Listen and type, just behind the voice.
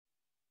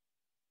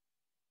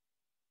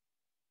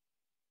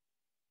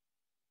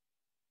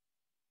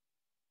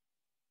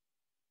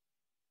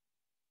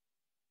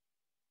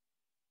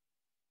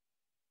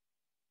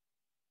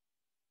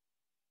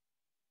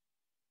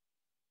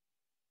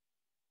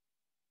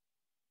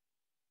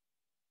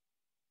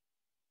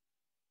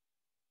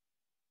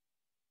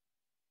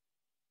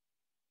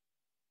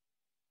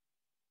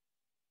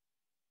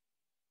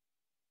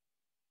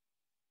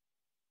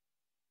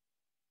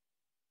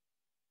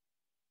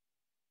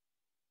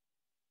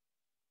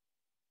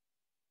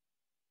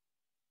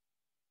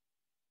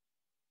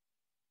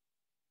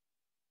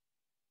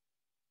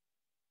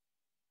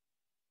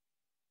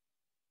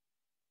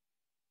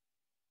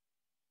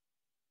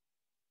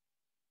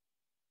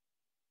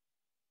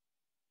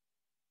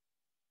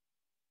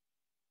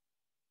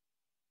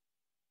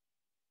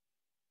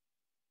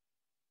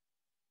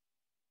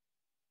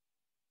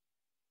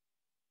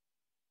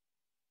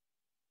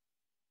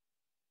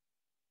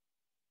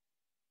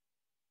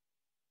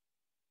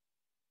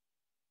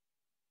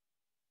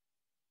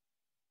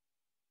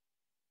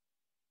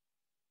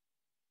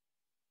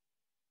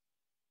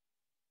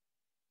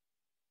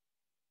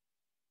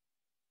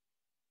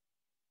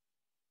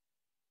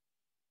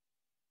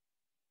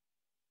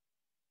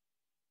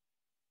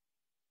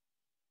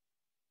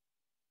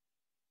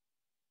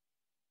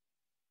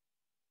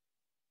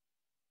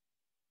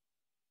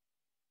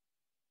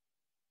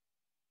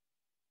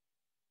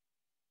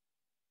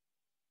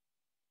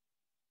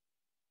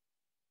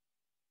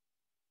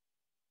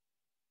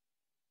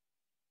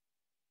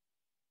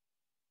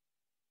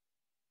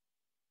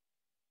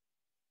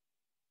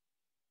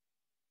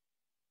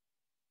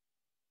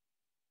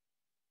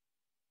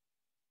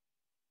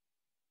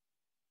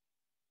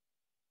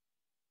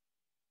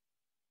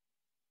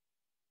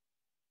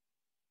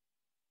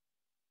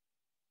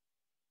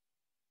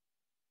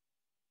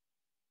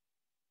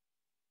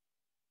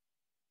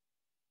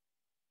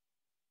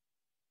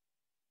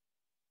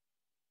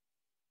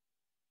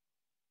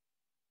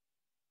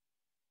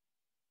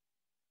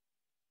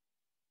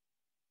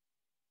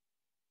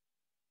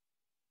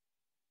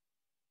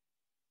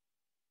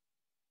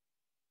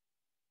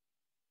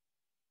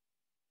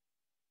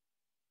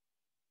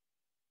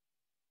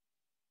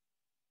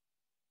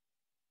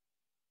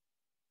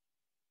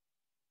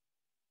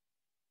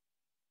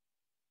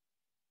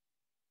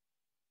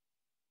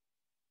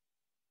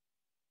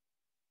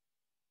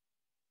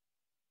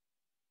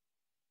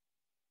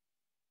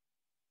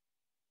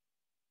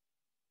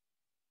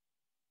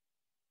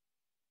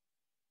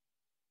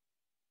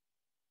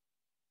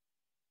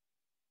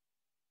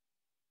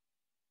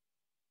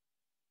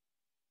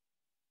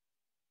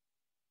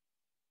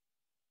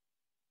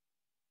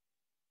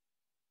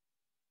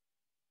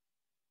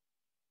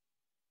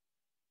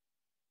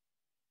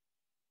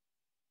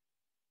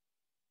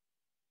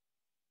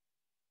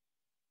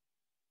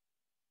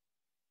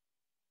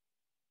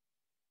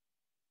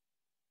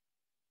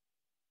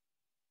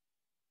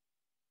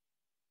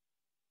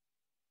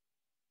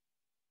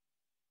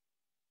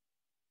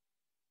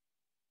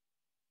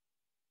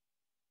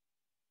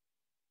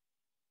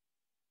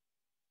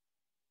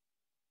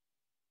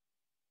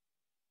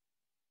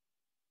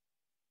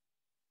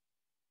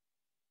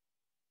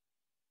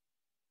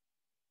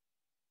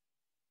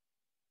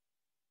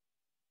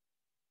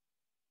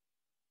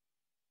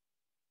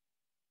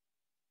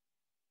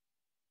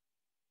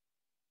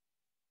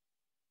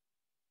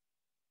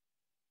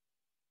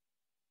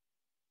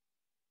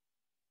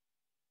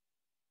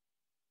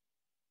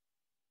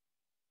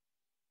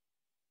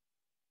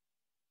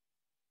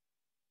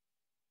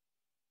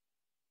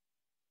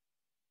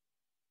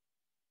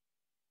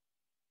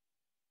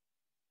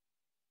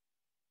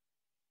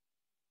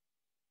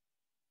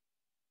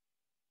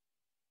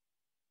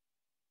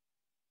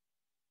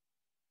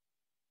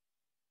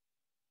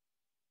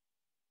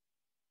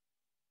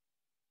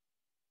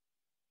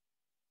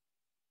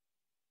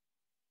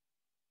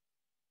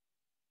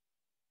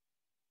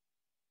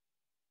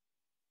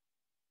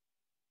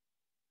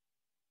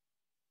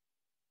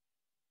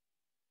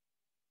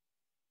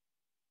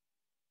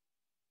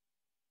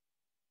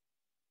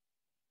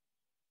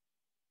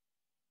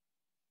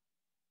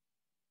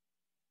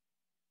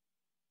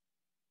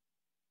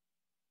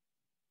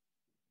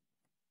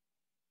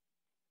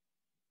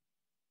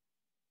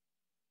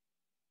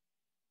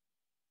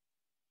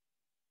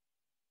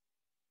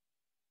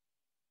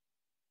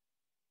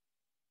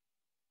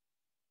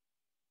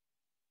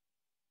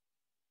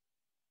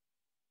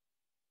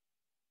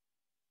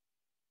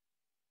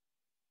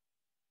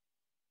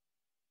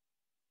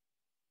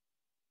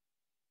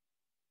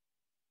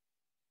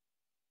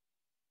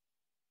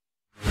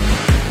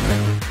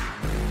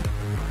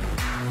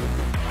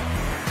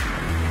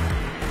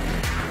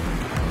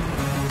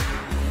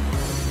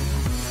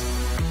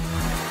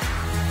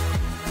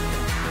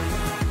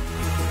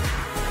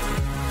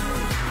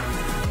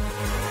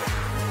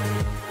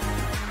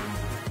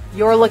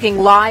You're looking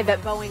live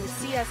at Boeing's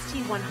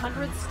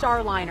CST-100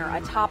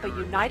 Starliner atop a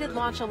United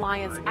Launch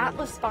Alliance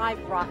Atlas V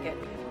rocket,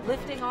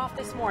 lifting off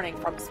this morning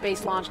from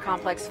Space Launch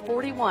Complex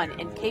 41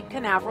 in Cape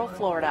Canaveral,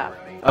 Florida.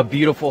 A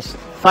beautiful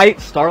sight,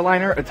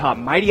 Starliner atop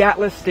mighty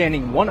Atlas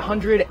standing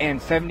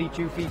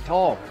 172 feet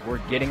tall. We're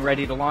getting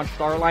ready to launch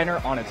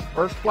Starliner on its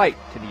first flight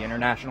to the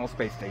International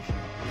Space Station.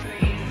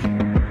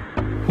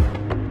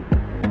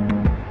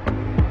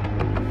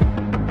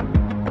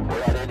 We're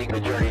not ending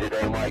the journey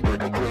today, Mike. We're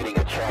completing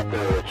a chapter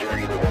of a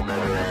journey that will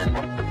never end.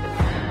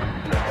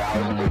 The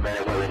thousands of men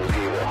are willing to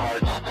give their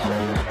hearts,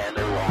 souls, and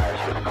their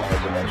lives for the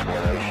cause of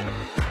exploration.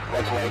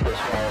 Let's make this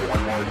fall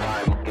one more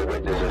time. Get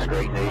witness this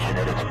great nation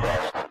at its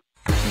best.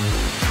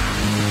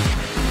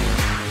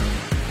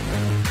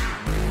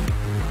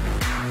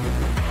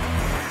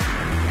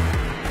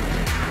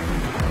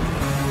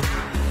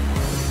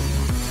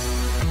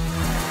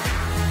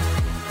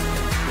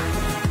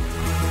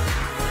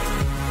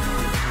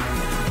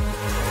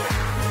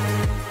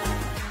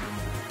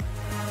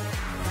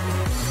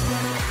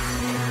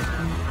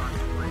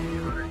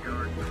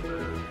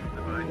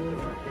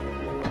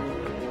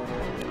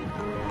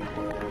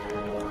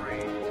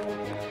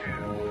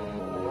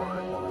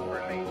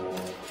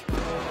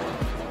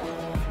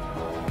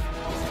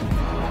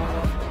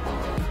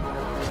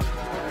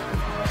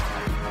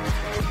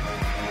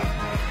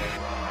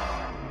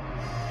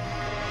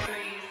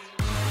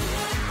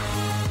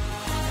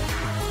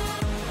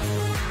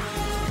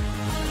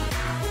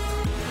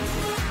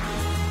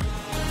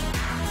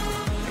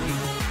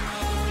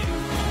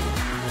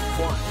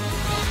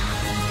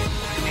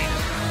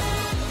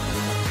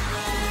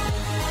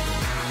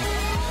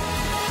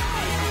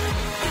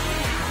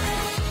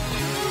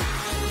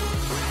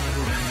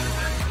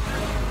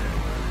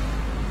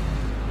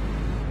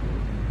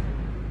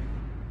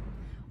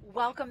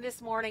 Welcome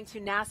this morning to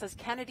NASA's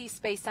Kennedy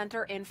Space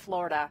Center in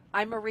Florida.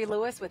 I'm Marie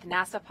Lewis with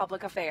NASA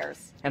Public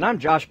Affairs. And I'm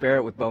Josh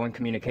Barrett with Boeing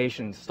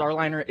Communications.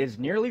 Starliner is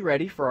nearly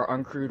ready for our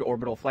uncrewed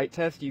orbital flight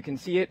test. You can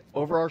see it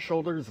over our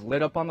shoulders,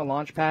 lit up on the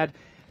launch pad.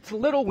 It's a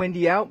little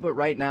windy out, but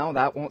right now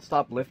that won't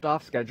stop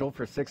liftoff, scheduled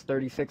for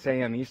 6:36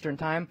 a.m. Eastern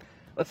Time.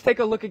 Let's take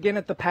a look again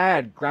at the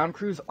pad. Ground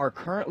crews are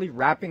currently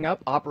wrapping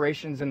up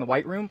operations in the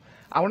White Room.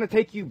 I want to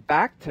take you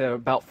back to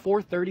about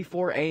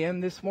 4:34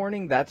 a.m. this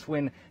morning. That's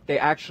when they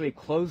actually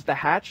closed the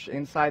hatch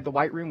inside the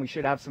White Room. We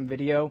should have some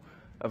video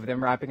of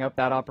them wrapping up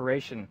that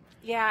operation.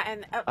 Yeah,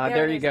 and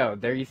there you go.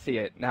 There you see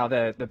it. Now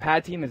the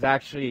pad team is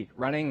actually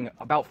running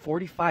about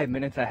 45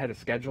 minutes ahead of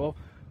schedule,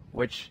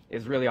 which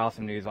is really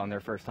awesome news on their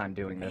first time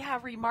doing this. Yeah,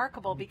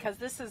 remarkable, because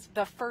this is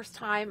the first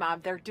time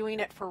they're doing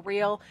it for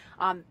real.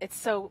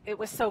 It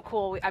was so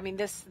cool. I mean,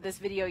 this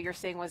video you're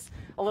seeing was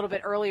a little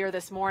bit earlier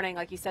this morning.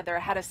 Like you said, they're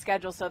ahead of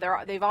schedule, so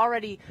they've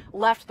already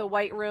left the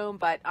White Room,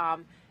 but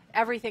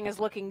everything is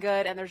looking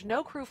good, and there's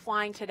no crew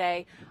flying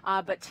today,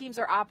 but teams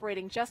are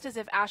operating just as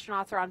if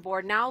astronauts are on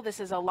board. Now this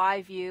is a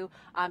live view.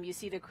 You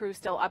see the crew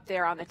still up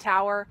there on the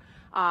tower,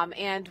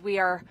 and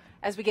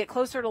as we get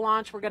closer to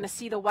launch, we're going to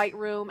see the White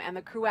Room and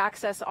the crew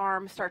access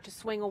arm start to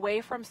swing away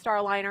from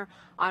Starliner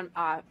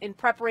in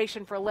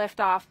preparation for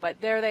liftoff,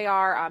 but there they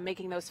are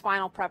making those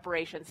final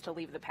preparations to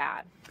leave the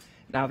pad.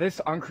 Now,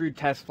 this uncrewed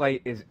test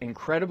flight is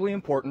incredibly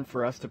important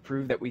for us to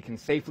prove that we can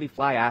safely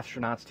fly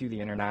astronauts to the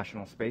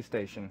International Space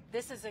Station.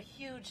 This is a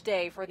huge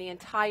day for the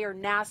entire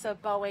NASA,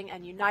 Boeing,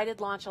 and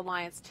United Launch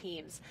Alliance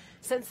teams.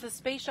 Since the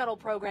Space Shuttle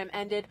program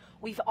ended,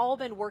 we've all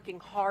been working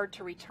hard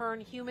to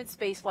return human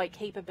spaceflight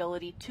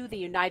capability to the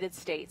United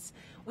States.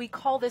 We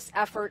call this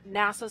effort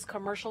NASA's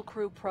Commercial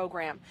Crew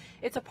Program.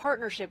 It's a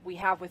partnership we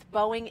have with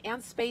Boeing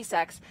and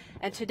SpaceX,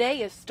 and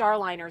today is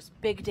Starliner's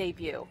big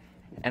debut.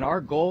 And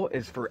our goal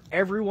is for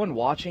everyone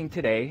watching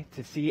today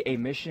to see a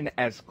mission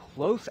as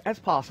close as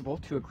possible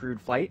to a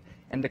crewed flight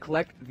and to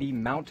collect the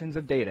mountains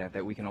of data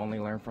that we can only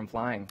learn from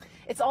flying.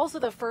 It's also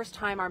the first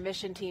time our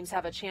mission teams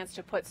have a chance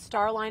to put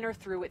Starliner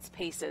through its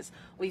paces.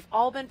 We've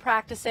all been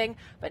practicing,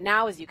 but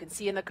now, as you can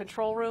see in the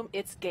control room,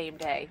 it's game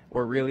day.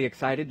 We're really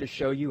excited to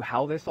show you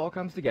how this all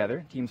comes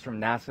together. Teams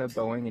from NASA,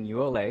 Boeing, and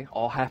ULA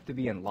all have to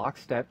be in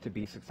lockstep to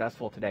be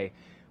successful today.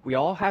 We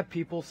all have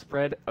people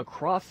spread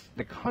across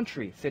the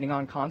country sitting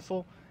on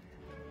console.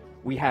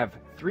 We have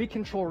 3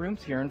 control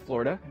rooms here in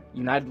Florida.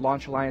 United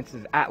Launch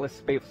Alliance's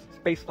Atlas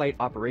Spaceflight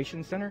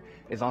Operations Center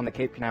is on the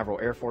Cape Canaveral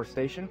Air Force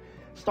Station.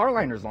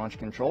 Starliner's launch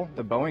control,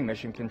 the Boeing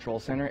Mission Control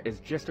Center, is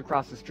just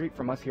across the street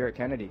from us here at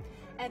Kennedy.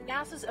 And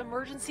NASA's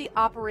Emergency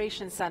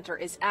Operations Center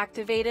is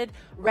activated,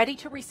 ready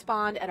to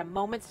respond at a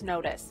moment's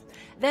notice.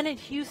 Then in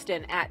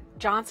Houston at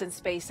Johnson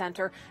Space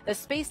Center, the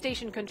space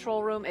station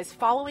control room is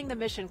following the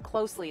mission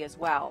closely as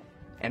well.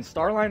 And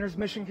Starliner's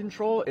mission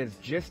control is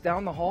just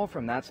down the hall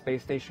from that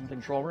space station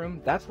control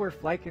room. That's where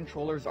flight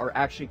controllers are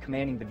actually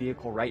commanding the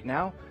vehicle right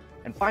now.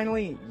 And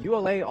finally,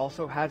 ULA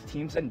also has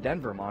teams in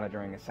Denver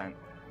monitoring ascent.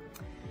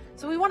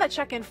 So we want to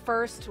check in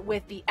first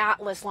with the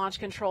Atlas launch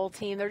control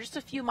team. They're just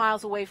a few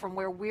miles away from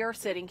where we're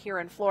sitting here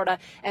in Florida,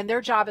 and their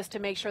job is to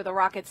make sure the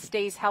rocket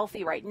stays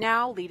healthy right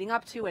now, leading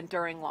up to and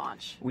during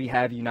launch. We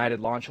have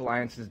United Launch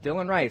Alliance's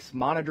Dylan Rice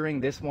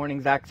monitoring this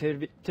morning's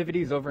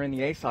activities over in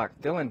the ASOC.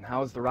 Dylan,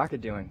 how's the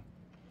rocket doing?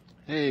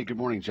 Hey, good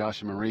morning,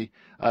 Josh and Marie.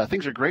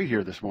 Things are great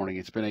here this morning.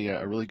 It's been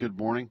a really good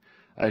morning.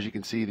 As you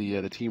can see,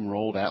 the team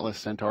rolled Atlas,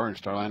 Centaur, and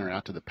Starliner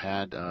out to the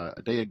pad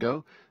a day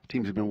ago. The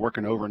teams have been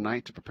working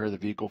overnight to prepare the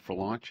vehicle for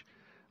launch.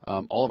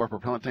 All of our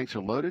propellant tanks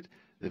are loaded.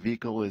 The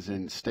vehicle is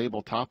in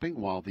stable topping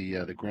while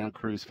the ground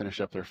crews finish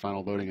up their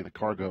final loading of the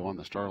cargo on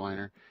the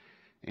Starliner.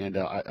 And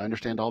I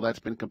understand all that's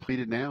been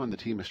completed now, and the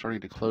team is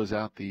starting to close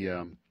out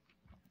the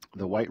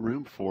white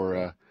room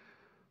for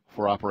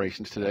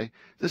operations today.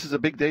 This is a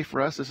big day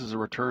for us. This is a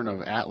return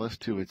of Atlas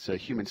to its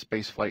human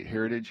spaceflight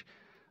heritage.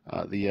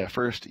 The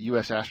first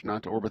U.S.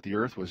 astronaut to orbit the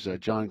Earth was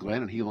John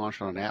Glenn, and he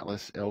launched on an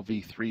Atlas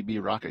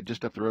LV-3B rocket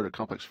just up the road at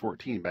Complex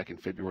 14 back in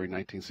February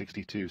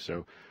 1962.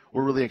 So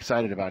we're really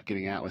excited about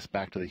getting Atlas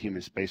back to the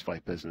human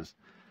spaceflight business.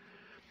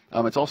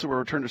 It's also a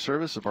return to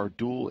service of our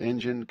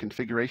dual-engine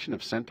configuration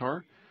of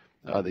Centaur.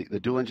 The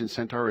dual-engine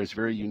Centaur is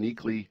very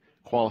uniquely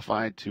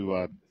qualified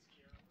to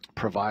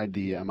provide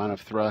the amount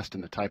of thrust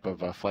and the type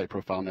of flight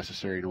profile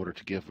necessary in order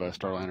to give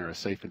Starliner a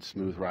safe and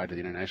smooth ride to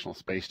the International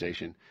Space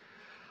Station.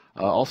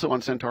 Also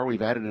on Centaur,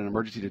 we've added an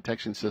emergency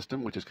detection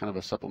system, which is kind of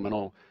a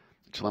supplemental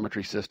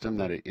telemetry system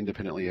that it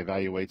independently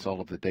evaluates all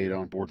of the data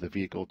on board the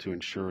vehicle to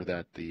ensure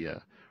that the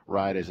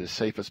ride is as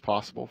safe as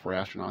possible for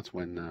astronauts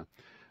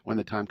when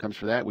the time comes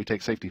for that. We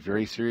take safety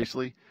very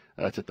seriously.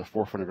 It's at the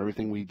forefront of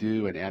everything we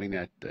do, and adding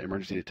that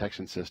emergency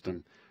detection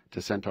system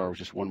to Centaur was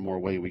just one more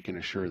way we can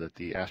assure that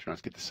the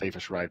astronauts get the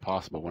safest ride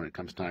possible when it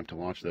comes time to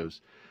launch those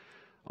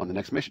on the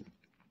next mission.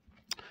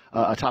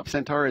 Atop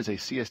Centaur is a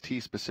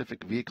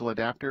CST-specific vehicle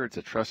adapter. It's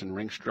a truss and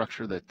ring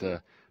structure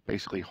that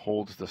basically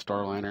holds the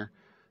Starliner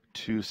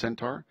to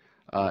Centaur.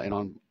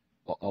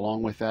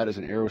 Along with that is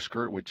an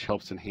aeroskirt, which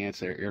helps enhance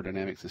the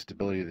aerodynamics and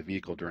stability of the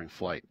vehicle during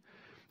flight.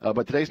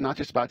 But today's not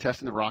just about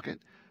testing the rocket.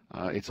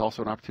 It's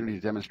also an opportunity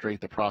to demonstrate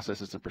the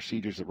processes and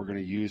procedures that we're going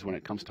to use when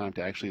it comes time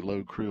to actually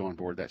load crew on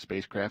board that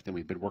spacecraft, and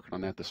we've been working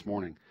on that this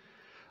morning.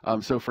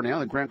 So for now,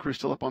 the ground crew's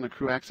still up on the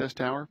crew access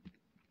tower.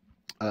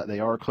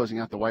 They are closing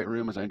out the white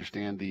room. As I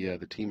understand,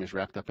 the team is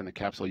wrapped up in the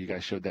capsule. You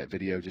guys showed that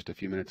video just a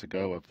few minutes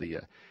ago of the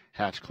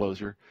hatch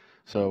closure.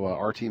 So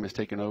our team is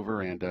taking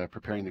over and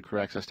preparing the crew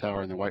access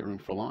tower in the white room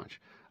for launch.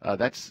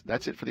 That's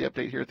it for the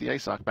update here at the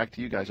ASOC. Back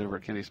to you guys over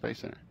at Kennedy Space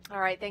Center. All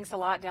right, thanks a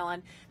lot,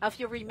 Dylan. Now, if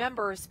you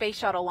remember space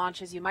shuttle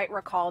launches, you might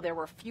recall there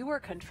were fewer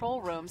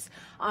control rooms,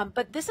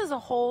 but this is a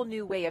whole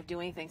new way of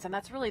doing things, and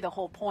that's really the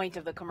whole point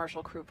of the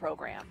commercial crew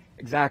program.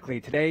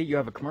 Exactly. Today you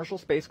have a commercial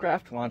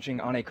spacecraft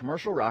launching on a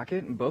commercial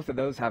rocket, and both of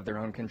those have their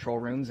own control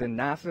rooms, and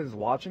NASA is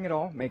watching it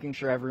all, making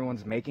sure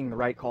everyone's making the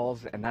right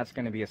calls, and that's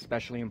going to be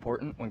especially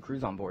important when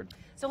crew's on board.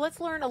 So let's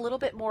learn a little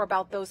bit more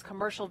about those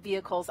commercial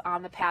vehicles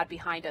on the pad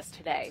behind us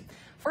today.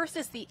 First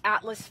is the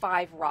Atlas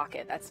V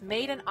rocket that's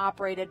made and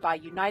operated by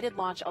United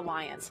Launch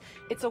Alliance.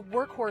 It's a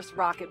workhorse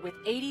rocket with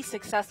 80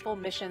 successful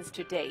missions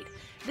to date.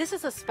 This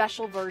is a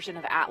special version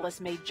of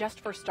Atlas made just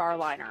for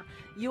Starliner.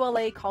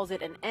 ULA calls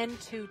it an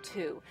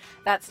N22.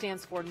 That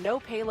stands for no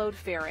payload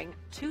fairing,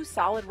 2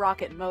 solid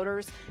rocket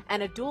motors,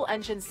 and a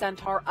dual-engine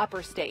Centaur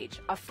upper stage,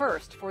 a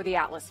first for the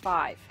Atlas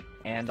V.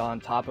 And on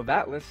top of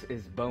Atlas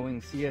is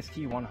Boeing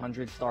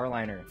CST-100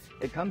 Starliner.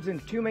 It comes in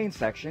 2 main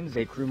sections,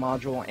 a crew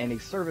module and a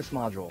service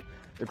module.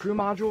 The crew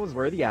module is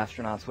where the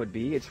astronauts would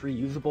be. It's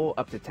reusable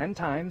up to 10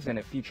 times, and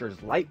it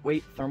features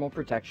lightweight thermal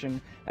protection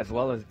as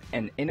well as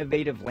an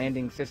innovative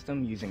landing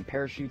system using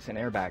parachutes and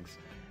airbags.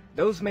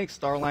 Those make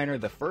Starliner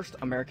the first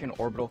American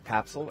orbital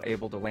capsule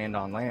able to land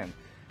on land.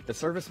 The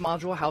service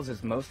module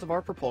houses most of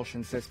our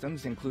propulsion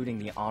systems, including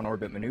the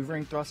on-orbit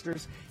maneuvering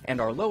thrusters and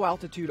our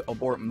low-altitude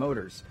abort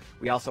motors.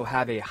 We also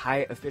have a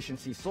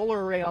high-efficiency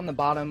solar array on the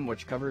bottom,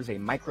 which covers a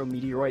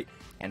micrometeoroid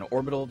and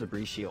orbital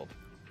debris shield.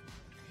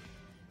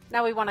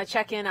 Now we want to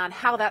check in on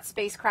how that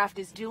spacecraft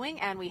is doing,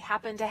 and we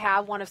happen to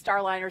have one of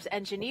Starliner's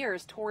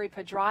engineers, Tori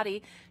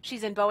Pedrati.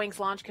 She's in Boeing's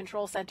Launch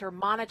Control Center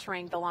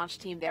monitoring the launch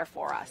team there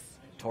for us.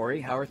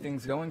 Tori, how are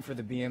things going for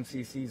the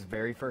BMCC's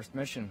very first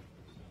mission?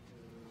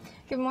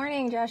 Good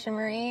morning, Josh and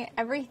Marie.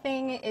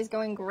 Everything is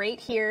going great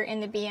here in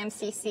the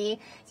BMCC.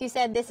 As you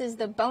said, this is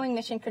the Boeing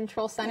Mission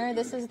Control Center.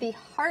 This is the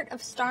heart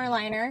of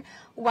Starliner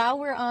while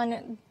we're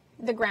on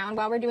the ground,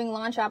 while we're doing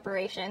launch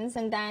operations,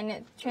 and then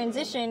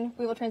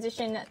we will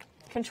transition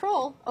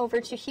control over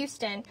to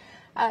Houston.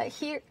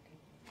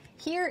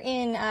 Here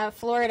in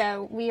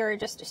Florida, we are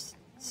just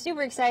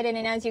super excited,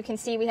 and as you can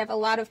see, we have a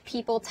lot of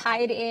people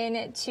tied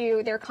in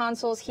to their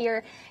consoles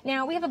here.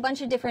 Now, we have a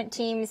bunch of different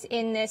teams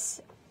in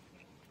this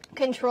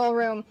control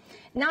room,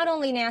 not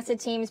only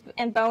NASA teams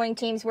and Boeing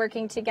teams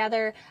working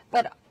together,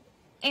 but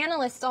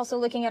analysts also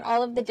looking at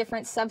all of the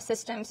different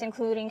subsystems,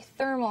 including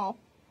thermal,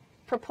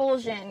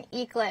 propulsion,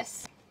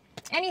 ECLS,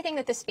 anything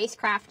that the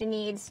spacecraft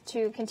needs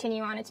to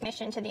continue on its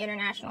mission to the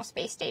International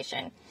Space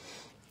Station.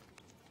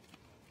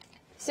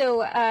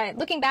 So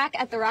looking back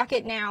at the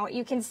rocket now,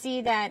 you can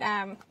see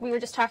that we were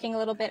just talking a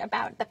little bit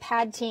about the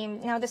pad team.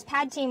 Now, this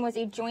pad team was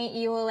a joint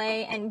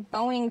ULA and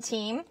Boeing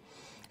team.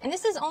 And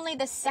this is only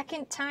the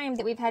second time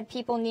that we've had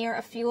people near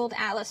a fueled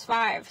Atlas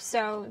V.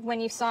 So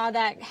when you saw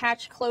that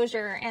hatch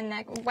closure and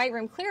that white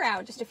room clear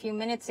out just a few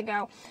minutes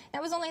ago,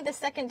 that was only the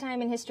second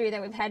time in history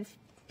that we've had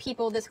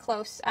people this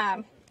close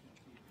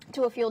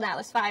to a fueled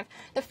Atlas V.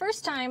 The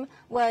first time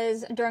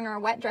was during our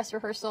wet dress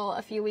rehearsal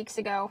a few weeks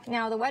ago.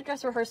 Now, the wet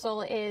dress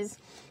rehearsal is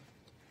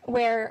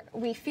where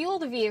we fuel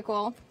the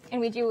vehicle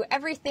and we do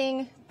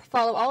everything,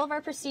 follow all of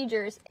our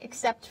procedures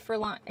except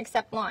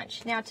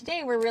launch. Now,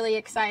 today we're really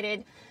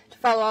excited to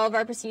follow all of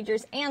our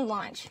procedures and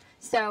launch.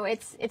 So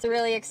it's a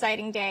really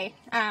exciting day.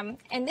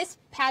 And this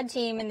pad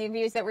team and the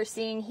views that we're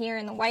seeing here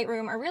in the white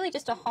room are really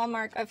just a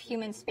hallmark of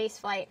human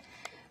spaceflight.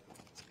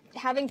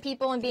 Having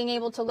people and being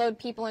able to load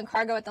people and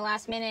cargo at the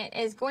last minute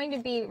is going to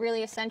be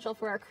really essential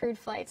for our crewed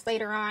flights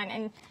later on.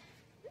 And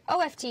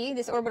OFT,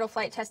 this orbital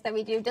flight test that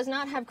we do, does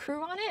not have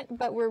crew on it,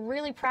 but we're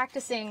really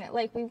practicing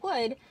like we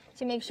would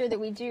to make sure that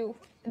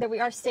we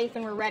are safe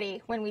and we're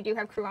ready when we do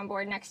have crew on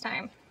board next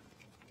time.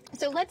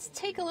 So let's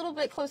take a little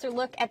bit closer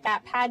look at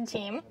that pad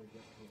team.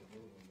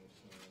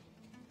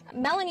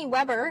 Melanie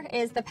Weber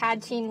is the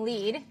pad team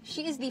lead.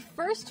 She is the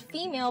first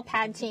female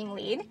pad team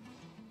lead.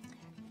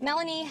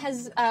 Melanie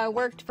has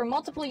worked for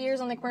multiple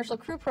years on the commercial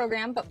crew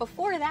program, but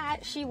before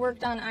that, she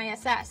worked on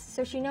ISS.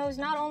 So she knows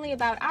not only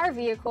about our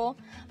vehicle,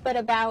 but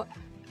about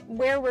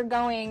where we're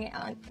going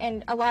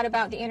and a lot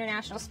about the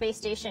International Space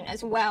Station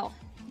as well.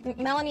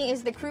 Melanie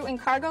is the crew and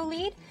cargo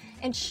lead,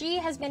 and she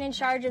has been in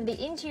charge of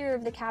the interior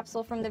of the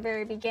capsule from the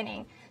very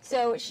beginning.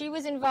 So she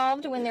was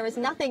involved when there was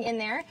nothing in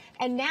there,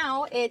 and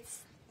now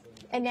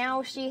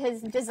she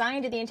has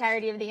designed the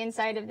entirety of the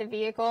inside of the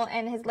vehicle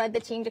and has led the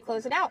team to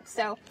close it out.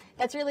 So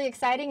that's really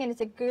exciting, and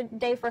it's a good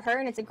day for her,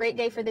 and it's a great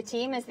day for the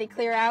team as they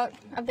clear out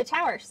of the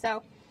tower.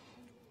 So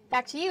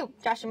back to you,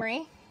 Josh and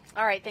Marie.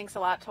 All right, thanks a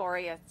lot,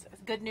 Tori. It's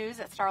good news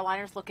that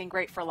Starliner's looking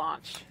great for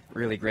launch.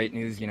 Really great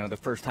news. You know, the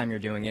first time you're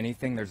doing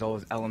anything, there's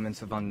always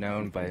elements of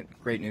unknown, but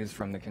great news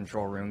from the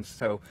control rooms.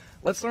 So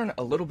let's learn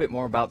a little bit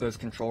more about those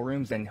control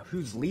rooms and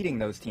who's leading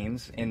those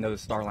teams in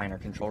those Starliner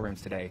control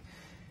rooms today.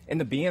 In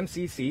the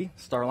BMCC,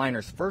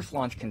 Starliner's first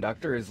launch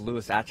conductor is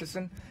Louis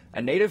Atchison.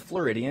 A native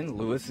Floridian,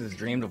 Louis has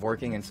dreamed of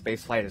working in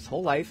spaceflight his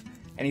whole life,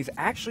 and he's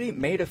actually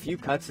made a few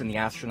cuts in the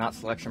astronaut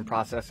selection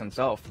process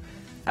himself.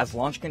 As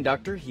launch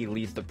conductor, he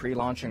leads the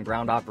pre-launch and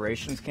ground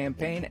operations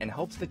campaign and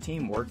helps the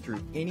team work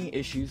through any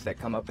issues that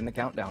come up in the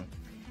countdown.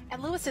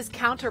 And Lewis's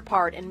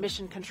counterpart in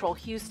Mission Control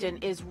Houston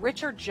is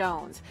Richard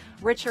Jones.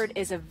 Richard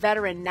is a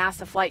veteran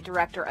NASA flight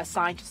director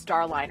assigned to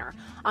Starliner.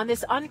 On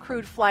this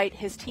uncrewed flight,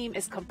 his team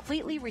is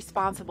completely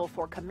responsible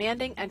for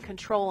commanding and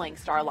controlling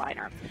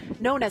Starliner.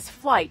 Known as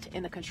Flight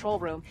in the control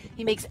room,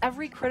 he makes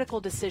every critical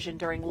decision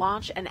during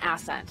launch and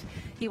ascent.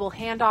 He will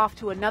hand off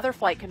to another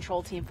flight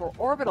control team for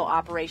orbital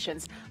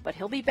operations, but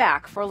he'll be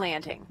back for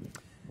landing.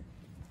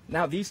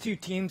 Now, these two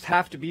teams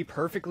have to be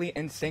perfectly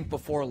in sync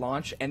before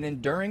launch, and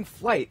then during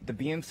flight, the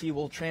BMC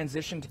will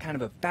transition to kind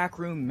of a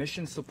backroom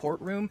mission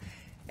support room,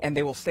 and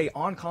they will stay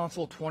on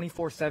console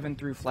 24/7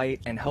 through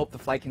flight and help the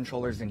flight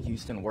controllers in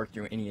Houston work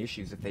through any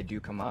issues if they do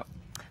come up.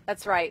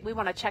 That's right. We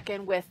want to check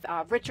in with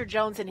Richard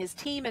Jones and his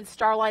team in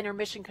Starliner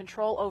Mission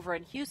Control over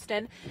in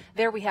Houston.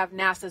 There we have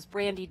NASA's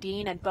Brandy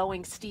Dean and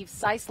Boeing's Steve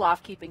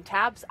Seisloff keeping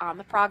tabs on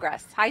the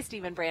progress. Hi,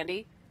 Steve and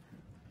Brandy.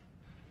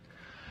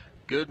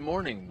 Good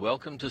morning.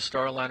 Welcome to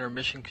Starliner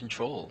Mission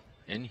Control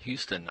in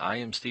Houston. I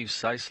am Steve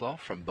Seisloff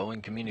from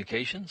Boeing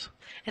Communications.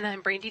 And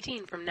I'm Brandy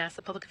Dean from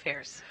NASA Public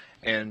Affairs.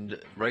 And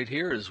right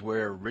here is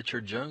where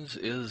Richard Jones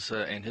is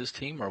and his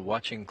team are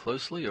watching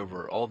closely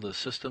over all the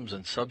systems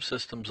and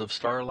subsystems of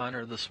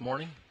Starliner this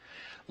morning.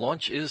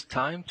 Launch is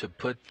time to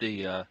put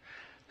the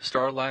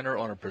Starliner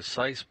on a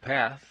precise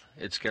path.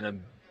 It's going to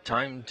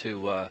time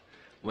to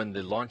when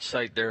the launch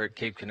site there at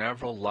Cape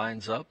Canaveral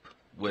lines up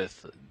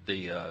with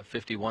the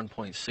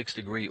 51.6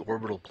 degree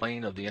orbital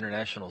plane of the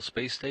International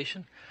Space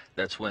Station.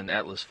 That's when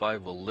Atlas V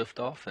will lift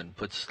off and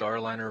put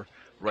Starliner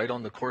right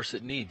on the course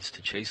it needs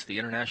to chase the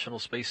International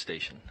Space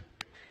Station.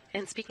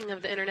 And speaking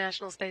of the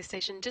International Space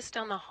Station, just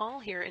down the hall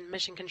here in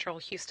Mission Control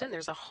Houston,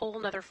 there's a whole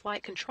nother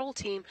flight control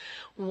team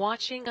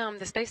watching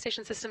the space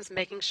station systems,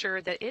 making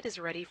sure that it is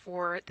ready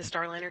for the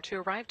Starliner to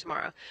arrive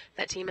tomorrow.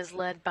 That team is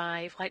led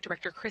by Flight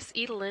Director Chris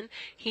Edelin.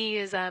 He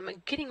is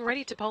getting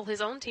ready to poll his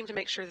own team to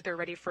make sure that they're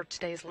ready for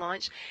today's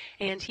launch,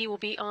 and he will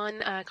be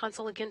on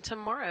console again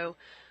tomorrow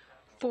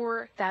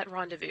for that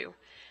rendezvous.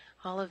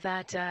 All of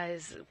that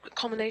is a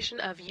culmination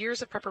of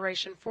years of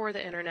preparation for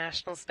the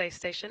International Space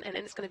Station, and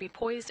it's going to be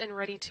poised and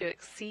ready to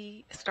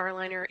see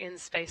Starliner in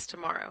space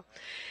tomorrow.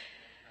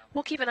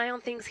 We'll keep an eye on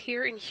things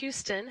here in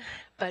Houston,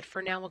 but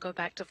for now we'll go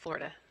back to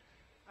Florida.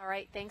 All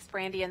right, thanks,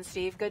 Brandy and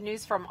Steve. Good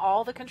news from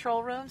all the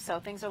control rooms,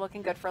 so things are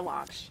looking good for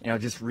launch. You know,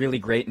 just really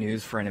great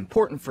news for an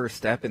important first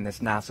step in this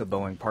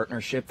NASA-Boeing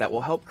partnership that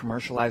will help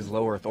commercialize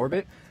low Earth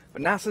orbit.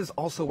 But NASA's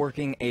also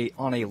working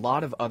on a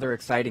lot of other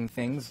exciting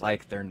things,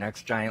 like their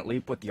next giant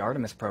leap with the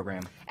Artemis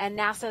program. And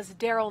NASA's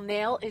Daryl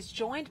Nail is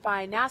joined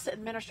by NASA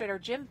Administrator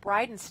Jim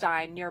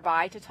Bridenstine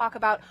nearby to talk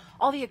about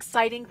all the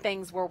exciting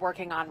things we're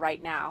working on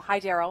right now. Hi,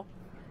 Daryl.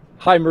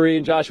 Hi, Marie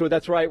and Joshua.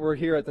 That's right. We're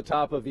here at the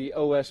top of the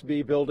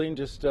OSB building,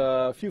 just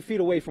a few feet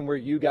away from where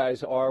you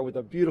guys are, with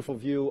a beautiful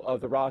view of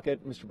the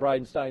rocket. Mr.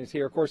 Bridenstine is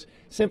here. Of course,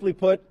 simply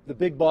put, the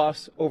big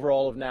boss over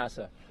all of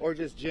NASA. Or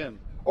just Jim.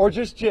 Or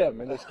just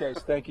Jim, in this case.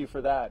 Thank you for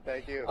that.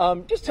 Thank you.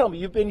 Just tell me,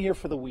 you've been here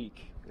for the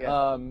week.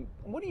 Yeah.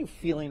 What are you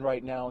feeling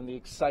right now in the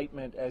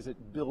excitement as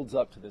it builds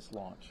up to this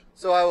launch?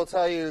 So I will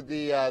tell you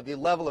the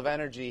level of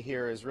energy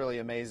here is really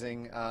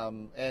amazing,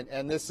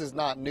 and this is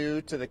not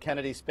new to the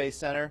Kennedy Space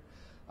Center.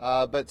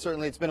 But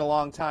certainly it's been a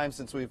long time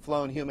since we've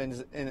flown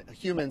humans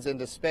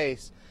into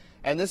space.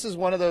 And this is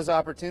one of those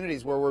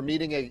opportunities where we're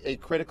meeting a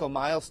critical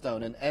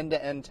milestone, an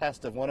end-to-end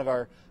test of one of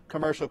our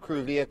commercial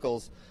crew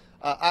vehicles.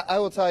 I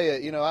will tell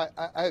you,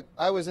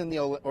 I was in the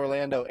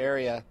Orlando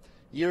area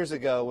years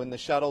ago when the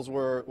shuttles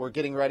were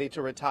getting ready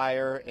to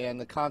retire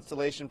and the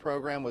Constellation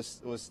program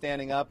was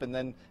standing up, and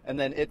then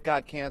it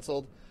got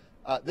canceled.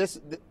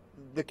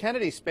 The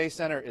Kennedy Space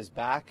Center is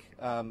back.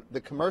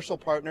 The commercial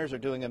partners are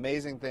doing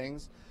amazing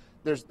things.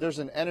 There's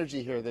an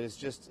energy here that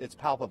is it's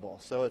palpable.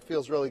 So it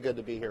feels really good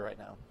to be here right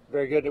now.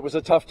 Very good. It was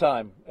a tough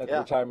time at the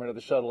retirement of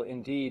the shuttle,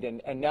 indeed.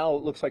 And now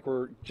it looks like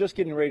we're just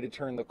getting ready to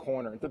turn the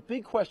corner. The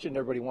big question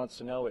everybody wants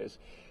to know is,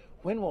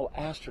 when will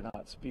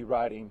astronauts be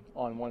riding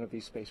on one of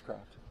these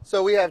spacecraft?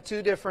 So we have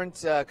two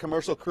different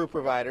commercial crew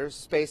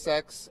providers,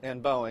 SpaceX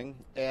and Boeing.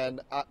 And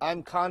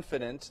I'm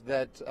confident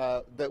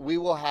that we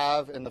will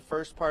have, in the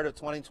first part of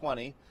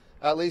 2020,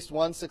 at least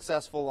one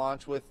successful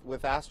launch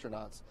with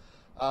astronauts.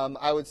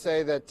 I would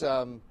say that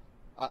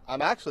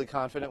I'm actually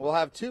confident we'll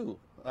have two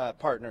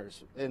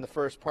partners in the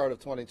first part of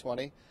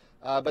 2020.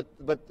 But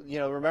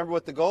remember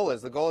what the goal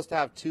is. The goal is to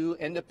have two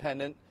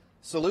independent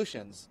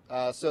solutions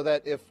so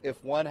that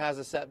if one has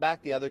a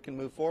setback, the other can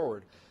move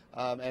forward.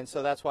 And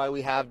so that's why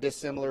we have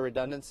dissimilar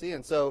redundancy.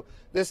 And so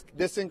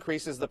this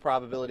increases the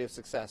probability of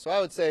success. So I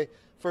would say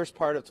first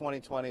part of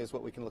 2020 is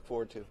what we can look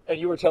forward to. And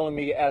you were telling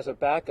me, as a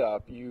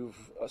backup,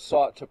 you've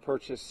sought to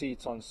purchase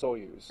seats on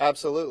Soyuz.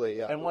 Absolutely,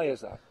 yeah. And why is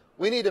that?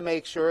 We need to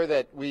make sure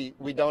that we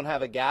don't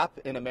have a gap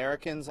in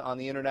Americans on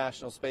the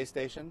International Space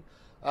Station.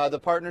 The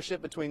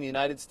partnership between the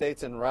United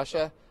States and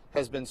Russia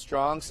has been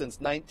strong since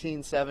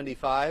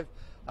 1975.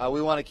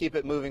 We want to keep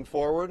it moving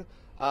forward,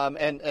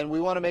 and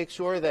we want to make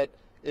sure that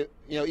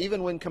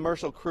even when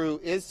commercial crew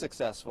is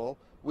successful,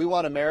 we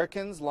want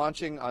Americans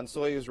launching on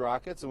Soyuz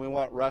rockets, and we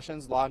want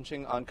Russians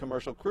launching on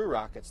commercial crew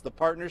rockets. The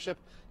partnership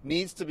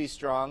needs to be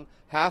strong.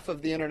 Half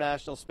of the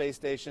International Space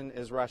Station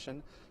is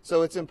Russian.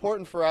 So it's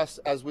important for us,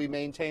 as we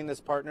maintain this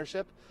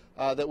partnership,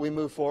 that we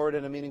move forward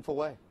in a meaningful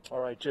way. All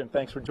right, Jim,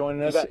 thanks for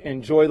joining us.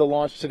 Enjoy the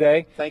launch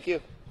today. Thank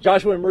you.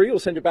 Joshua and Marie, we'll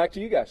send it back to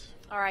you guys.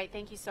 All right,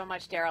 thank you so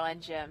much, Daryl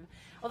and Jim.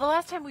 Well, the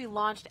last time we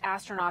launched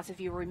astronauts, if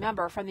you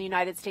remember, from the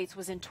United States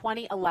was in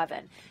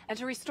 2011. And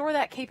to restore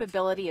that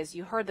capability, as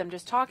you heard them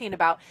just talking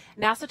about,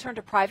 NASA turned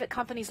to private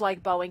companies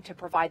like Boeing to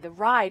provide the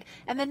ride,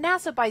 and then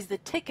NASA buys the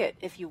ticket,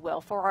 if you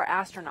will, for our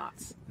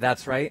astronauts.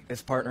 That's right.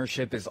 This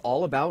partnership is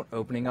all about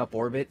opening up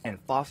orbit and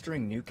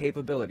fostering new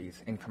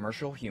capabilities in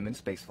commercial human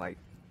spaceflight.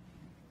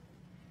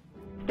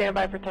 Stand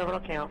by for terminal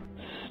count.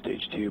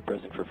 Stage 2,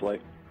 present for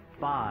flight.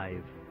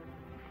 5,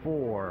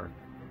 4.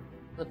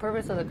 The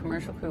purpose of the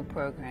Commercial Crew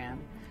Program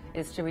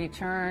is to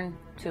return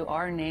to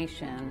our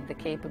nation the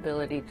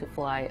capability to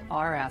fly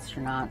our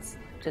astronauts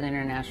to the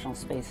International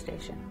Space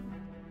Station.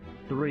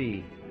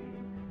 3,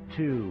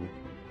 2,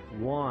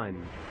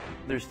 1.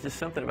 There's just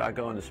something about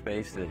going to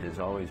space that has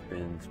always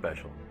been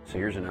special. So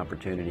here's an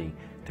opportunity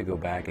to go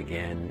back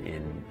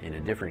again in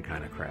a different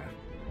kind of craft.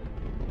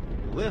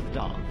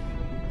 Liftoff.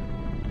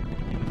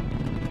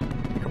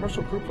 The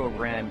Commercial Crew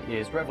Program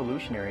is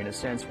revolutionary in a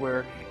sense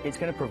where it's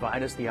going to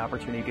provide us the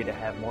opportunity to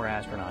have more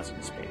astronauts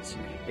in space.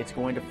 It's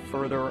going to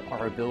further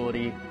our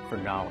ability for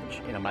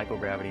knowledge in a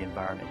microgravity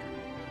environment.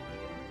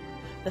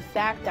 The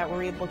fact that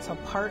we're able to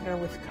partner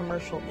with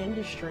commercial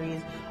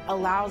industries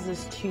allows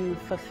us to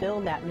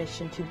fulfill that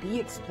mission to be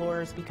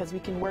explorers because we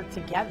can work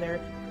together.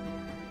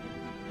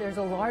 There's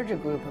a larger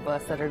group of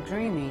us that are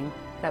dreaming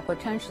that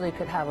potentially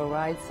could have a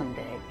ride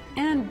someday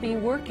and be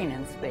working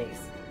in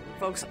space.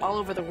 Folks all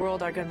over the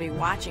world are going to be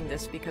watching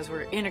this because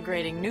we're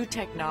integrating new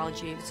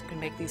technologies that can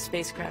make these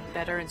spacecraft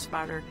better and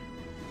smarter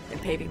and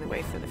paving the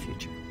way for the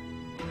future.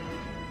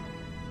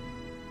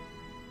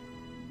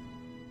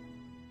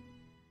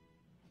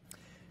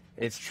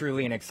 It's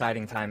truly an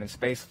exciting time in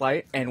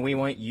spaceflight, and we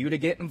want you to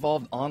get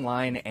involved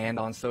online and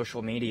on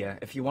social media.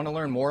 If you want to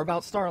learn more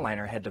about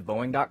Starliner, head to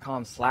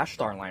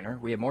boeing.com/Starliner.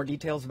 We have more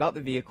details about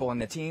the vehicle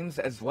and the teams,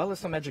 as well as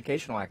some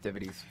educational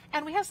activities.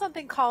 And we have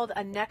something called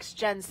a Next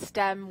Gen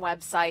STEM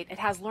website. It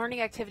has learning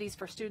activities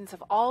for students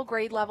of all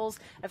grade levels.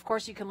 Of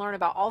course, you can learn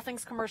about all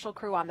things commercial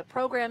crew on the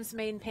program's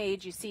main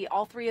page. You see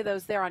all three of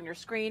those there on your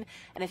screen.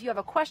 And if you have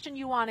a question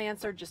you want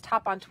answered, just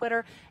hop on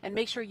Twitter and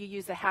make sure you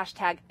use the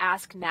hashtag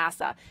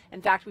AskNASA.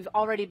 In fact, we've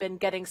already been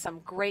getting some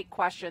great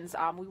questions.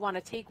 We want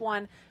to take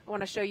one. I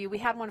want to show you. We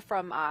had one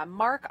from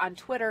Mark on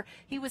Twitter.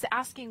 He was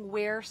asking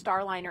where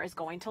Starliner is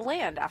going to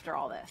land after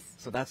all this.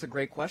 So that's a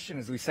great question.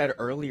 As we said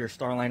earlier,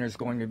 Starliner is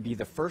going to be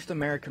the first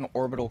American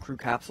orbital crew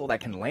capsule that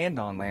can land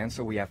on land.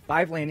 So we have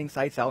 5 landing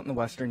sites out in the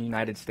western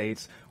United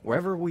States.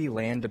 Wherever we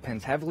land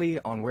depends heavily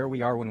on where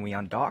we are when we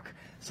undock.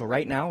 So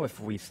right now, if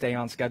we stay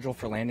on schedule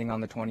for landing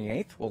on the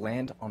 28th, we'll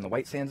land on the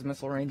White Sands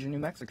Missile Range in New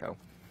Mexico.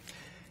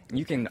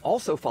 You can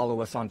also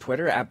follow us on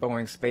Twitter at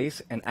Boeing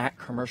Space and at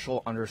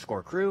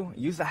commercial_crew.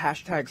 Use the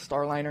hashtag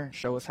Starliner.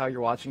 Show us how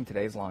you're watching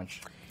today's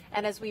launch.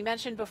 And as we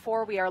mentioned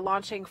before, we are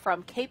launching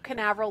from Cape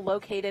Canaveral,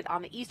 located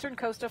on the eastern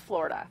coast of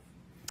Florida.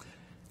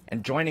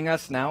 And joining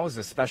us now is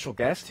a special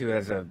guest who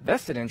has a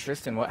vested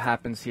interest in what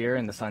happens here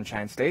in the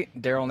Sunshine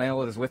State. Daryl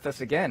Nail is with us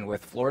again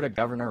with Florida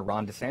Governor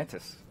Ron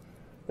DeSantis.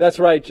 That's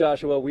right,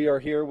 Joshua. We are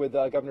here with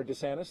Governor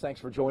DeSantis.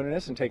 Thanks for joining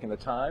us and taking the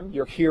time.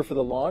 You're here for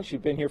the launch.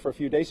 You've been here for a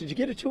few days. Did you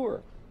get a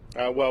tour?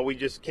 Well, we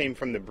just came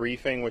from the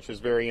briefing, which was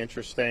very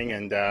interesting,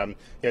 and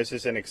this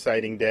is an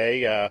exciting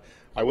day.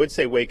 I would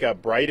say wake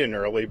up bright and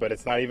early, but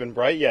it's not even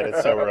bright yet.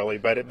 It's so early,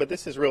 but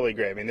this is really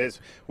great. I mean,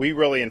 we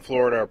really in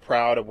Florida are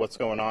proud of what's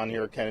going on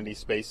here at Kennedy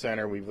Space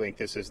Center. We think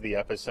this is the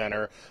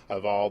epicenter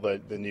of all the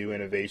new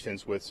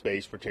innovations with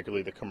space,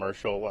 particularly the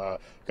commercial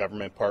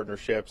government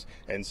partnerships.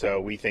 And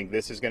so we think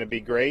this is going to be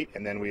great,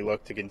 and then we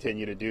look to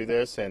continue to do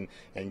this and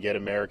get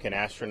American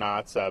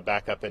astronauts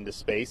back up into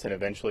space and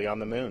eventually on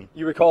the moon.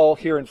 You recall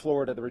here in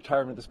Florida the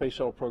retirement of the Space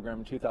Shuttle program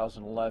in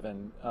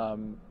 2011.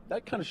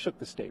 That kind of shook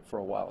the state for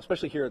a while,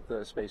 especially here at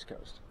the Space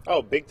Coast.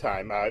 Oh, big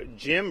time.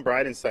 Jim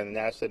Bridenstine, the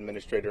NASA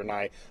administrator, and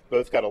I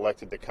both got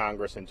elected to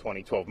Congress in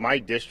 2012. My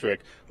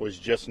district was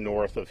just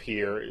north of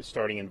here,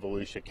 starting in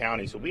Volusia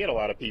County. So we had a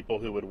lot of people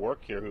who would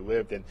work here who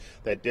lived in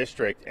that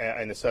district,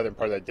 in the southern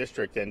part of that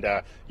district. And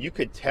you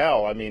could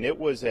tell, I mean, it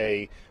was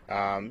a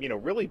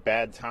really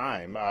bad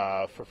time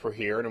for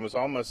here. And it was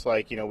almost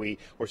like,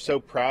 we're so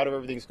proud of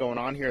everything's going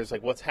on here. It's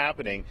like, what's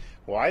happening?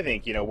 Well, I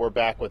think, we're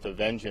back with a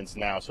vengeance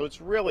now. So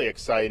it's really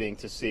exciting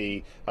to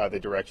see the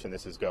direction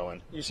this is going.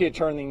 You see it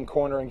turning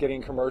corner and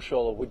getting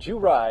commercial. Would you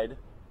ride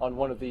on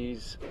one of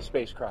these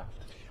spacecraft?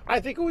 I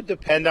think it would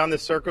depend on the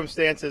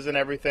circumstances and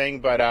everything,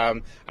 but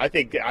I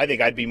think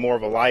I'd be more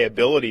of a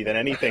liability than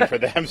anything for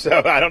them.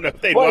 So I don't know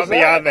if they'd want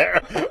me on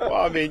there. Well,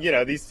 I mean,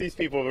 these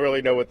people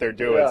really know what they're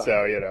doing. Yeah.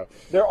 So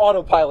they're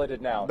autopiloted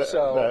now.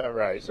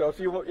 Right. So if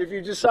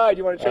you decide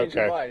you want to change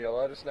your mind, you'll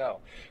let us know.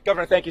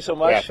 Governor, thank you so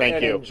much. Yeah,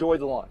 thank you. Enjoy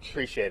the launch.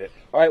 Appreciate it.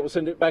 All right, we'll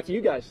send it back to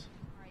you guys.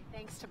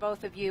 Thanks to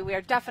both of you. We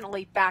are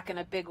definitely back in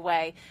a big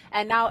way.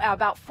 And now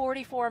about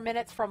 44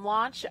 minutes from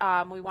launch,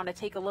 we want to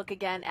take a look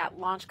again at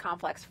Launch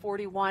Complex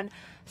 41.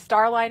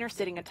 Starliner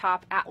sitting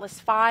atop Atlas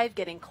V,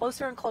 getting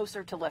closer and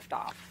closer to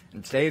liftoff.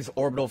 And today's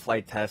orbital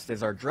flight test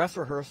is our dress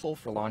rehearsal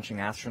for launching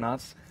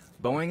astronauts.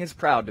 Boeing is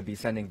proud to be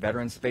sending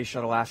veteran Space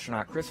Shuttle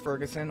astronaut Chris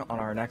Ferguson on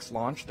our next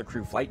launch, the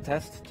crew flight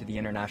test, to the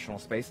International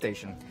Space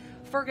Station.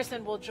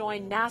 Ferguson will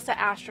join NASA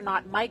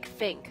astronaut Mike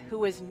Fink,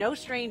 who is no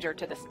stranger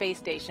to the space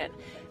station.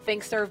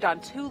 Fink served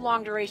on 2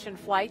 long-duration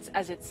flights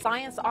as its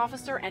science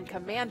officer and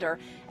commander,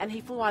 and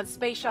he flew on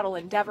Space Shuttle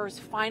Endeavour's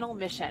final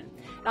mission.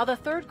 Now, the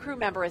 3rd crew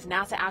member is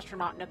NASA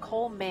astronaut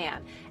Nicole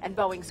Mann, and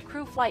Boeing's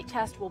crew flight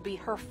test will be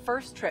her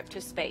first trip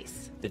to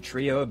space. The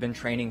trio have been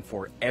training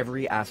for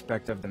every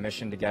aspect of the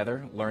mission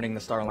together, learning the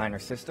Starliner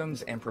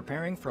systems and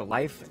preparing for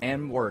life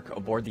and work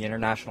aboard the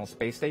International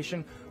Space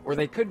Station, where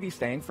they could be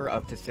staying for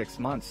up to 6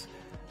 months.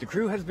 The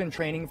crew has been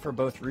training for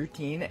both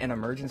routine and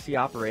emergency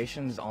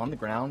operations on the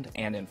ground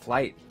and in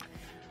flight.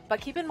 But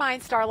keep in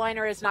mind,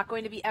 Starliner is not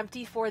going to be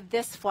empty for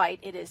this flight.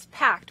 It is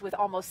packed with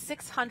almost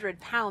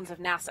 600 pounds of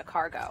NASA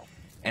cargo.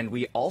 And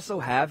we also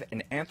have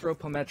an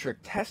anthropometric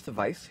test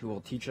device who will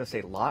teach us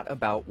a lot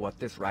about what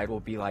this ride will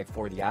be like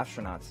for the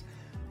astronauts.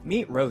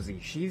 Meet Rosie.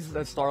 She's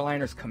the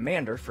Starliner's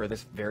commander for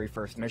this very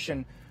first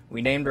mission.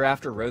 We named her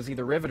after Rosie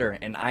the Riveter,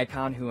 an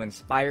icon who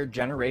inspired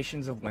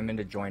generations of women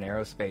to join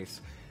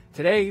aerospace.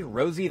 Today,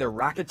 Rosie the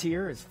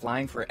Rocketeer is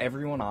flying for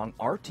everyone on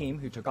our team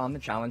who took on the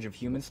challenge of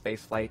human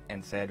spaceflight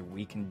and said,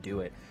 we can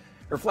do it.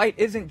 Her flight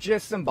isn't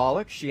just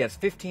symbolic. She has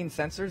 15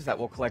 sensors that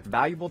will collect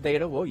valuable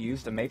data we'll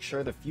use to make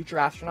sure the future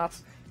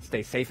astronauts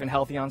stay safe and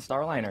healthy on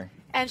Starliner.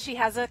 And she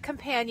has a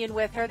companion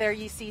with her. There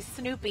you see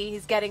Snoopy.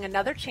 He's getting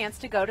another chance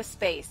to go to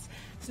space.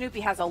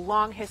 Snoopy has a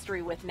long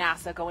history with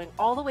NASA, going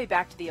all the way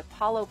back to the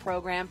Apollo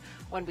program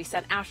when we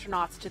sent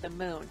astronauts to the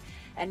moon.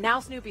 And now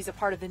Snoopy's a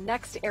part of the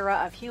next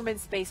era of human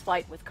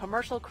spaceflight with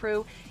commercial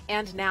crew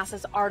and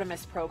NASA's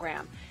Artemis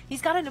program.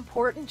 He's got an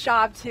important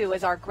job, too,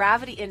 as our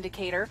gravity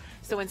indicator.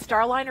 So when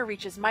Starliner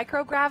reaches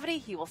microgravity,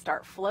 he will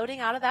start floating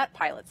out of that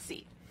pilot's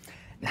seat.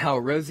 Now,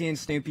 Rosie and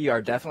Snoopy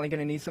are definitely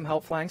going to need some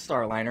help flying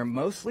Starliner.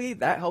 Mostly,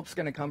 that help's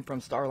going to come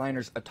from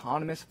Starliner's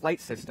autonomous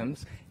flight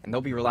systems, and they'll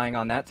be relying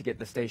on that to get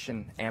the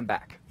station and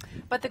back.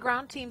 But the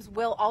ground teams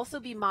will also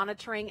be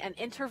monitoring and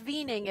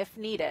intervening if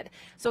needed.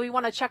 So we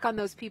want to check on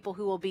those people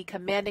who will be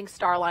commanding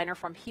Starliner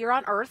from here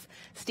on Earth.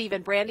 Steve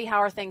and Brandy, how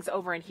are things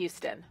over in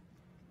Houston?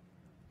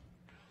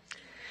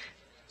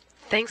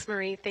 Thanks,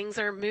 Marie. Things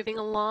are moving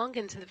along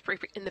in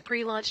the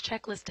pre-launch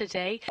checklist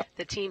today.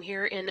 The team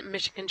here in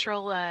Mission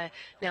Control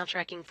now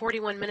tracking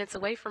 41 minutes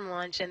away from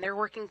launch, and they're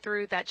working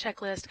through that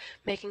checklist,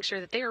 making sure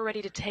that they are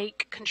ready to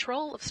take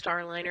control of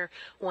Starliner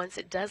once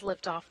it does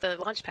lift off the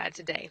launch pad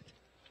today.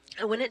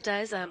 And when it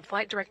does,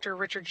 Flight Director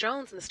Richard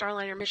Jones and the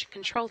Starliner Mission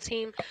Control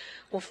team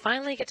will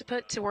finally get to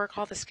put to work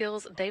all the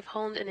skills they've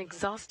honed in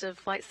exhaustive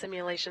flight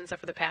simulations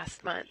over the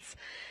past months.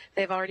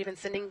 They've already been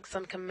sending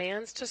some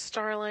commands to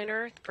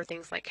Starliner for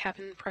things like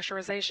cabin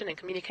pressurization and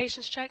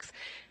communications checks.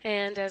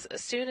 And as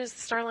soon as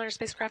the Starliner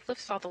spacecraft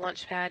lifts off the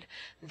launch pad,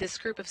 this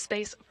group of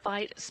space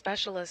flight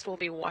specialists will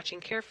be watching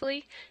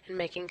carefully and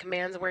making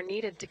commands where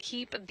needed to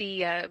keep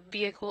the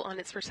vehicle on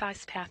its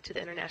precise path to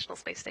the International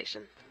Space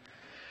Station.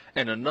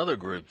 And another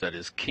group that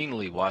is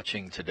keenly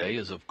watching today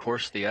is, of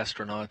course, the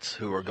astronauts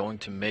who are going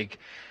to make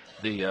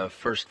the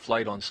first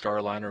flight on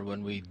Starliner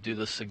when we do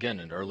this again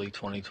in early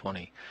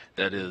 2020.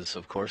 That is,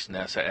 of course,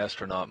 NASA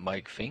astronaut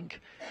Mike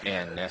Fink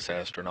and NASA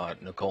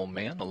astronaut Nicole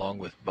Mann, along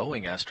with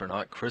Boeing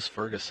astronaut Chris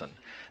Ferguson.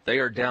 They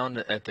are down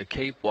at the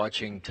Cape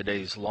watching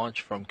today's launch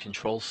from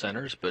control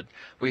centers, but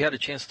we had a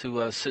chance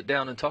to sit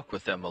down and talk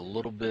with them a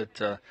little bit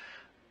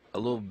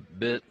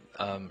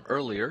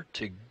earlier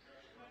to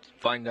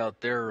find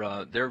out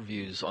their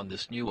views on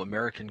this new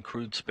American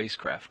crewed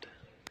spacecraft.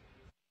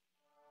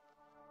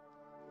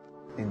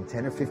 In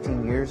 10 or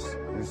 15 years,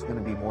 there's going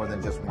to be more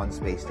than just one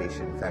space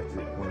station. In fact,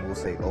 when we'll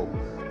say, oh,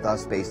 the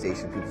space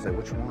station, people say,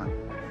 which one?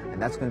 And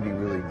that's going to be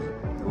really neat.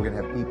 We're going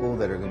to have people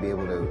that are going to be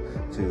able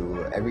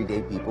to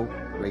everyday people,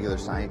 regular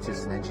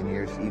scientists and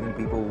engineers, even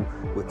people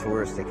with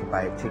tourists, they can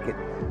buy a ticket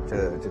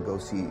to go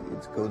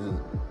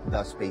to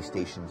the space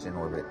stations in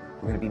orbit.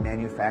 We're going to be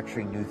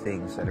manufacturing new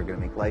things that are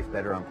going to make life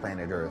better on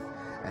planet Earth.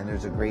 And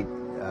there's a great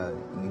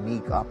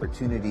unique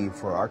opportunity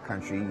for our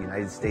country,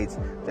 United States,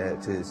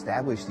 to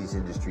establish these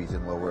industries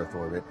in low Earth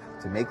orbit,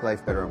 to make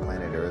life better on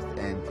planet Earth,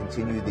 and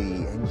continue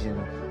the engine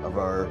of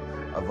our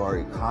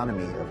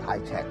economy of high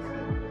tech.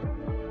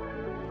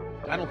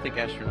 I don't think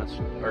astronauts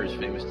are as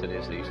famous today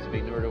as they used to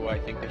be, nor do I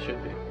think they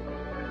should be.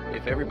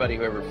 If everybody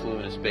who ever flew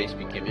into space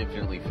became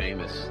infinitely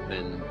famous,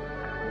 then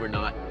we're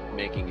not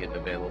making it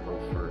available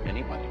for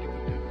anybody to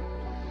go do.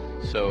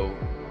 So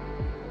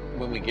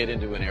when we get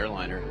into an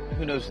airliner,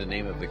 who knows the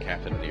name of the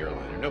captain of the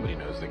airliner? Nobody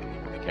knows the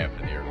name of the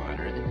captain of the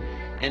airliner.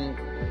 And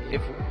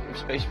if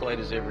spaceflight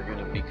is ever going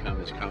to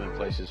become as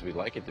commonplace as we'd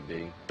like it to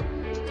be,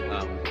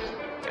 astronauts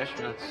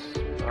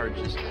are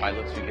just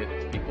pilots who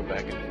get people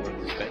back and forth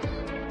to space.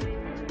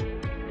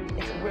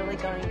 It's really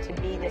going to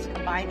be this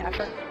combined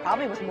effort,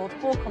 probably with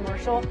multiple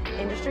commercial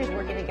industries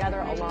working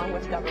together along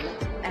with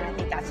governments. And I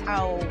think that's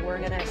how we're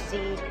going to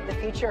see the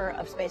future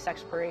of space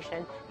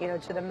exploration,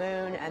 to the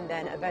moon and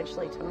then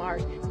eventually to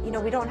Mars. We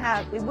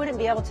wouldn't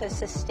be able to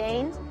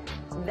sustain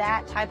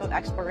that type of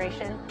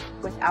exploration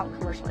without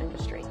commercial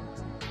industry.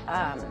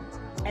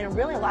 And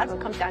really a lot of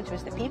it comes down to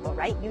is the people,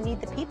 right? You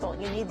need the people,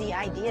 you need the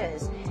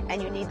ideas,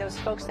 and you need those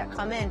folks that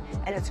come in,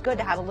 and it's good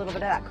to have a little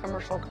bit of that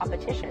commercial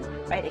competition,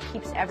 right? It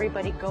keeps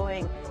everybody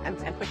going and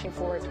pushing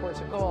forward towards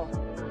a goal.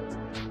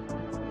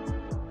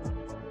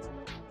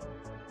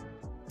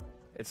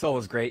 It's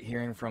always great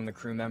hearing from the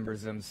crew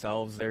members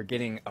themselves. They're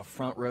getting a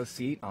front row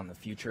seat on the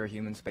future of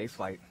human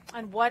spaceflight.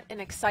 And what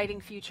an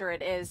exciting future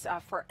it is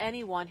for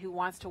anyone who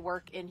wants to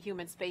work in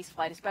human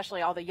spaceflight,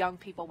 especially all the young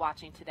people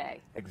watching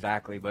today.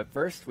 Exactly. But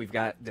first, we've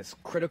got this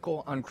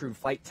critical uncrewed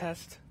flight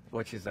test,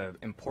 which is an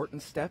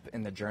important step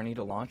in the journey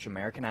to launch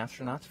American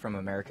astronauts from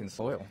American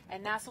soil.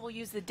 And NASA will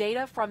use the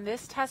data from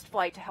this test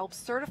flight to help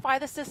certify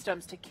the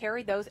systems to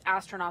carry those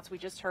astronauts we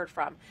just heard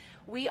from.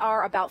 We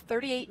are about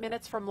 38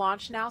 minutes from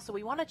launch now, so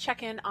we want to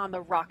check in on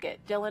the rocket.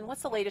 Dylan,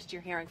 what's the latest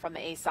you're hearing from the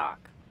ASOC?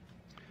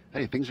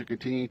 Hey, things are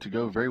continuing to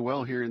go very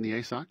well here in the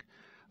ASOC.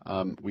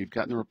 We've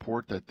gotten the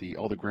report that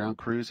all the ground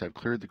crews have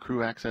cleared the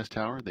crew access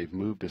tower. They've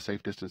moved a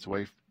safe distance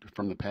away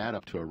from the pad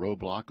up to a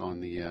roadblock on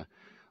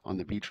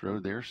the beach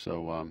road there.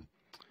 So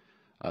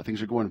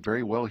things are going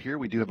very well here.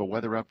 We do have a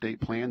weather update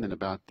planned in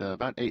about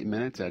 8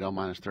 minutes at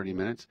L-30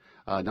 minutes.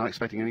 Not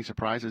expecting any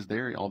surprises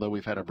there. Although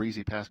we've had a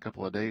breezy past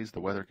couple of days, the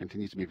weather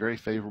continues to be very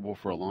favorable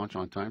for a launch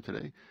on time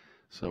today.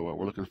 So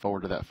we're looking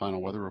forward to that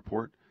final weather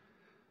report.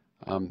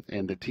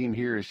 And the team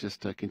here is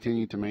just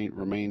continuing to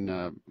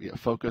remain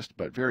focused,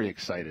 but very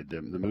excited.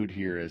 The mood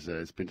here, as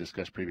has been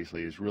discussed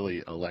previously, is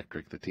really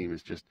electric. The team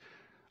is just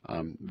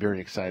very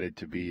excited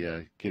to be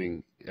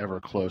getting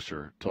ever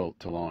closer to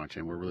launch,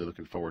 and we're really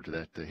looking forward to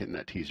that, hitting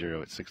that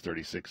T0 at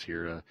 6:36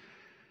 here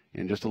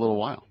in just a little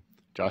while.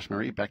 Josh,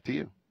 Marie, back to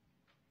you.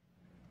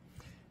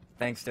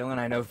 Thanks, Dylan.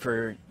 I know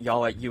for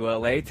y'all at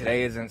ULA,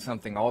 today isn't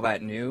something all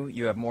that new.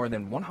 You have more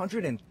than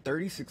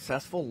 130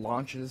 successful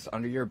launches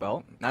under your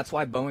belt. That's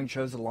why Boeing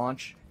chose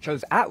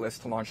Atlas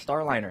to launch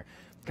Starliner,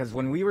 because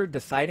when we were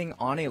deciding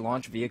on a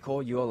launch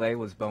vehicle, ULA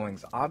was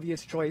Boeing's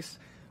obvious choice.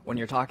 When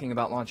you're talking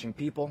about launching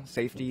people,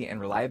 safety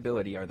and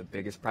reliability are the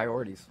biggest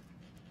priorities.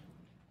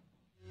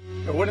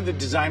 One of the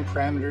design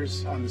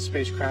parameters on the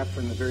spacecraft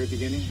from the very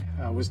beginning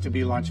was to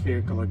be launch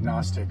vehicle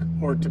agnostic,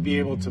 or to be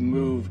able to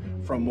move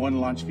from one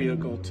launch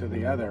vehicle to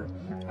the other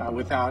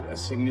without a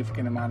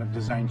significant amount of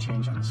design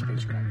change on the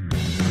spacecraft.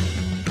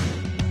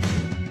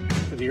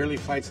 For the early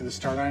flights of the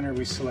Starliner,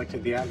 we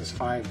selected the Atlas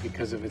V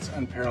because of its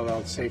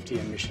unparalleled safety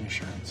and mission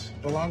assurance.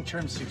 The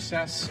long-term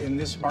success in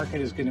this market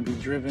is going to be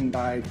driven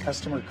by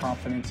customer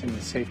confidence in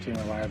the safety and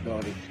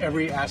reliability.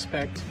 Every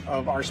aspect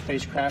of our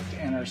spacecraft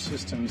and our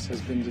systems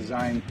has been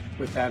designed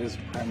with that as a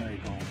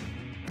primary goal.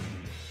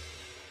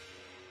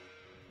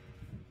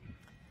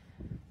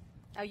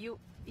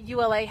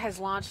 ULA has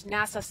launched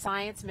NASA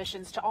science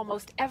missions to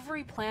almost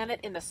every planet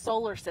in the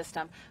solar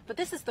system, but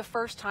this is the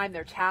first time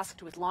they're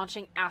tasked with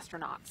launching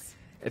astronauts.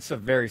 It's a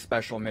very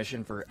special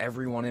mission for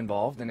everyone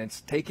involved, and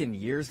it's taken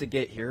years to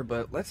get here,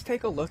 but let's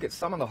take a look at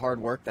some of the hard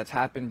work that's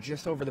happened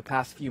just over the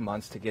past few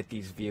months to get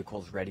these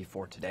vehicles ready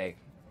for today.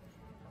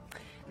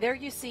 There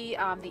you see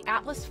the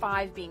Atlas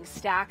V being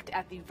stacked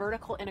at the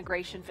vertical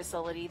integration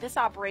facility. This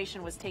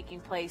operation was taking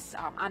place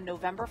on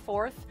November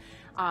 4th,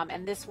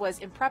 and this was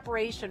in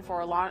preparation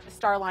for a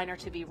Starliner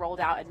to be rolled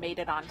out and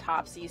mated on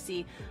top. So you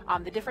see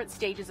the different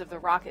stages of the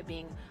rocket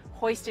being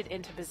hoisted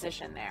into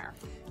position there.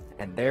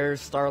 And there's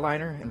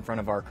Starliner in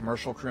front of our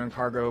commercial crew and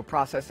cargo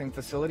processing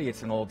facility.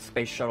 It's an old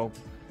space shuttle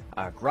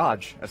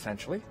garage,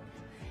 essentially.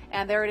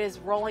 And there it is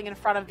rolling in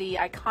front of the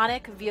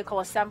iconic vehicle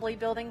assembly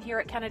building here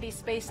at Kennedy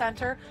Space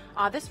Center.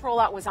 This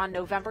rollout was on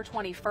November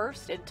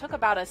 21st. It took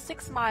about a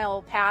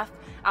 6-mile path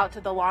out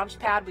to the launch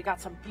pad. We got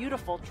some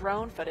beautiful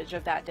drone footage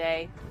of that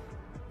day.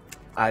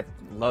 I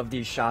love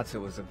these shots. It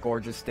was a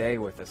gorgeous day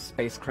with a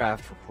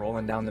spacecraft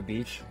rolling down the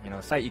beach. You know,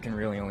 a sight you can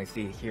really only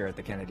see here at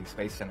the Kennedy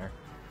Space Center.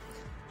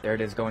 There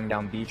it is going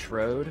down Beach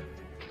Road.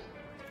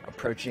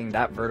 Approaching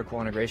that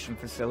vertical integration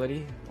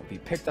facility, will be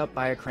picked up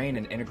by a crane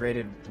and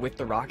integrated with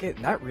the rocket.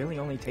 And that really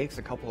only takes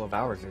a couple of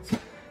hours. It's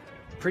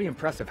pretty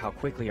impressive how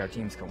quickly our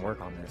teams can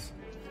work on this.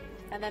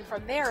 And then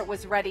from there, it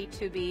was ready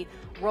to be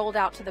rolled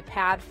out to the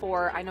pad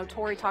for, I know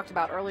Tori talked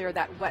about earlier,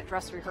 that wet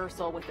dress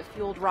rehearsal with the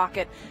fueled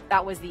rocket.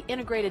 That was the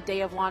integrated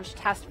day of launch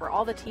test for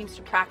all the teams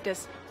to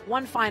practice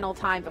one final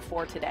time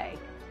before today.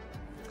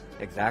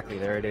 Exactly,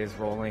 there it is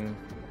rolling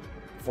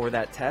for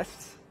that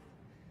test.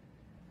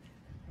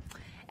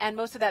 And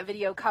most of that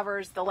video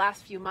covers the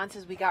last few months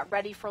as we got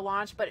ready for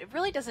launch, but it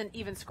really doesn't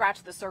even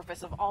scratch the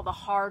surface of all the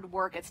hard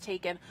work it's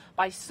taken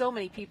by so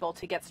many people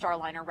to get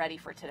Starliner ready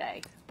for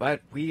today.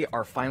 But we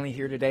are finally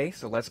here today,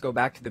 so let's go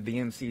back to the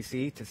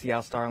BMCC to see how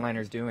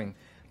Starliner's doing.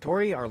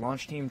 Tori, our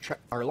launch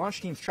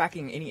team's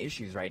tracking any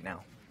issues right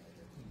now?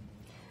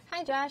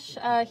 Hi, Josh.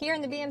 Here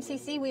in the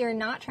BMCC, we are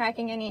not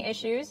tracking any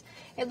issues.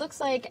 It looks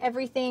like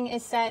everything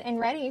is set and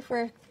ready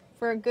for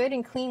a good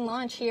and clean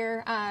launch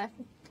here at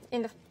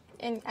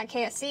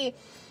KSC.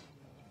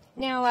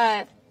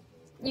 Now,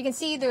 you can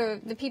see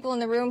the people in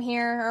the room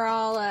here are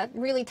all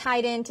really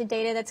tied into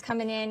data that's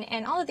coming in,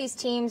 and all of these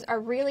teams are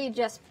really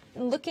just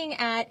looking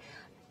at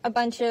a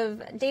bunch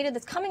of data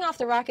that's coming off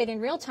the rocket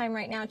in real time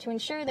right now to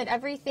ensure that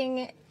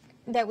everything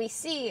that we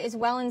see is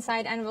well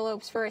inside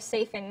envelopes for a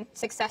safe and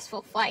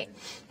successful flight.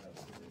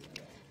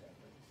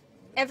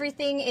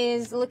 Everything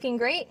is looking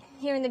great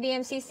here in the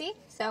BMCC,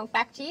 so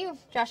back to you,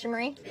 Josh and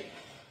Marie.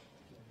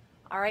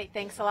 All right,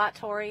 thanks a lot,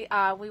 Tori.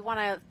 We want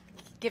to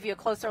give you a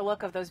closer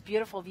look of those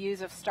beautiful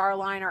views of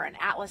Starliner and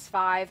Atlas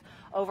V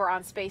over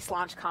on Space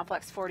Launch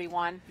Complex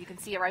 41. You can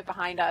see it right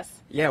behind us.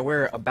 Yeah,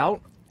 we're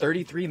about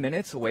 33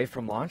 minutes away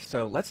from launch,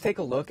 so let's take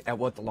a look at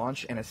what the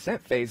launch and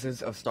ascent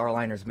phases of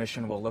Starliner's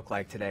mission will look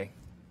like today.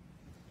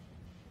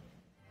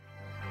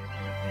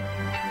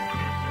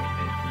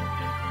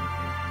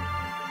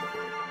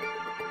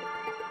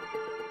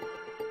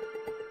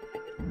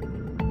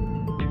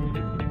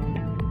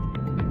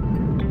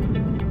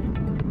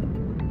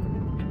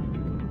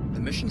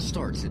 Mission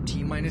starts at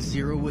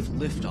T-0 with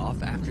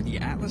liftoff after the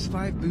Atlas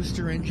V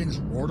booster engines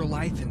roar to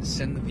life and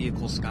send the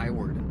vehicle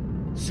skyward.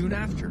 Soon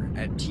after,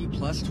 at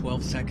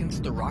T+12 seconds,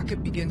 the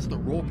rocket begins the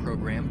roll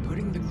program,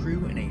 putting the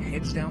crew in a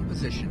heads-down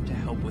position to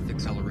help with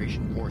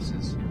acceleration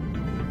forces.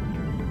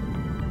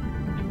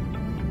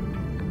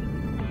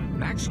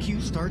 Max Q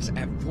starts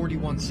at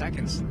 41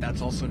 seconds.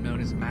 That's also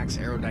known as max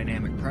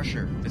aerodynamic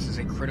pressure. This is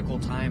a critical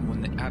time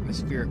when the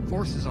atmospheric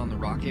forces on the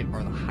rocket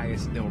are the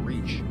highest they'll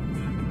reach.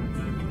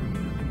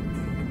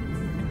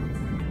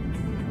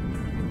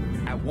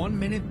 At 1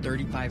 minute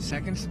 35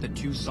 seconds, the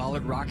two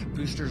solid rocket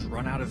boosters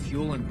run out of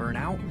fuel and burn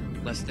out.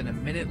 Less than a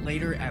minute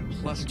later, at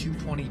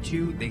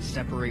 +222, they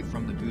separate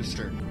from the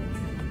booster.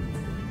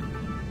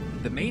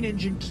 The main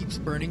engine keeps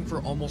burning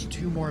for almost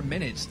 2 more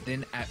minutes,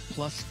 then at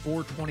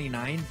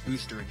 +429,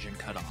 booster engine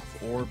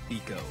cutoff, or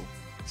BECO.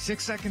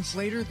 6 seconds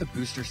later, the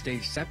booster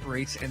stage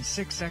separates, and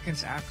 6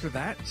 seconds after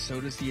that,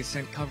 so does the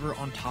ascent cover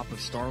on top of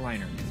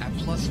Starliner. At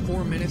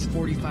 +4 minutes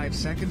 45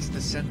 seconds,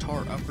 the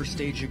Centaur upper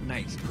stage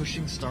ignites,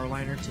 pushing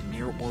Starliner to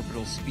near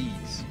orbital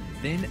speeds.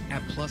 Then,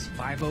 at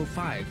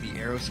 +505, the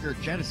aeroskirt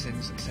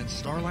jettisons,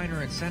 since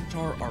Starliner and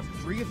Centaur are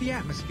free of the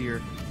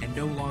atmosphere and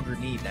no longer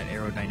need that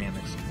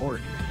aerodynamic support.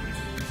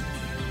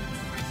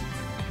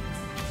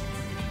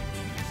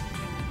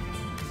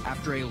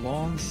 After a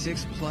long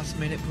 6+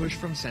 minute push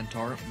from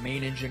Centaur,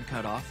 main engine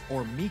cutoff,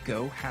 or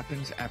MECO,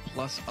 happens at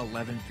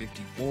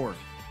 +1154.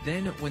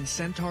 Then, when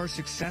Centaur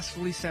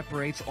successfully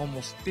separates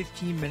almost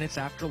 15 minutes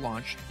after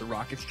launch, the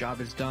rocket's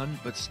job is done,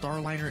 but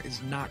Starliner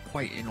is not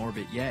quite in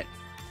orbit yet.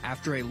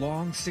 After a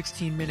long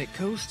 16-minute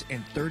coast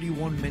and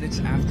 31 minutes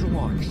after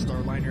launch,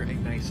 Starliner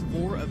ignites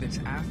 4 of its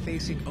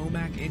aft-facing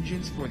OMAC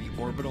engines for the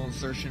orbital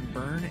insertion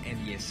burn,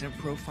 and the ascent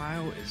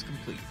profile is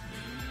complete.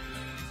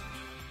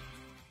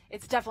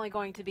 It's definitely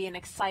going to be an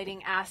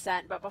exciting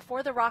ascent, but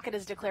before the rocket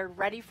is declared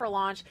ready for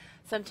launch,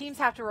 some teams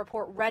have to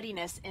report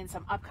readiness in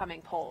some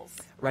upcoming polls.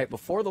 Right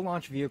before the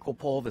launch vehicle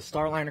poll, the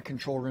Starliner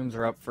control rooms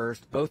are up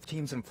first. Both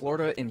teams in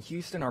Florida and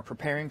Houston are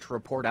preparing to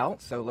report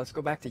out, so let's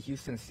go back to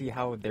Houston and see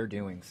how they're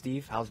doing.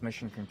 Steve, how's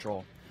mission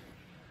control?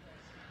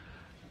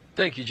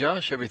 Thank you,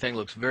 Josh. Everything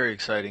looks very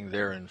exciting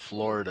there in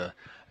Florida.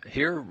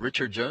 Here,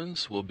 Richard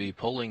Jones will be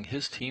polling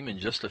his team in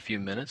just a few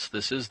minutes.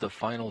 This is the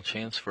final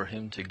chance for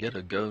him to get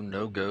a go,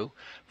 no-go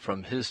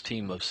from his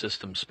team of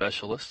system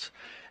specialists,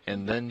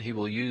 and then he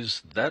will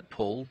use that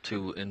poll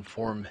to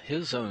inform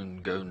his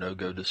own go,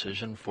 no-go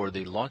decision for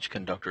the launch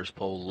conductors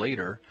poll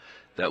later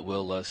that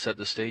will set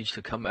the stage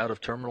to come out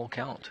of terminal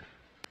count.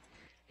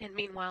 And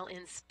meanwhile,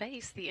 in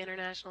space, the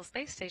International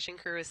Space Station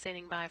crew is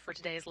standing by for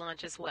today's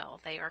launch as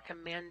well. They are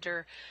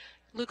Commander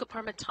Luca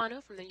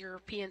Parmitano from the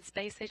European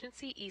Space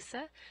Agency,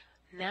 ESA,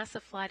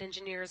 NASA flight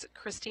engineers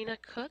Christina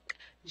Cook,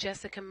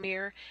 Jessica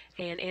Meir,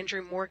 and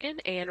Andrew Morgan,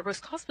 and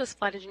Roscosmos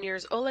flight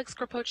engineers Oleg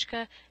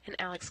Skropochka and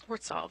Alex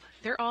Skvortsov.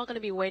 They're all going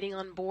to be waiting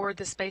on board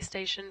the space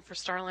station for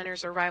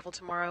Starliner's arrival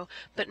tomorrow,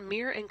 but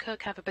Meir and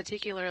Cook have a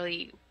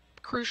particularly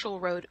crucial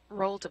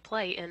role to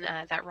play in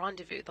that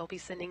rendezvous. They'll be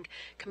sending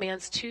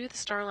commands to the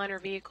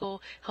Starliner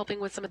vehicle, helping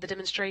with some of the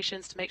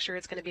demonstrations to make sure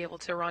it's going to be able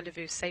to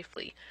rendezvous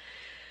safely.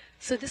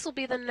 So this will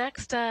be the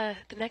next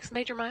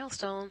major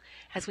milestone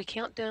as we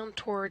count down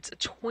towards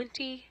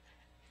 20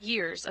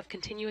 years of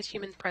continuous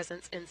human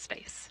presence in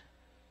space.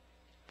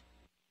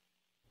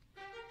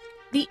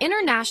 The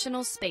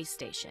International Space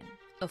Station,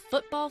 a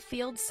football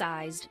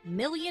field-sized,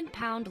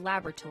 million-pound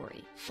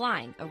laboratory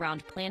flying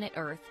around planet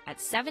Earth at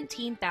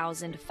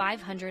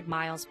 17,500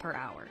 miles per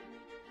hour.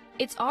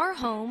 It's our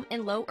home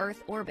in low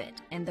Earth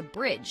orbit and the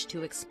bridge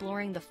to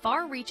exploring the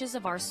far reaches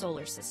of our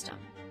solar system.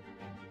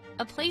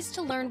 A place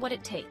to learn what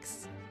it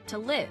takes to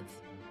live,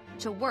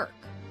 to work,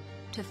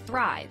 to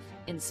thrive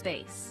in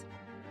space.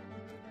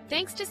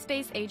 Thanks to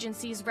space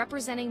agencies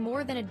representing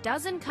more than a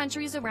dozen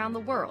countries around the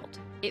world,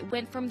 it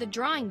went from the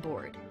drawing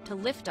board to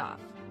liftoff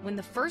when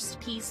the first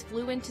piece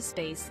flew into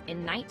space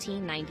in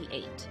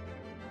 1998.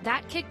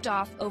 That kicked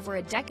off over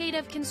a decade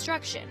of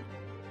construction,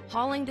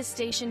 hauling the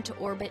station to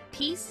orbit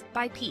piece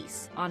by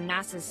piece on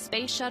NASA's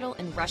space shuttle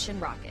and Russian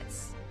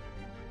rockets.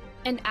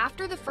 And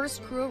after the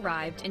first crew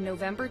arrived in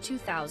November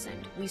 2000,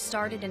 we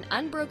started an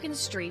unbroken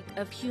streak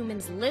of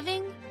humans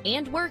living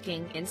and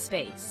working in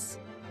space.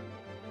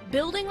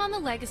 Building on the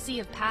legacy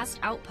of past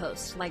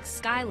outposts like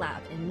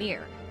Skylab and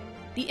Mir,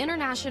 the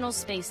International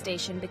Space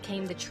Station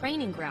became the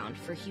training ground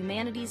for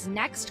humanity's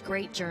next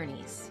great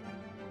journeys.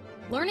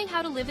 Learning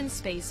how to live in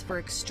space for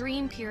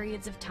extreme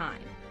periods of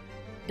time,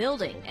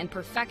 building and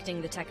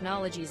perfecting the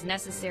technologies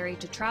necessary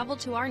to travel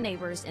to our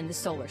neighbors in the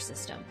solar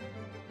system.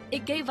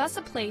 It gave us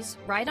a place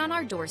right on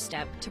our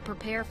doorstep to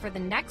prepare for the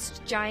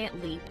next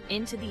giant leap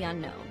into the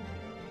unknown.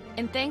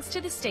 And thanks to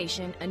the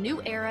station, a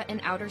new era in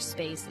outer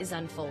space is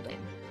unfolding.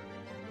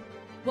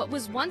 What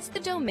was once the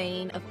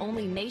domain of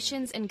only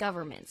nations and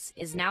governments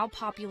is now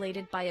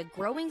populated by a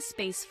growing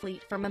space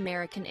fleet from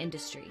American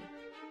industry.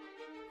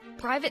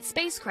 Private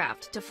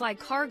spacecraft to fly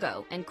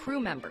cargo and crew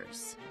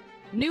members,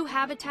 new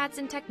habitats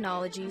and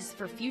technologies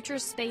for future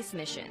space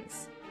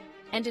missions,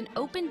 and an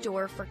open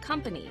door for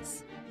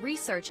companies,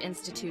 research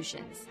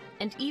institutions,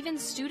 and even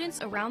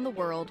students around the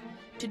world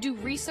to do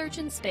research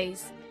in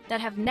space that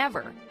have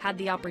never had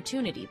the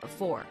opportunity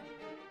before.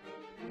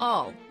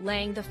 All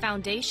laying the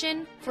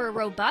foundation for a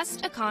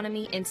robust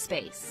economy in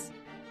space.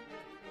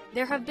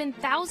 There have been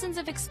thousands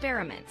of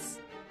experiments,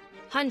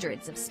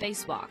 hundreds of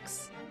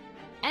spacewalks,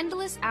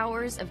 endless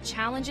hours of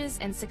challenges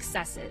and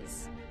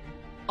successes,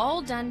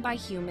 all done by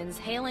humans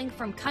hailing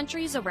from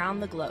countries around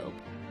the globe.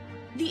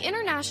 The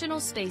International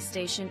Space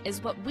Station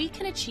is what we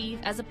can achieve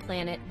as a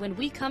planet when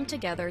we come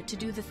together to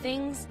do the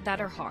things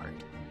that are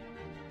hard.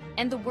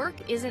 And the work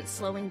isn't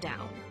slowing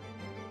down,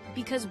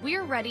 because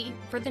we're ready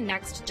for the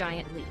next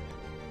giant leap,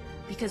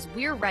 because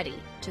we're ready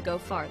to go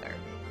farther,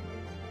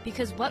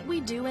 because what we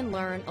do and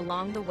learn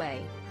along the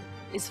way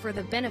is for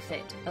the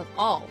benefit of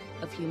all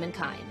of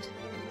humankind.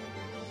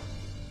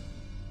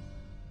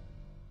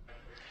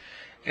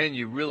 And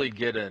you really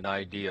get an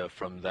idea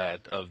from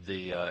that of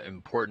the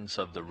importance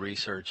of the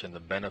research and the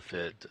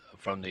benefit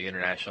from the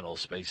International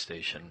Space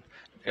Station.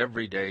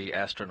 Every day,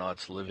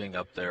 astronauts living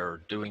up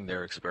there doing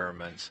their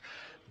experiments.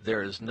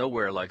 There is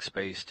nowhere like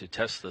space to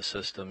test the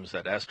systems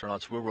that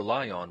astronauts will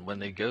rely on when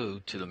they go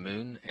to the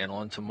moon and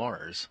on to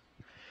Mars.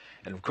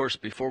 And of course,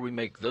 before we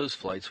make those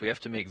flights, we have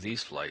to make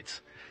these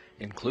flights,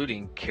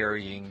 including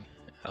carrying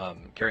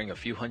a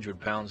few hundred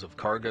pounds of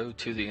cargo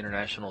to the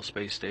International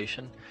Space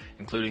Station,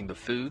 including the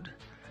food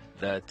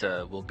that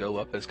will go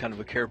up as kind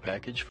of a care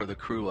package for the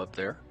crew up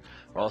there.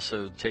 We're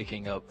also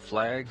taking up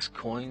flags,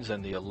 coins,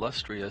 and the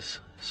illustrious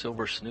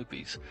silver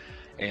Snoopies.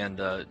 And,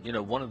 you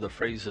know, one of the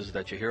phrases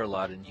that you hear a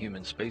lot in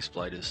human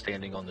spaceflight is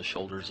standing on the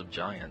shoulders of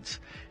giants.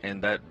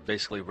 And that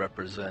basically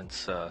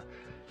represents the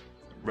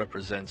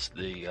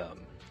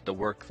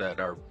work that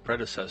our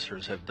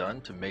predecessors have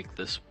done to make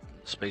this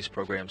space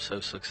program so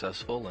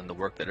successful, and the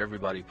work that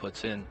everybody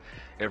puts in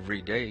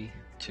every day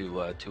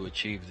to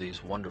achieve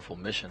these wonderful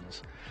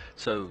missions.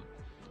 So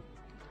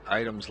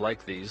items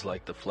like these,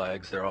 like the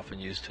flags, they're often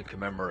used to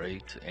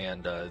commemorate,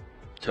 and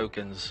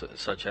tokens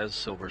such as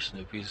silver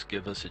Snoopies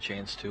give us a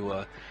chance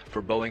to,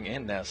 for Boeing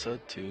and NASA,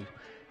 to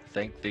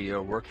thank the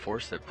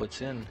workforce that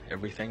puts in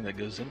everything that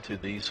goes into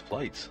these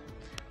flights.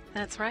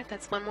 That's right.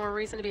 That's one more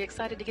reason to be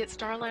excited to get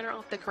Starliner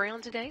off the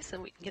ground today,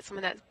 so we can get some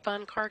of that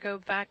fun cargo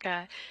back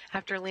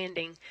after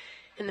landing.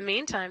 In the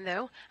meantime,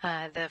 though,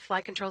 the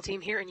flight control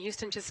team here in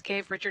Houston just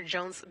gave Richard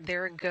Jones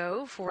their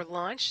go for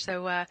launch,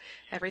 so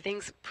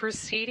everything's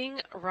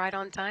proceeding right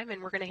on time,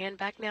 and we're going to hand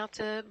back now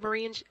to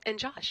Marie and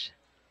Josh.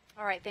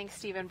 All right, thanks,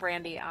 Steve and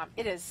Brandy.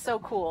 It is so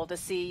cool to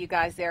see you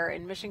guys there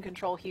in Mission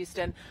Control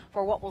Houston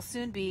for what will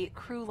soon be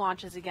crew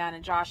launches again.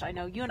 And Josh, I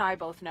know you and I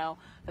both know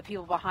the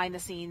people behind the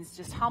scenes,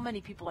 just how many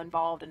people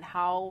involved and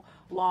how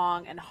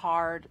long and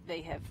hard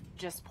they have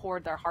just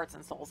poured their hearts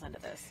and souls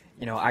into this.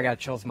 You know, I got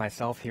chills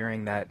myself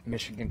hearing that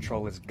Mission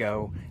Control is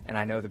go, and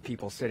I know the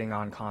people sitting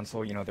on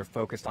console, you know, they're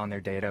focused on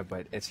their data,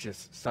 but it's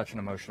just such an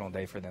emotional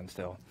day for them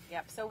still.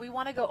 Yep, so we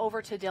want to go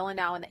over to Dylan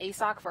now in the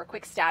ASOC for a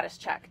quick status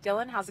check.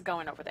 Dylan, how's it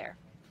going over there?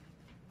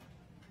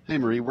 Hey,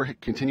 Marie, we're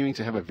continuing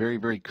to have a very,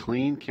 very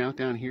clean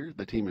countdown here.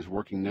 The team is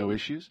working no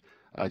issues.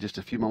 Just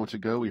a few moments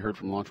ago, we heard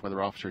from Launch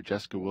Weather Officer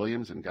Jessica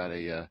Williams and got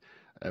a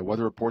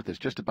weather report that's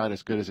just about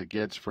as good as it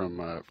gets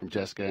from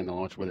Jessica and the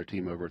Launch Weather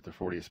team over at the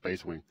 45th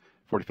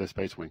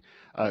Space Wing.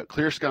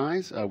 Clear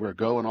skies. We're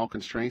go on all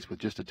constraints with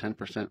just a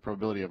 10%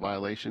 probability of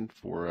violation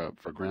for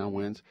ground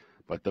winds,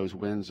 but those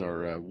winds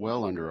are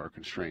well under our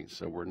constraints,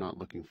 so we're not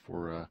looking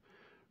for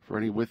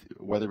any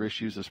weather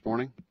issues this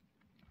morning.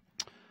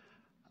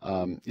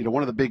 You know,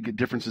 one of the big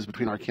differences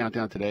between our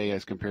countdown today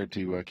as compared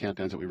to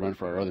countdowns that we run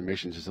for our other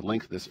missions is the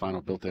length of this final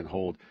built-in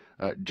hold.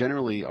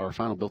 Generally, our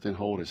final built-in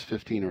hold is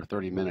 15 or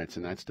 30 minutes,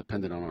 and that's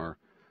dependent on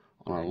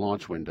our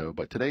launch window.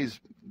 But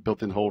today's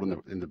built-in hold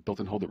and the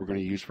built-in hold that we're going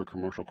to use for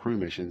commercial crew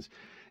missions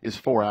is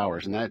 4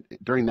 hours, and that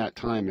during that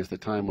time is the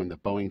time when the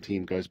Boeing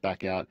team goes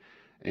back out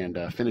and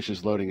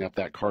finishes loading up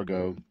that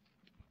cargo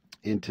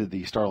into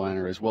the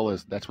Starliner, as well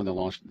as that's when they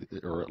launch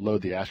or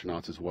load the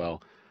astronauts as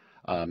well.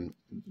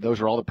 Those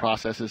are all the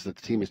processes that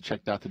the team has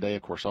checked out today.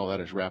 Of course, all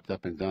that is wrapped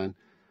up and done.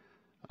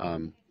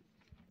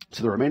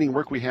 So the remaining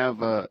work we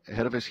have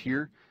ahead of us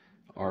here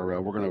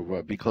are we're going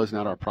to be closing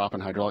out our prop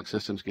and hydraulic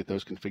systems, get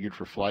those configured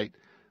for flight.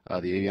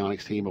 The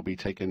avionics team will be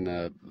taking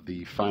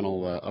the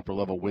final upper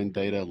level wind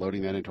data,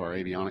 loading that into our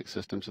avionics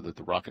system so that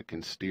the rocket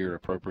can steer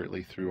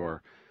appropriately through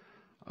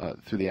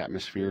the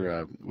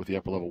atmosphere with the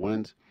upper level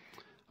winds.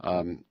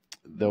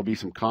 There'll be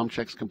some comm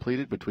checks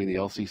completed between the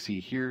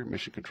LCC here,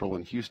 Mission Control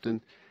in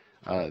Houston,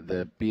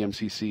 the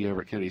BMCC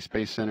over at Kennedy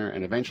Space Center,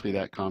 and eventually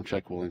that comm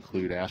check will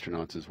include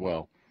astronauts as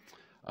well.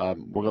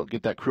 We'll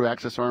get that crew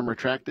access arm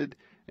retracted,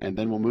 and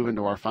then we'll move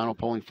into our final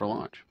polling for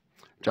launch.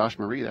 Josh,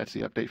 Marie, that's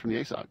the update from the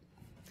ASOC.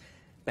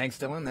 Thanks,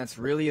 Dylan. That's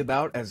really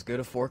about as good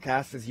a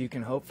forecast as you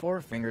can hope for.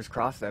 Fingers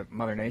crossed that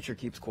Mother Nature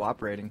keeps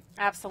cooperating.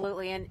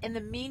 Absolutely. And in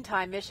the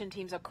meantime, mission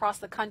teams across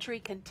the country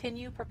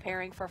continue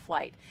preparing for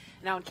flight.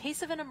 Now, in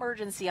case of an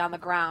emergency on the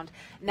ground,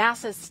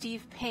 NASA's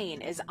Steve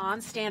Payne is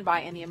on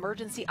standby in the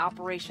Emergency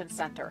Operations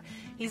Center.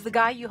 He's the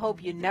guy you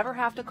hope you never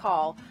have to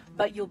call,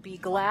 but you'll be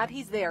glad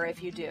he's there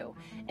if you do.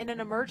 In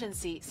an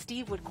emergency,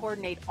 Steve would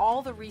coordinate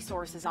all the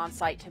resources on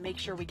site to make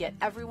sure we get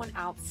everyone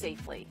out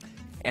safely.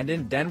 And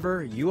in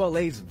Denver,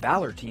 ULA's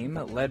Valor team,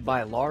 led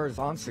by Lars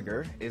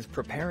Onsiger, is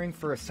preparing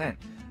for ascent.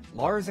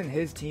 Lars and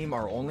his team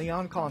are only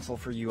on console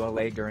for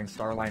ULA during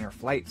Starliner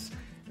flights.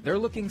 They're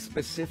looking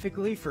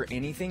specifically for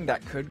anything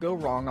that could go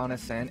wrong on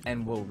ascent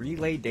and will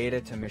relay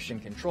data to Mission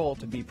Control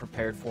to be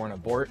prepared for an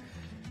abort.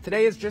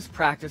 Today is just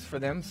practice for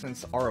them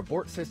since our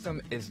abort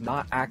system is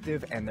not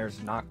active and there's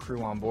not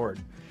crew on board.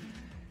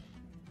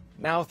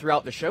 Now,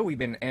 throughout the show, we've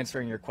been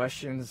answering your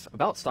questions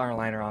about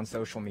Starliner on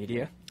social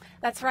media.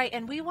 That's right,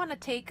 and we want to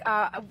take,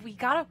 we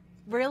got a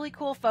really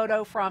cool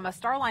photo from a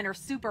Starliner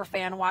super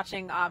fan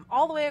watching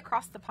all the way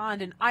across the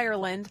pond in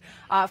Ireland.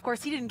 Of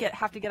course, he didn't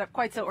have to get up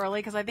quite so early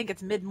because I think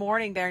it's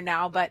mid-morning there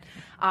now, but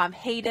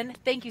Hayden,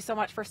 thank you so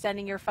much for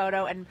sending your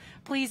photo, and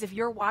please, if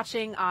you're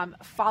watching,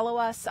 follow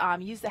us,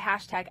 use the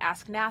hashtag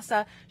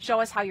AskNASA,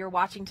 show us how you're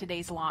watching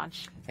today's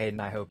launch. Hayden,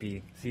 I hope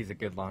he sees a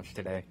good launch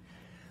today.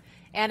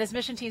 And as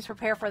mission teams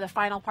prepare for the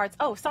final parts,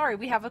 oh, sorry,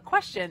 we have a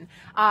question.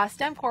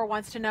 STEM Corps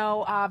wants to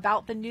know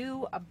about the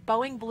new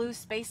Boeing Blue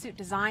spacesuit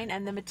design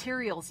and the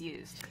materials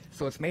used.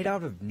 So it's made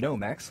out of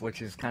Nomex,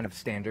 which is kind of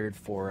standard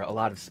for a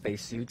lot of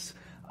spacesuits.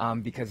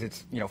 because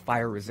it's,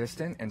 fire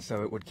resistant, and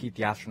so it would keep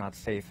the astronauts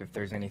safe if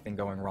there's anything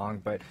going wrong.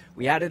 But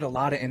we added a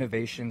lot of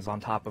innovations on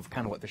top of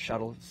kind of what the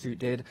shuttle suit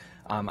did.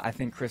 I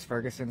think Chris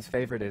Ferguson's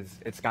favorite is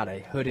it's got a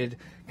hooded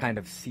kind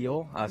of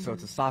seal, so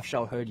it's a soft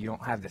shell hood. You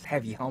don't have this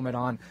heavy helmet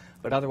on,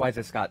 but otherwise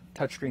it's got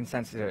touchscreen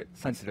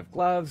sensitive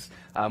gloves,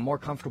 more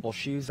comfortable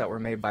shoes that were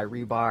made by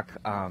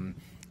Reebok,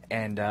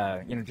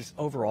 and just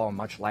overall a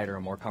much lighter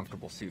and more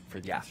comfortable suit for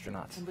the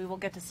astronauts. And we will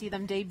get to see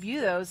them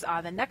debut those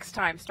the next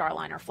time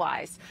Starliner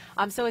flies.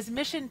 So as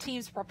mission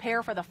teams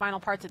prepare for the final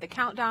parts of the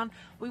countdown,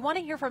 we want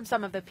to hear from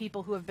some of the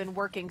people who have been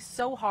working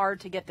so hard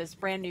to get this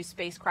brand new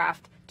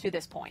spacecraft to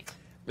this point.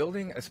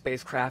 Building a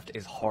spacecraft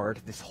is hard.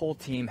 This whole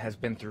team has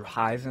been through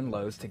highs and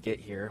lows to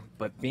get here,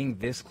 but being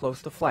this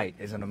close to flight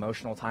is an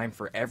emotional time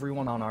for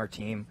everyone on our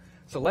team.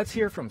 So let's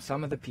hear from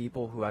some of the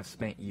people who have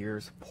spent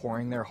years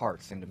pouring their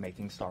hearts into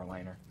making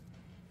Starliner.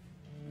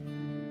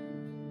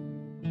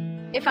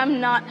 If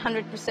I'm not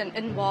 100%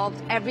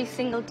 involved every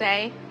single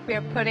day,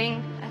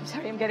 I'm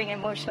sorry, I'm getting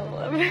emotional a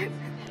little bit.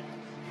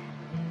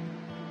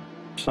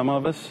 Some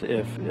of us,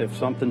 if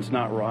something's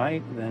not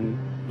right, then,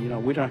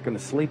 we're not going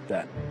to sleep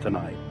that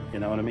tonight. You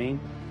know what I mean?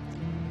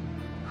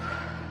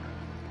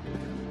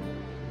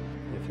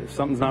 If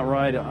something's not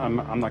right, I'm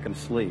not going to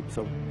sleep.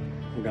 So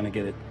we're going to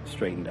get it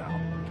straightened out.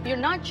 You're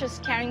not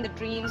just carrying the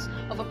dreams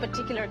of a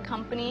particular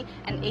company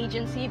and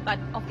agency, but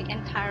of the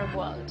entire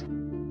world.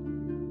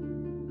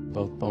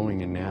 Both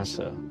Boeing and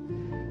NASA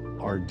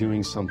are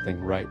doing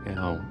something right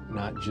now,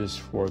 not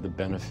just for the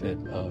benefit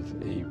of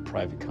a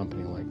private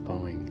company like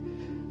Boeing,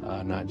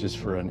 not just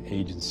for an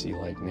agency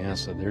like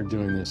NASA. They're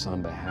doing this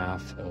on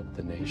behalf of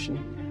the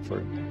nation for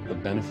the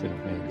benefit of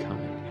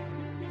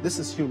mankind. This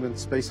is human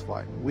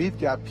spaceflight. We've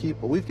got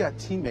people, we've got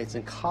teammates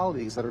and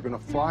colleagues that are going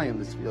to fly in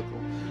this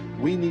vehicle.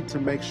 We need to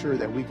make sure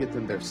that we get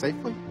them there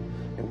safely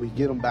and we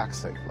get them back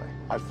safely.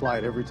 I'd fly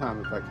it every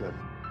time if I could.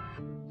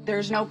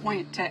 There's no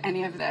point to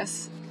any of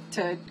this,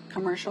 to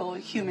commercial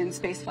human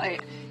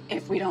spaceflight,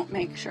 if we don't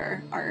make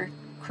sure our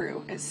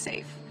crew is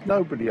safe.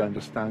 Nobody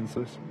understands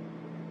us.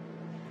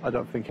 I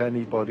don't think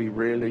anybody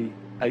really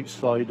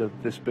outside of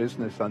this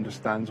business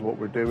understands what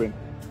we're doing.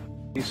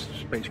 These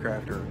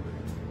spacecraft are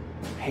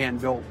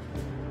hand-built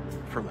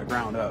from the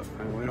ground up.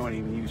 I mean, we don't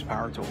even use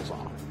power tools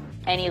on them.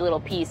 Any little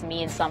piece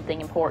means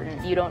something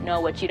important. You don't know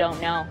what you don't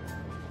know.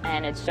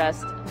 And it's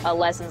just a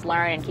lessons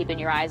learned and keeping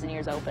your eyes and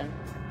ears open.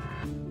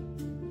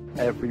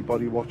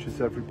 Everybody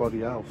watches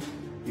everybody else.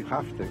 You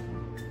have to.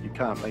 You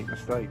can't make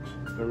mistakes.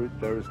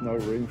 There is no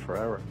room for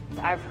error.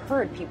 I've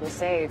heard people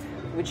say,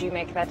 would you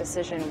make that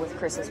decision with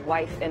Chris's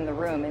wife in the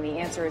room? And the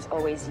answer is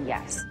always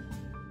yes.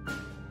 You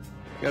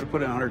got to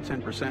put in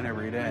 110%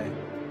 every day,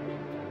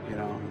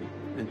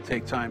 and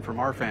take time from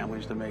our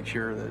families to make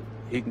sure that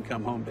he can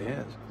come home to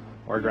his.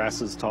 Our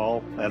grass is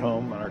tall at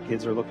home, and our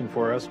kids are looking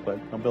for us, but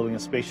I'm building a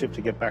spaceship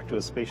to get back to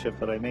a spaceship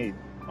that I made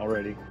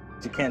already.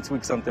 You can't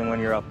tweak something when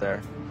you're up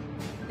there.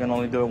 You can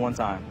only do it one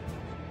time.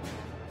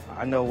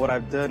 I know what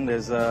I've done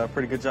is a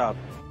pretty good job.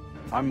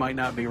 I might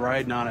not be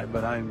riding on it,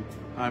 but I'm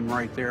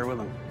right there with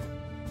him.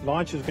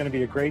 Launch is going to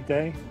be a great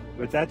day,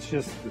 but that's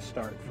just the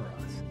start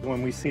for us.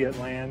 When we see it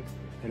land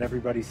and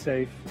everybody's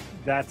safe,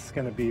 that's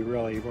going to be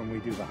really when we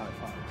do the high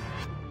fives.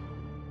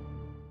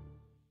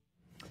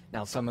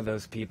 Now, some of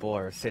those people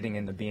are sitting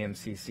in the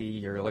BMCC.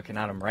 You're looking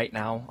at them right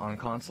now on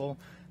console.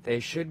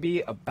 They should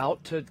be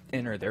about to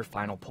enter their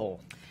final pull.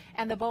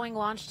 And the Boeing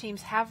launch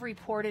teams have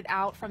reported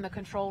out from the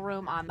control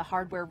room on the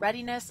hardware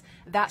readiness.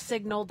 That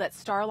signaled that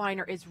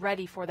Starliner is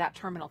ready for that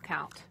terminal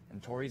count.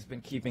 And Tori's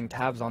been keeping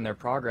tabs on their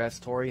progress.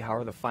 Tori, how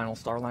are the final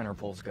Starliner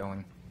pulls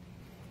going?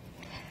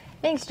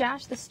 Thanks,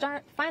 Josh. The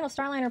final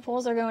Starliner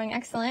pulls are going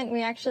excellent.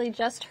 We actually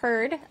just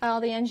heard all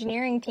the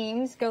engineering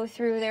teams go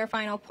through their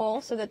final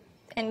pull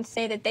and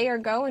say that they are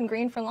go and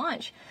green for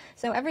launch.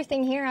 So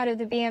everything here out of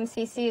the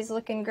BMCC is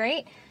looking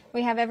great.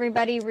 We have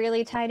everybody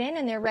really tied in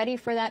and they're ready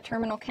for that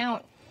terminal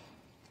count.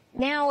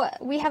 Now,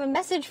 we have a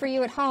message for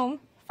you at home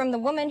from the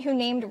woman who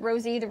named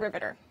Rosie the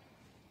Riveter.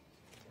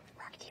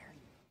 Rocketeer.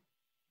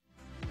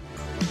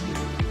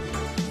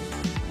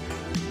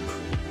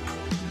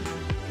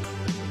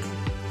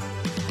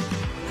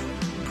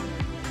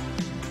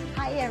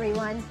 Hi,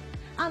 everyone.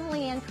 I'm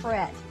Leanne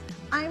Corrett.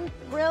 I'm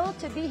thrilled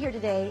to be here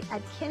today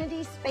at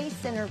Kennedy Space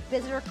Center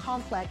Visitor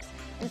Complex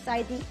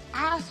inside the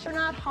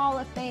Astronaut Hall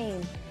of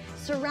Fame,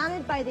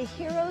 surrounded by the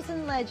heroes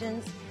and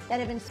legends that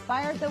have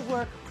inspired the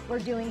work we're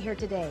doing here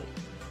today.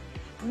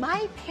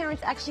 My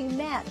parents actually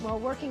met while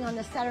working on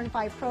the Saturn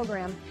V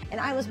program, and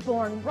I was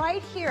born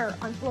right here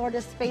on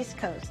Florida's Space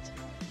Coast.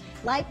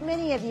 Like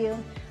many of you,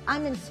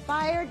 I'm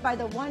inspired by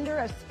the wonder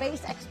of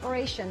space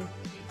exploration,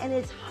 and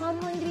it's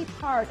humbling to be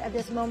part of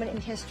this moment in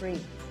history.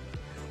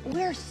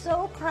 We're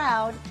so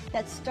proud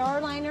that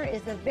Starliner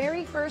is the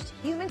very first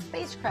human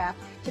spacecraft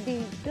to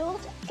be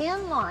built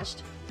and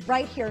launched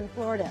right here in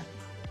Florida.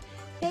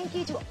 Thank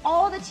you to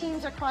all the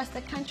teams across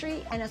the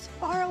country and as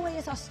far away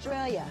as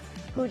Australia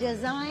who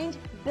designed,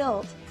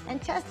 built,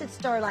 and tested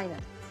Starliner.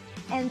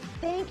 And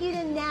thank you to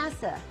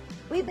NASA.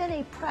 We've been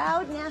a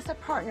proud NASA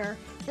partner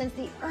since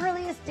the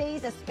earliest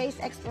days of space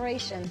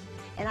exploration,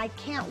 and I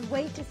can't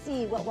wait to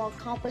see what we'll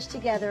accomplish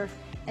together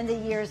in the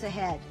years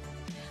ahead.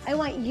 I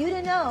want you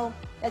to know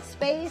that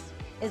space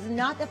is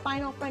not the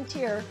final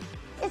frontier,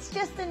 it's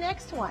just the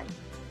next one.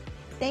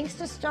 Thanks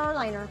to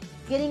Starliner,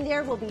 getting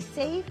there will be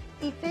safe,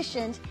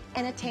 efficient,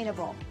 and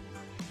attainable.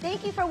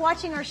 Thank you for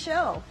watching our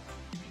show,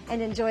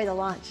 and enjoy the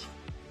launch.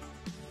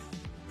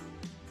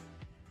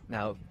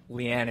 Now,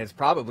 Leanne is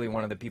probably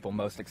one of the people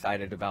most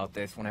excited about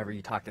this. Whenever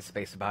you talk to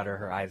Space about her,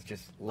 her eyes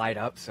just light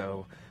up.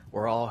 So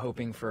we're all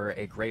hoping for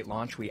a great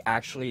launch. We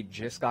actually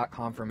just got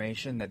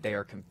confirmation that they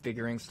are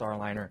configuring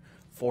Starliner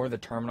for the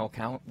terminal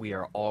count. We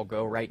are all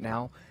go right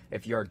now.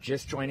 If you're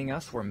just joining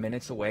us, we're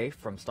minutes away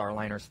from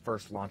Starliner's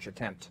first launch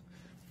attempt.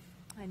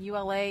 And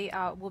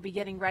ULA will be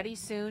getting ready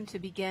soon to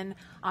begin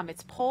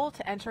its poll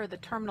to enter the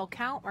terminal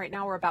count. Right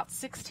now we're about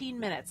 16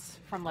 minutes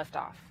from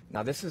liftoff.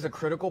 Now this is a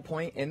critical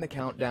point in the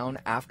countdown.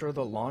 After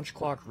the launch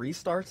clock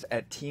restarts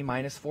at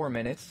T-minus 4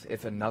 minutes,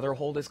 if another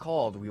hold is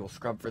called, we will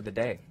scrub for the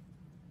day.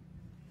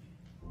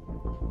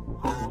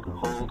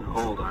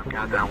 Hold on.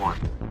 Countdown 1.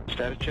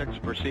 Status checks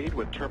proceed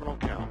with terminal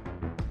count.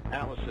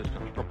 Atlas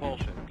systems,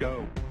 propulsion,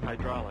 go.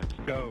 Hydraulics,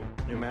 go.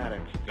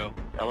 Pneumatics, go.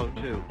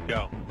 LO2,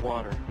 go.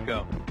 Water,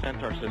 go.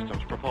 Centaur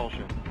systems,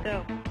 propulsion,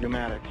 go.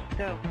 Pneumatics,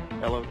 go.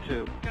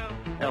 LO2, go.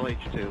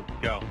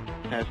 LH2, go.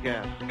 Has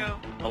gas, go.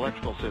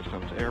 Electrical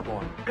systems,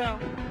 airborne, go.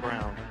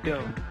 Ground,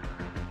 go.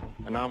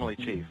 Anomaly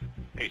chief,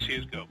 AC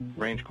is go.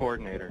 Range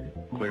coordinator,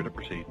 clear to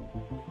proceed.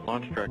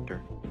 Launch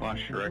director.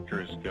 Launch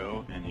director is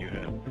go, and you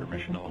have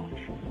permission to launch.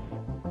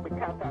 We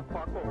count that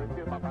clock. We'll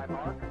resume on my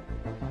mark.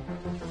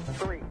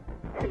 3,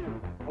 2,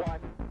 1,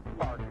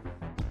 mark.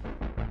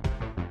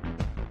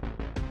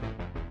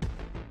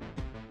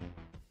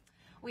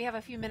 We have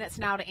a few minutes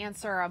now to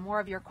answer more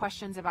of your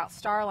questions about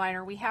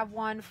Starliner. We have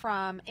one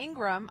from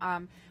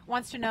Ingram,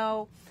 wants to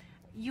know,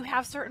 you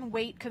have certain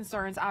weight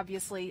concerns,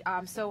 obviously.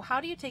 So how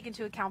do you take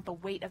into account the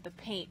weight of the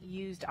paint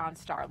used on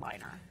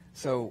Starliner?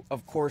 So,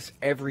 of course,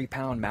 every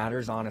pound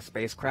matters on a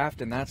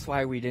spacecraft, and that's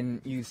why we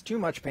didn't use too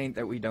much paint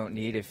that we don't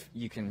need. If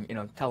you can,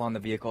 tell on the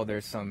vehicle,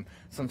 there's some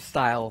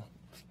style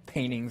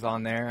paintings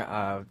on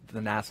there,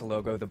 the NASA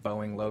logo, the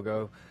Boeing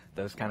logo,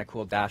 those kind of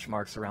cool dash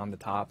marks around the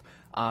top.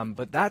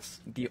 But that's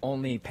the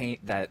only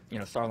paint that,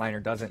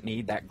 Starliner doesn't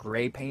need. That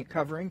gray paint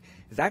covering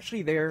is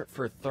actually there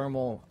for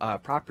thermal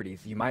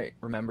properties. You might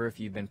remember, if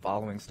you've been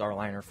following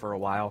Starliner for a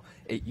while,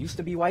 it used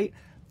to be white.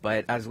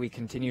 But as we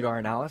continued our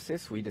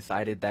analysis, we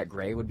decided that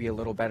gray would be a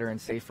little better and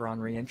safer on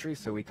re-entry,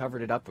 so we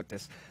covered it up with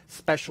this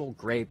special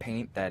gray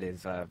paint that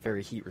is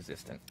very heat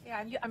resistant.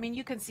 Yeah, and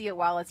you can see it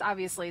well. It's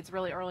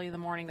really early in the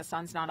morning. The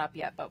sun's not up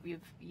yet, but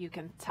you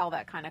can tell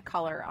that kind of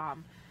color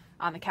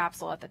on the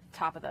capsule at the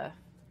top of the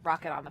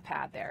rocket on the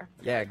pad there.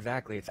 Yeah,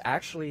 exactly. It's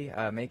actually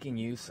making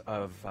use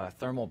of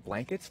thermal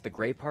blankets. The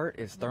gray part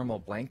is thermal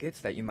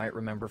blankets that you might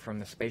remember from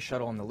the space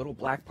shuttle, and the little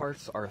black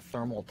parts are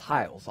thermal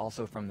tiles,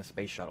 also from the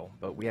space shuttle.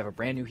 But we have a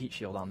brand new heat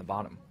shield on the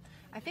bottom.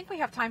 I think we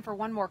have time for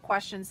one more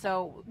question.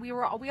 So we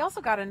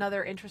also got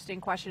another interesting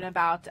question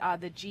about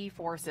the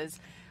G-forces.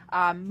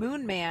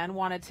 Moonman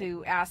wanted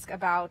to ask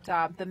about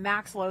the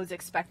max loads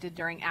expected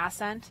during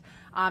ascent,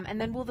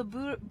 and then will the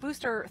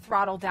booster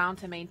throttle down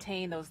to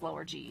maintain those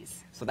lower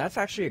Gs? So that's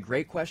actually a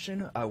great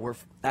question.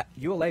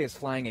 ULA is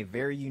flying a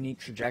very unique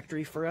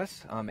trajectory for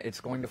us. It's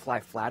going to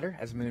fly flatter,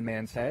 as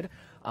Moonman said,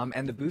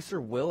 and the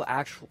booster will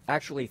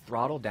actually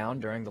throttle down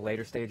during the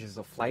later stages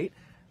of flight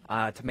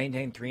to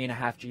maintain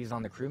 3.5 Gs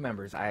on the crew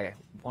members.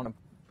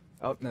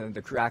 Oh, no,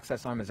 the crew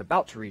access arm is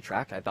about to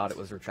retract. I thought it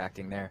was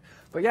retracting there.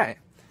 But yeah.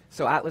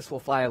 So Atlas will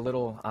fly a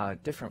little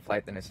different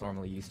flight than it's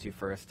normally used to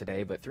for us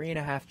today, but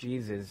 3.5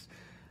 Gs is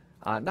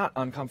not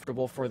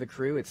uncomfortable for the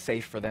crew. It's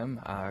safe for them.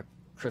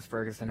 Chris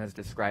Ferguson has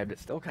described it.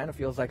 Still kind of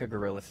feels like a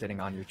gorilla sitting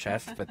on your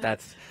chest, but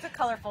that's... It's a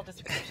colorful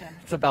description.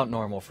 It's about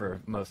normal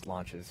for most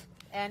launches.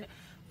 And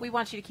we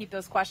want you to keep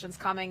those questions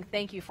coming.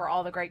 Thank you for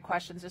all the great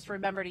questions. Just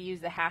remember to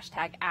use the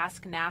hashtag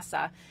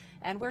AskNASA.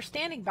 And we're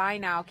standing by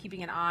now,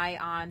 keeping an eye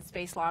on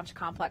Space Launch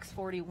Complex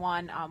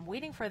 41,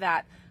 waiting for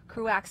that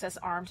crew access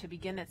arm to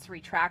begin its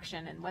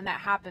retraction. And when that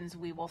happens,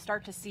 we will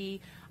start to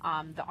see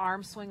the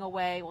arm swing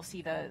away. We'll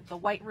see the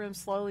white room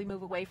slowly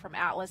move away from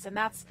Atlas, and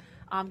that's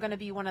going to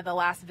be one of the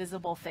last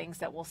visible things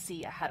that we'll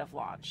see ahead of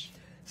launch.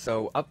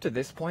 So up to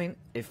this point,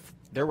 if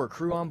there were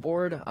crew on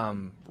board,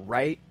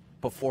 right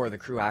before the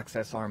crew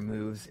access arm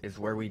moves is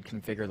where we'd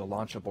configure the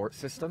launch abort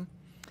system.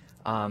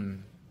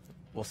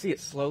 We'll see it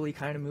slowly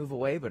kind of move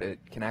away, but it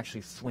can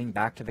actually swing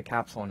back to the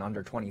capsule in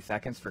under 20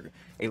 seconds for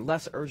a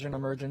less urgent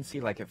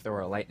emergency, like if there were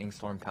a lightning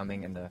storm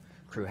coming and the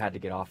crew had to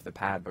get off the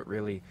pad. But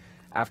really,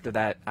 after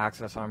that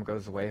access arm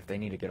goes away, if they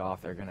need to get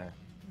off, they're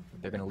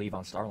gonna leave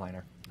on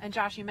Starliner. And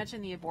Josh, you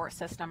mentioned the abort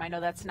system. I know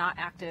that's not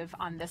active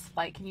on this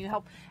flight. Can you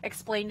help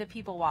explain to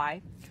people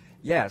why?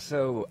 Yeah,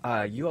 so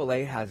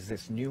ULA has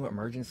this new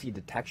emergency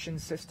detection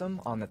system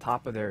on the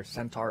top of their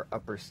Centaur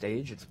upper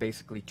stage. It's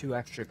basically 2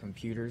 extra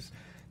computers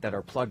that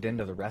are plugged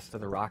into the rest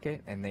of the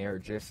rocket, and they are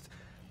just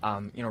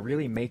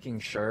really making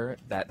sure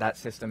that that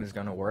system is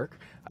going to work.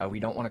 We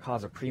don't want to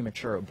cause a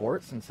premature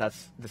abort, since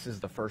this is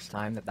the first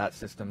time that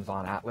system's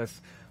on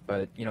Atlas.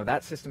 But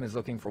that system is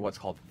looking for what's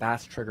called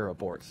fast trigger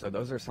aborts. So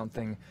those are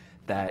something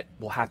that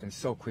will happen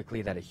so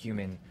quickly that a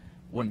human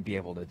wouldn't be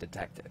able to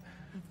detect it.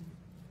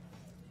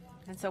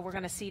 And so we're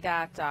going to see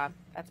that,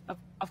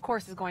 of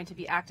course, is going to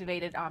be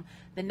activated.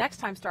 The next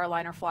time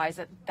Starliner flies,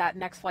 that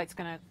next flight's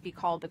going to be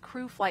called the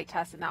crew flight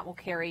test, and that will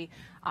carry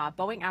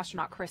Boeing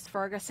astronaut Chris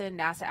Ferguson,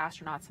 NASA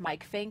astronauts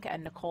Mike Fink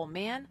and Nicole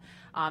Mann,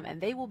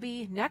 and they will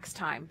be next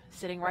time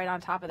sitting right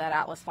on top of that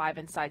Atlas V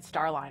inside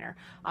Starliner.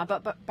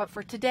 But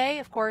for today,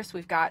 of course,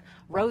 we've got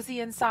Rosie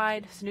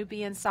inside,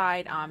 Snoopy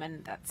inside,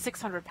 and that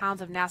 600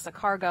 pounds of NASA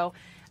cargo.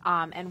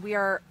 And we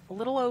are a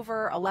little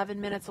over 11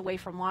 minutes away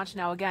from launch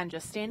now. Again,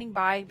 just standing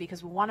by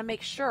because we want to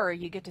make sure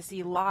you get to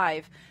see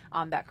live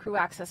that crew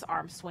access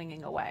arm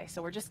swinging away.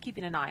 So we're just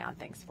keeping an eye on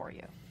things for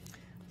you.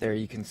 There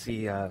you can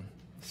see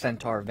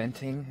Centaur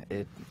venting.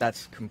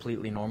 That's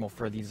completely normal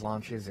for these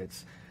launches.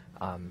 It's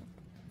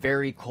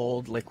very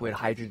cold liquid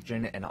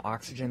hydrogen and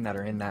oxygen that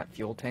are in that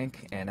fuel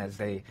tank. And as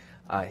they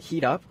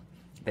heat up,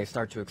 they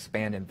start to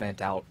expand and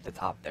vent out the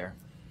top there.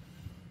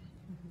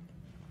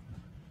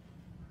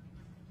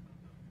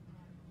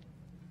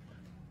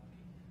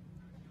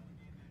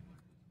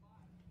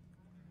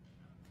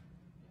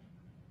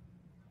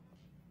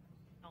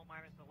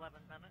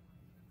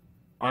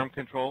 Arm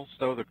control,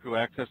 stow the crew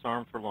access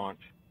arm for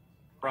launch.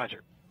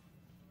 Roger.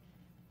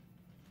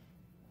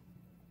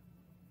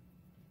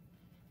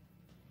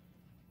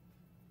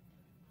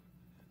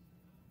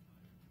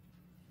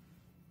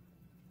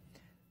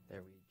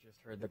 There, we just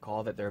heard the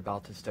call that they're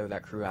about to stow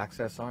that crew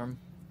access arm.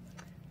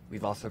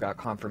 We've also got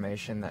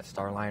confirmation that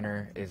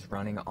Starliner is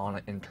running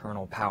on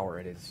internal power.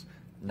 It is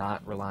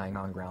not relying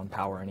on ground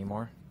power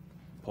anymore,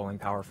 pulling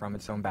power from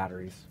its own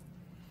batteries.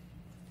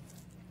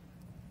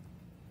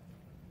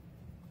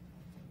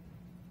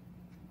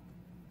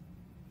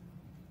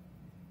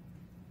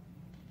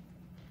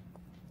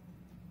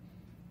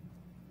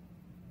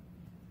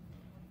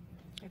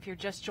 If you're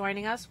just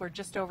joining us, we're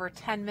just over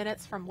 10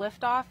 minutes from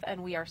liftoff,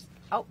 and we are,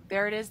 oh,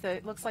 there it is.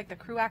 It looks like the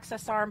crew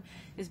access arm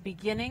is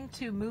beginning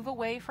to move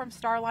away from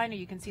Starliner.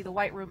 You can see the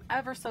white room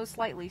ever so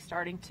slightly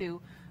starting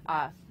to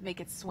make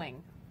it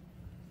swing.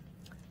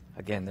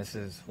 Again, this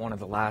is one of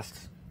the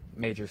last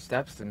major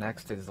steps. The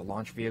next is the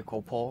launch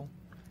vehicle pull.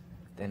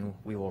 Then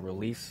we will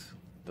release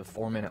the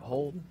 4-minute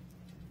hold,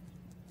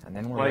 and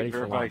then we're ready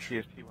for launch.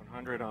 Verify CST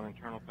 100 on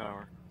internal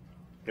power.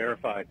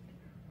 Verified.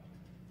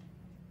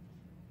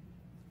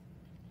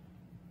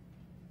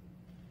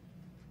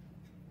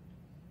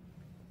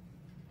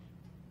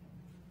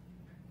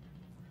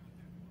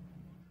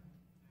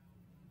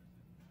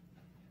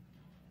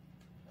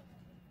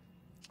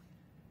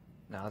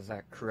 Now as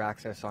that crew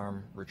access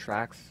arm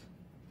retracts,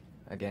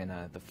 again,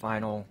 the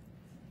final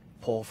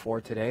pull for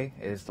today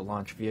is the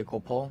launch vehicle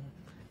pull.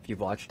 If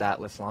you've watched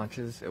Atlas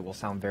launches, it will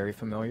sound very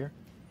familiar.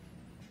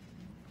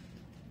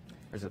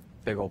 There's a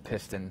big old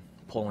piston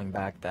pulling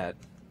back that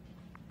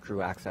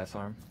crew access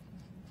arm.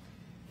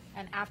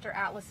 And after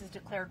Atlas is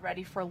declared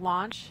ready for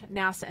launch,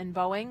 NASA and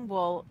Boeing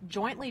will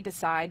jointly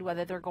decide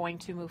whether they're going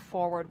to move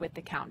forward with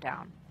the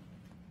countdown.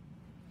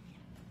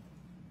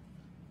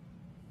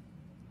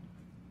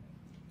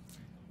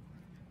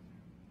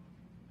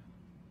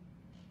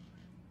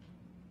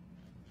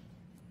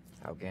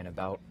 Again,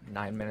 about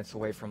 9 minutes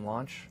away from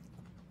launch.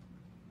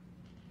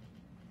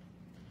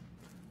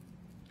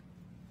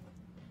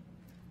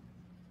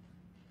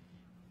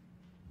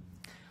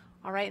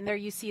 All right, and there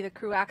you see the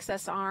crew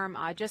access arm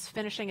just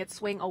finishing its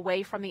swing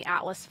away from the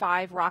Atlas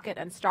V rocket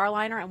and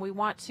Starliner, and we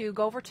want to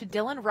go over to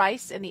Dylan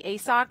Rice in the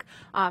ASOC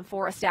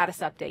for a status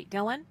update.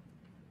 Dylan?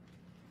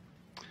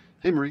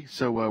 Hey, Marie.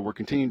 So we're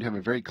continuing to have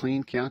a very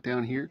clean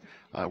countdown here.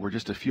 We're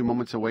just a few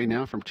moments away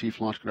now from Chief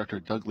Launch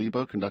Conductor Doug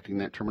Lebo conducting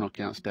that terminal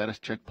count status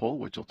check poll,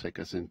 which will take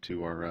us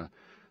into our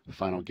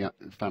final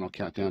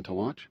countdown to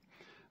launch.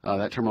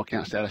 That terminal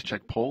count status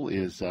check poll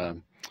is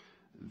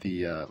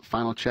the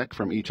final check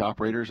from each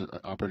operators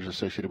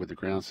associated with the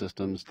ground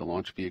systems, the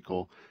launch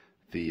vehicle,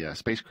 the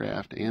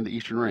spacecraft, and the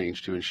Eastern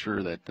Range to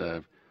ensure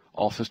that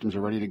all systems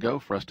are ready to go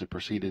for us to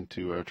proceed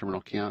into a terminal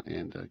count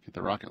and get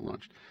the rocket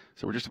launched.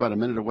 So we're just about a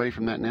minute away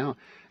from that now.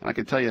 And I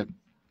can tell you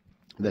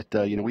that,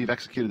 we've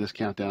executed this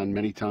countdown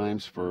many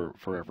times for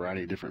a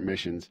variety of different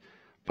missions,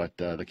 but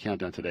the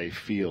countdown today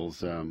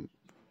feels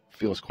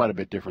quite a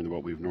bit different than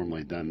what we've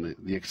normally done.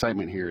 The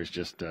excitement here is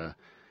just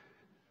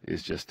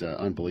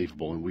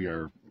unbelievable, and we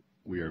are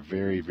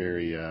very,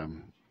 very,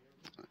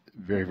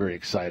 very, very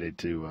excited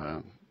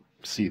to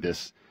see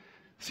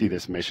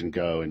this mission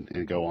go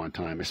and go on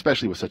time,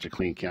 especially with such a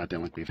clean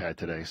countdown like we've had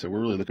today. So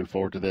we're really looking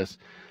forward to this.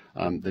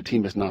 The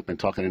team has not been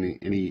talking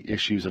any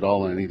issues at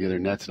all on any of the other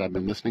nets that I've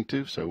been listening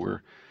to. So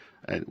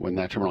when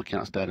that terminal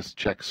count status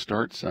check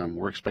starts,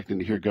 we're expecting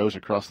to hear goes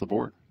across the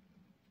board.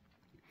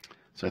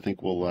 So I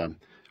think we'll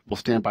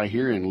stand by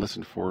here and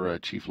listen for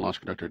Chief Launch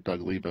Conductor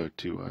Doug Lebo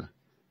to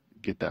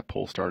get that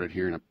poll started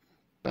here in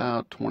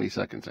about 20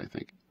 seconds, I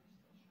think.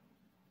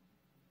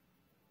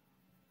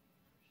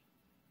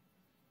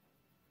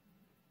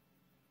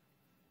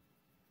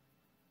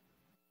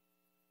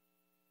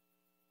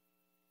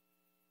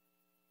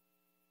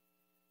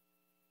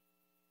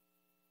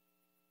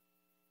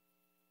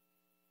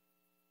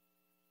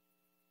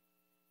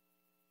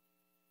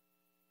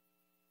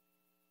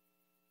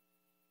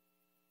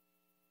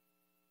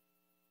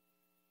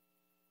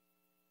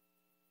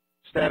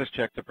 Status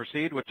check to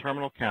proceed with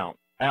terminal count.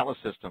 Atlas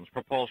systems,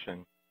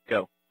 propulsion,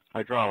 go.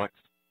 Hydraulics,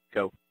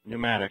 go.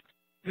 Pneumatics,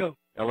 go.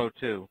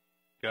 LO2,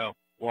 go.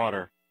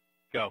 Water,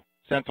 go.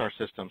 Centaur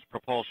systems,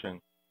 propulsion,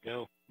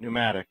 go.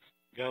 Pneumatics,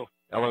 go.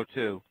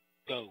 LO2,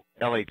 go.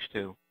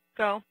 LH2,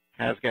 go.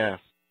 Has gas,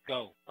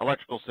 go.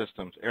 Electrical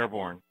systems,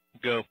 airborne,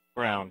 go.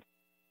 Ground,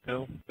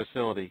 go.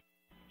 Facility,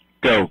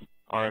 go.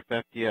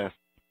 RFFDS,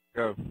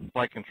 go.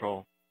 Flight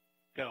control,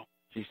 go.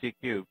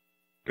 GCQ,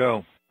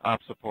 go.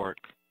 Op support,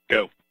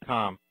 go.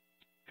 Com,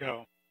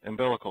 go.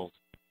 Umbilicals,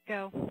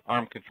 go.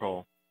 Arm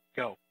control,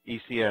 go.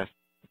 ECS,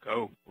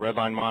 go.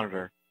 Redline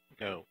monitor,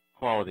 go.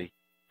 Quality,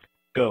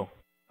 go.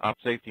 Op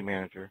safety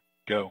manager,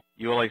 go.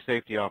 ULA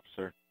safety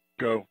officer,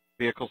 go.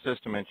 Vehicle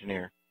system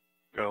engineer,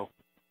 go.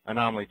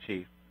 Anomaly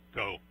chief,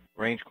 go.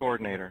 Range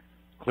coordinator,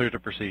 clear to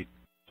proceed.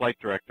 Flight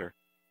director,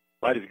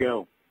 flight is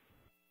go.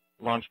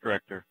 Launch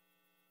director,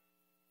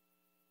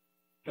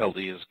 LD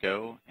is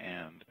go,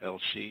 and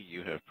LC,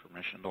 you have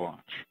permission to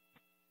launch.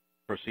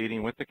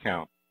 proceeding with the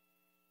count.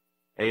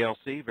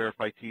 ALC,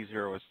 verify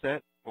T0 is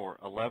set for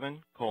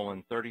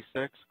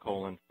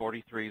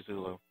 11:36:43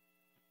 Zulu.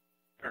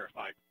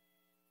 Verified.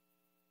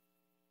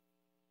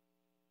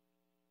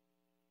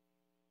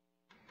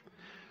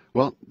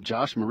 Well,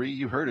 Josh, Marie,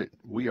 you heard it.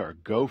 We are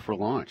go for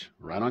launch,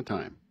 right on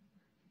time.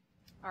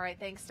 All right,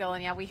 thanks,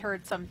 Dylan. Yeah, we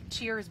heard some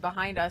cheers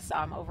behind us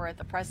over at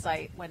the press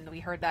site when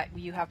we heard that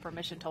you have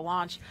permission to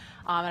launch.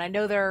 And I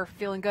know they're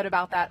feeling good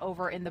about that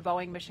over in the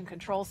Boeing Mission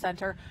Control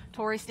Center.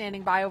 Tori's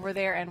standing by over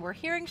there, and we're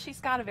hearing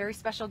she's got a very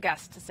special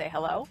guest to say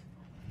hello.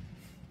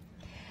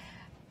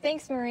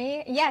 Thanks,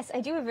 Marie. Yes, I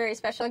do have a very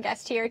special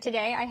guest here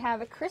today. I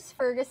have Chris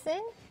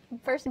Ferguson,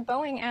 first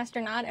Boeing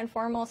astronaut and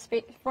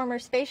former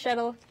space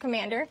shuttle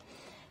commander.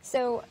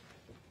 So,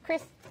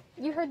 Chris,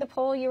 you heard the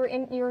poll. You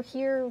were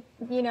here,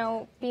 you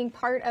know, being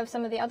part of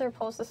some of the other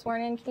polls this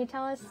morning. Can you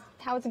tell us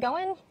how it's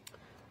going?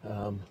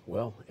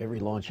 Well, every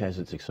launch has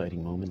its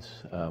exciting moments.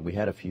 We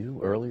had a few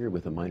earlier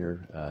with a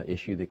minor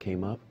issue that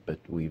came up, but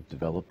we've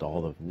developed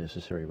all the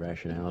necessary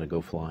rationale to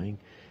go flying.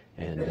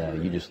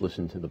 And you just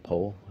listened to the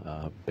poll.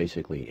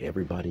 Basically,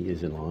 everybody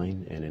is in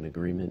line and in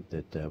agreement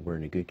that we're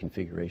in a good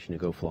configuration to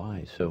go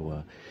fly.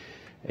 So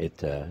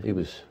it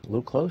was a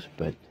little close,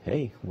 but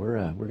hey,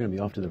 we're going to be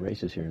off to the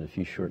races here in a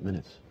few short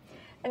minutes.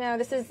 I know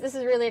this is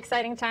a really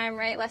exciting time,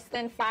 right? Less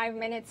than 5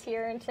 minutes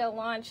here until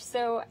launch.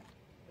 So,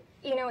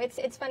 you know,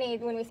 it's funny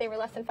when we say we're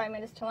less than 5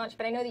 minutes to launch,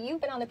 but I know that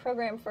you've been on the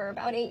program for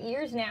about 8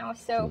 years now.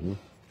 So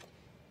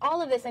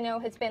all of this, I know,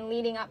 has been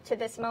leading up to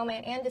this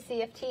moment and to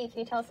CFT. Can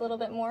you tell us a little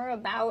bit more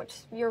about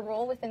your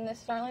role within the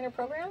Starliner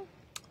program?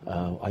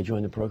 I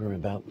joined the program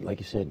about, like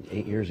you said,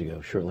 8 years ago,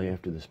 shortly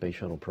after the space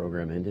shuttle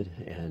program ended,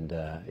 and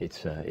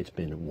it's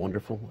been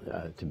wonderful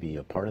to be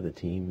a part of the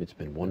team. It's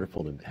been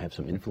wonderful to have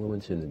some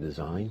influence in the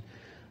design.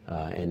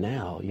 And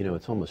now, you know,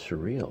 it's almost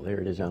surreal. There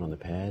it is out on the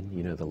pad.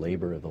 You know, the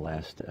labor of the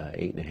last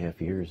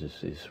 8.5 years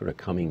is sort of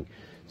coming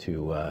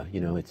to,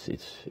 you know,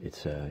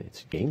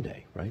 it's game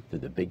day, right?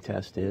 The big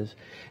test is,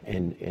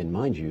 and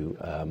mind you,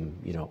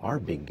 you know, our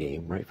big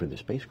game, right, for the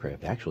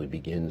spacecraft actually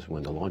begins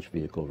when the launch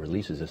vehicle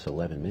releases us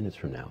 11 minutes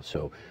from now.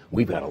 So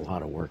we've got a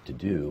lot of work to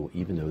do,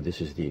 even though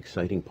this is the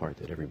exciting part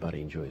that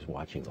everybody enjoys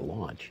watching the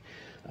launch.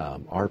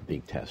 Our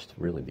big test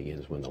really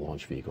begins when the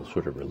launch vehicle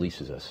sort of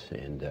releases us,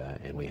 and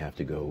we have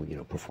to go, you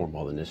know, perform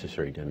all the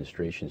necessary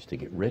demonstrations to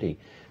get ready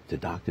to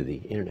dock to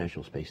the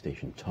International Space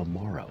Station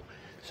tomorrow.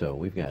 So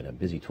we've got a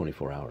busy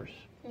 24 hours.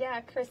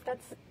 Yeah, Chris,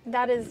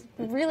 that is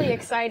really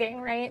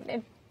exciting,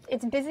 right?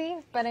 It's busy,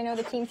 but I know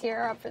the teams here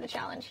are up for the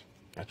challenge.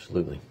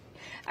 Absolutely.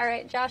 All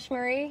right, Josh,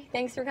 Marie,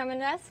 thanks for coming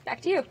to us.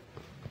 Back to you.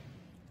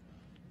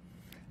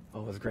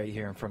 Well, it was great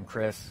hearing from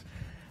Chris.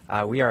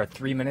 We are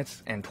 3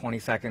 minutes and 20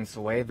 seconds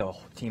away. The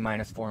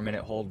T-minus 4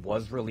 minute hold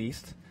was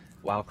released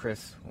while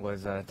Chris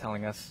was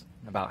telling us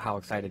about how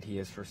excited he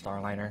is for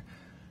Starliner.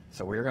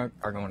 So we are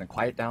going to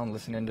quiet down,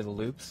 listen into the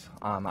loops.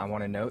 I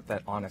want to note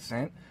that on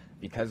ascent,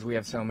 because we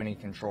have so many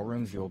control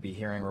rooms, you'll be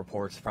hearing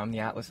reports from the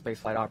Atlas Space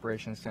Flight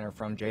Operations Center,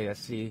 from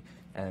JSC,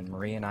 and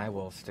Marie and I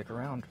will stick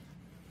around.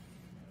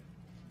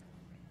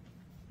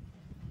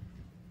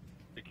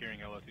 Securing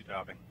LO2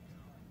 topping.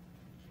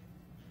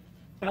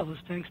 Atlas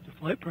tanks to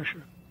flight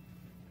pressure.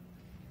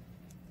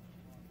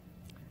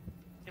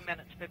 2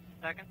 minutes, 50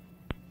 seconds.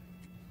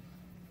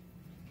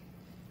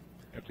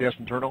 FTS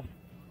internal.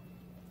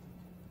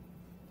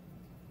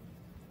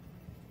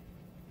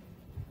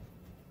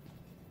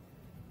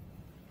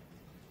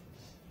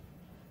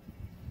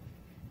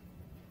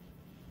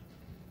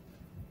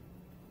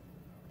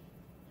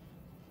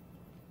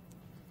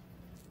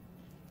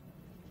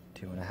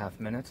 Two and a half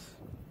minutes.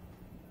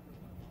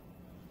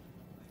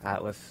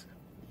 Atlas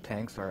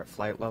tanks are at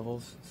flight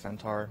levels.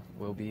 Centaur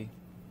will be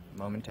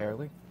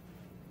momentarily.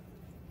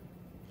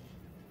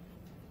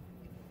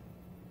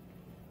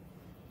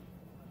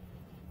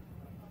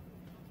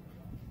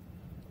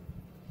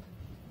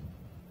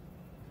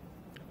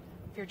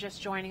 If you're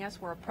just joining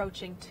us, we're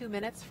approaching 2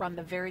 minutes from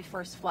the very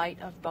first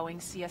flight of Boeing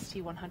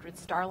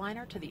CST-100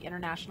 Starliner to the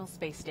International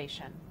Space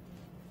Station.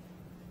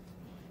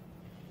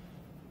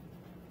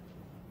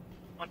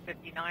 On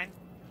 159.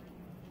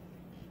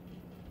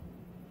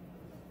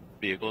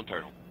 Vehicle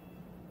internal.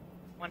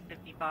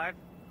 155.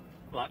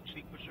 Launch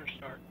sequencer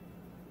start.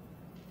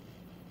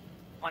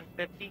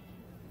 150.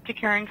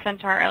 Securing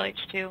Centaur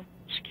LH2.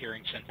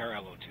 Securing Centaur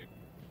LO2.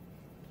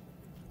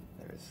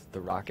 The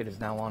rocket is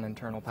now on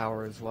internal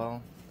power as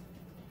well.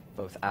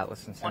 Both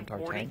Atlas and Centaur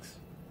 140. tanks.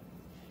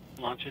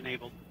 Launch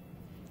enabled.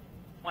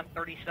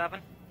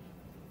 137.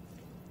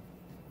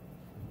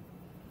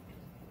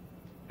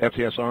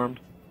 FTS armed.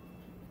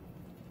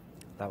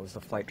 That was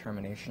the flight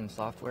termination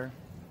software,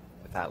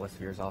 with Atlas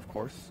veers off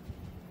course.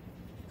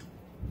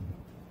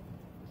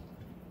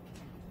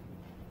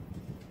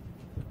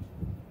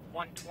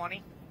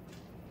 $120.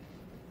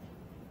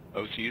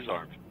 OC is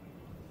armed.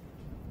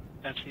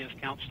 SCS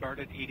count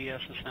started.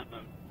 EDS ascent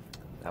mode.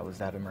 That was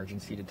that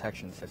emergency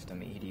detection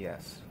system,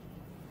 EDS.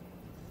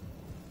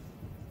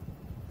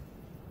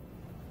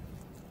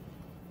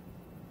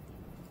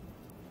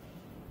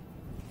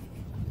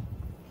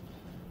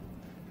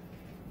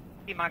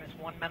 T-minus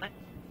 1 minute.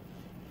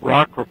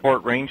 Rock,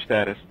 report range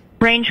status.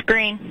 Range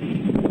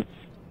green.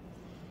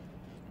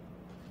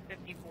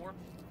 54.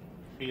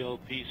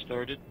 VLP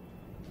started.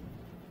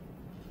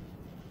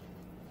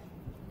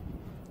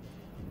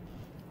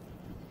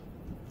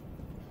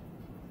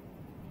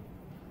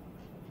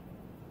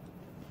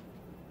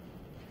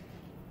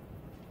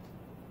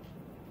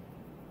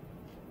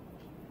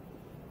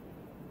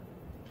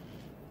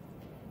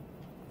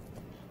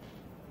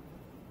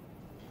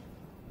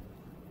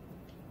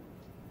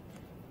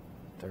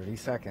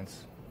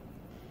 Seconds.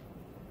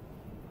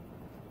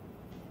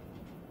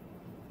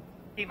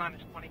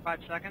 T-minus 25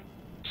 seconds.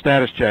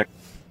 Status check.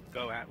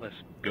 Go Atlas.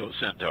 Go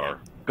Centaur.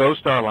 Go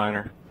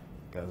Starliner.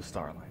 Go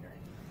Starliner.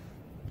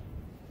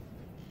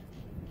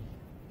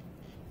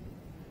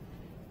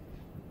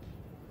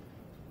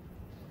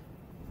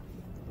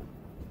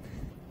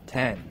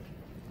 Ten,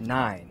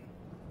 9,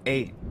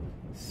 8,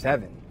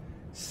 7,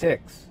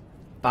 6,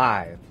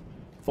 5,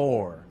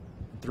 4,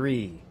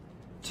 3,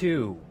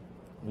 2,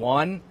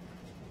 1.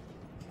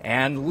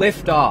 And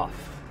liftoff,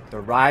 the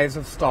rise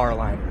of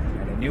Starliner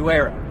and a new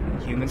era in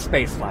human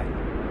spaceflight.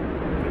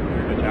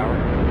 Clear the tower.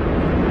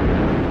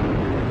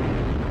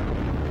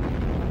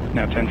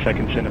 Now 10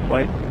 seconds into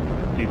flight.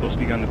 Vehicle's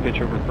begun the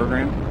pitch over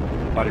program.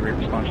 Body rate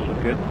responses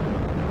look good.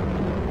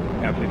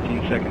 Now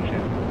 15 seconds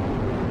in.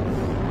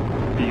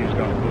 VU's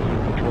gone to close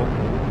loop control.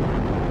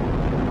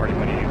 Party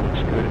 180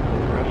 looks good at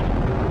full thrust.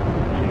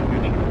 Seeing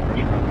good chamber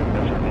pressure on both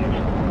SRBs.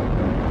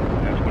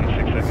 Now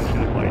 26 seconds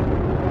into flight.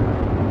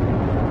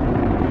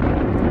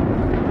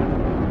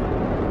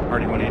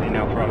 Party 180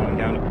 now throttling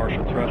down to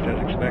partial thrust as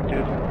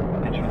expected.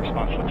 Engine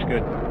response looks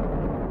good.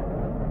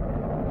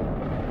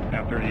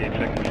 Now 38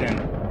 seconds in.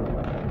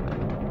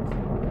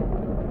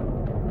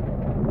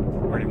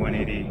 Party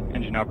 180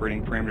 engine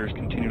operating parameters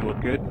continue to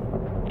look good.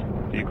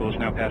 Vehicle is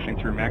now passing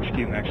through max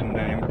Q, maximum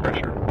dynamic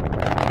pressure.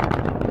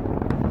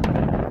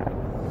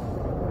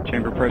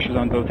 Chamber pressures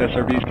on both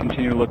SRBs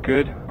continue to look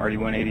good.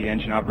 RD-180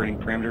 engine operating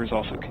parameters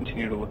also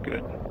continue to look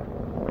good.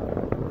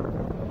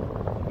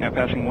 Now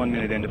passing 1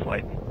 minute into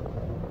flight.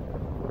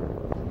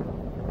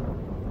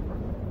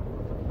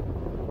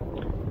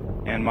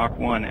 And Mach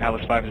 1,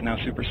 Atlas 5 is now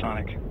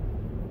supersonic.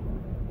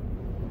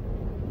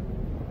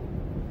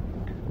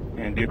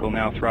 And vehicle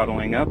now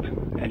throttling up.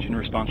 Engine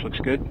response looks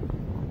good.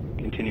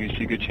 Continue to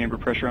see good chamber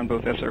pressure on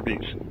both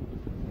SRBs.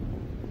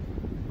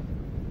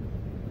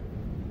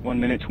 1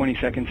 minute, 20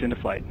 seconds into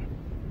flight.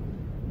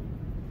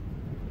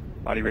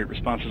 Body rate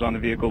responses on the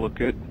vehicle look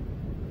good.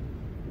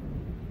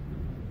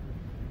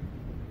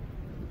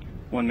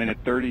 1 minute,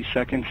 30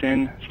 seconds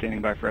in,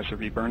 standing by for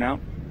SRB burnout.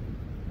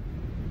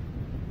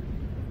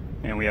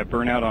 And we have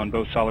burnout on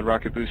both solid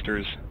rocket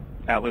boosters.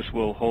 Atlas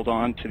will hold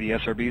on to the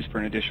SRBs for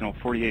an additional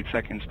 48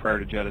 seconds prior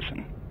to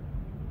jettison.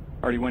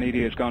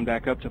 RD-180 has gone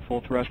back up to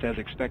full thrust as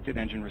expected.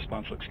 Engine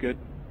response looks good.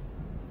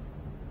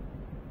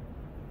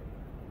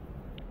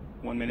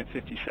 1 minute,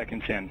 50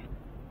 seconds in.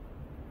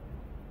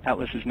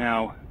 Atlas is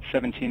now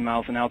 17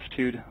 miles in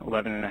altitude,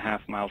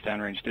 11.5 miles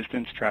downrange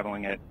distance,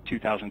 traveling at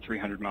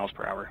 2,300 miles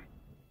per hour.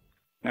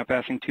 Now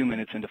passing 2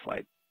 minutes into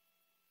flight.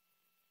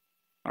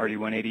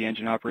 RD-180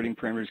 engine operating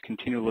parameters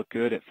continue to look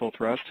good at full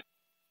thrust.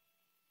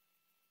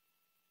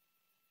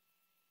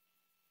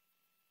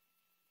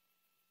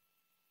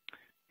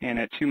 And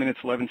at 2 minutes,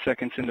 11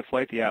 seconds into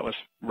flight, the Atlas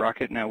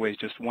rocket now weighs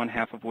just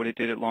 1/2 of what it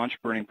did at launch,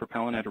 burning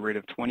propellant at a rate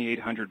of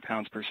 2,800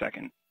 pounds per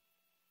second.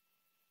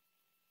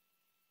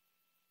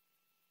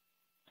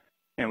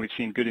 And we've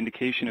seen good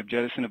indication of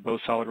jettison of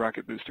both solid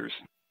rocket boosters.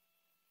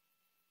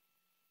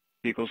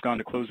 Vehicle's gone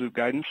to closed loop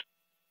guidance.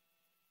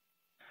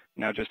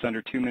 Now just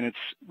under 2 minutes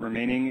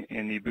remaining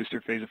in the booster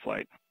phase of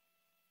flight.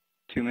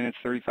 2 minutes,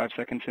 35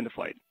 seconds into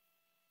flight.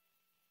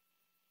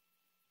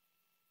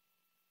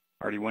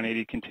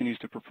 RD-180 continues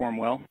to perform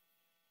well.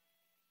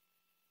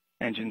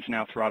 Engine's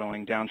now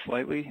throttling down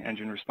slightly.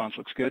 Engine response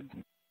looks good.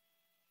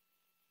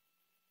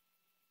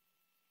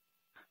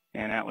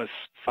 And Atlas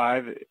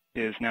 5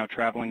 is now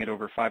traveling at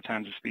over 5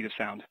 times the speed of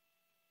sound.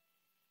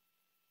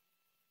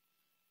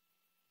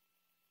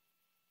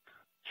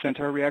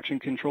 Centaur reaction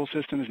control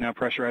system is now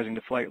pressurizing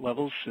to flight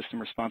levels. System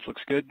response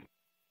looks good.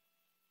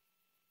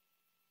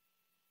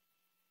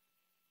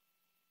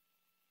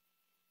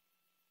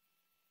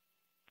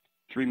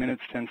 Three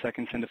minutes, 10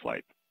 seconds into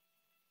flight.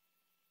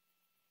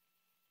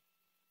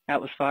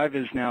 Atlas V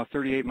is now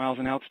 38 miles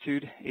in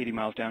altitude, 80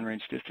 miles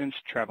downrange distance,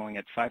 traveling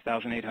at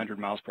 5,800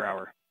 miles per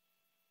hour.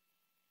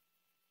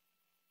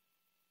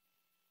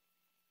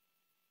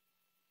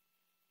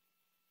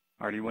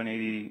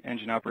 RD-180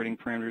 engine operating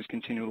parameters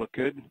continue to look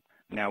good.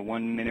 Now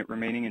 1 minute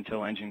remaining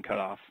until engine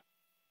cutoff.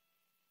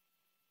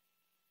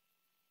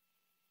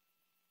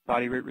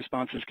 Body rate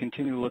responses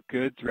continue to look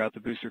good throughout the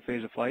booster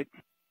phase of flight.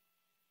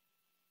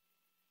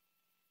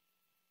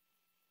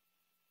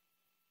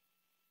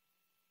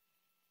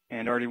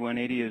 And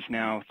RD-180 is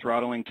now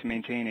throttling to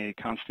maintain a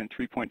constant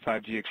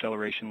 3.5 G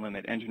acceleration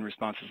limit. Engine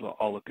responses will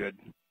all look good.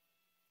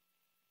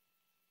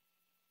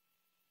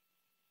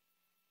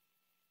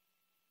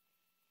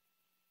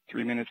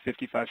 Three minutes,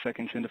 55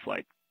 seconds into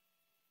flight.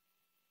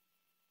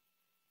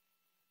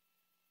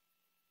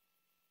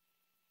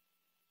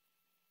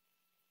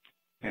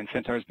 And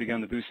Centaur's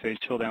begun the boost phase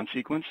chill down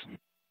sequence.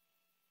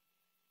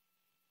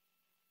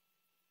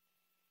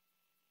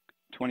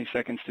 20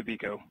 seconds to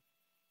BECO.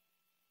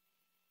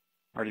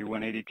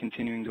 RD-180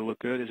 continuing to look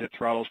good as it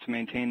throttles to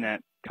maintain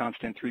that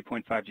constant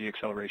 3.5 G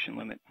acceleration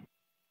limit.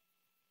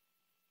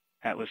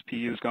 Atlas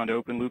PU has gone to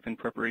open loop in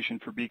preparation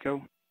for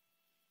BECO.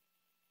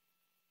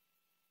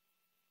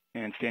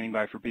 And standing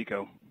by for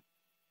BECO.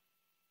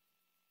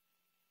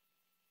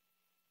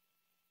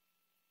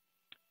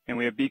 And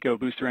we have BECO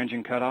booster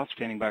engine cutoff,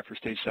 standing by for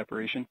stage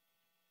separation.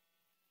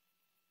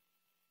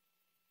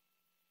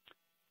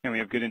 And we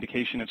have good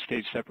indication of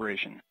stage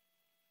separation.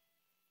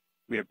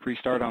 We have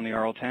pre-start on the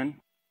RL-10,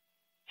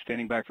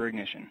 standing by for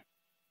ignition.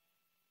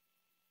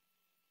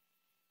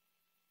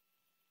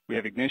 We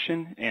have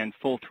ignition and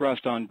full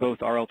thrust on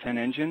both RL-10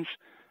 engines.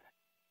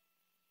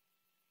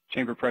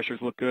 Chamber pressures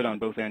look good on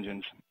both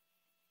engines.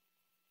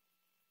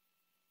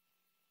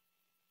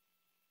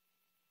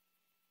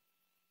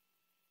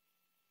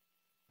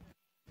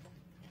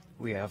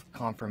 We have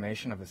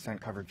confirmation of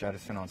ascent cover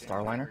jettison on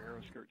Starliner.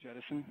 Aeroskirt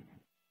jettison.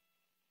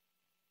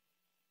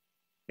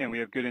 And we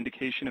have good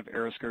indication of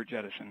aeroskirt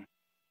jettison.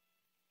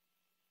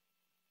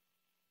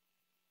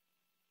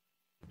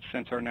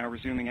 Centaur now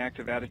resuming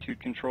active attitude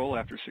control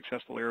after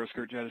successful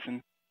aeroskirt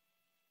jettison.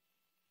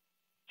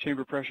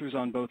 Chamber pressures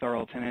on both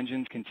RL-10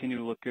 engines continue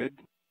to look good.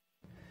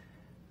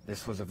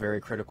 This was a very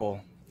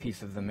critical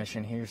piece of the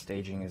mission here.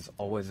 Staging is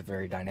always a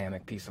very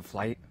dynamic piece of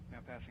flight.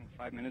 Now passing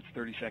 5 minutes,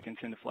 30 seconds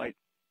into flight.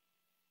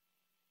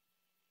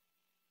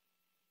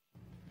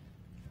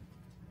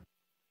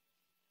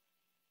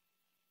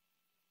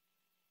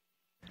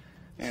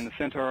 And the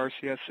Centaur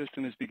RCS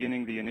system is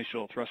beginning the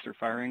initial thruster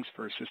firings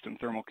for system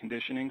thermal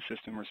conditioning.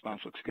 System response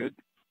looks good.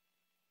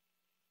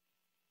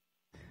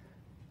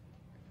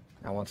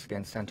 Now once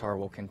again, Centaur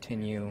will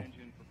continue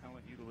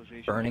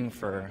burning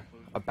for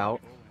about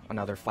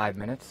another 5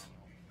 minutes.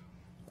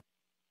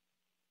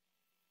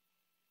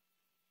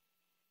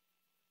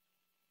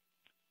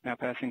 Now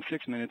passing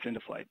 6 minutes into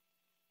flight.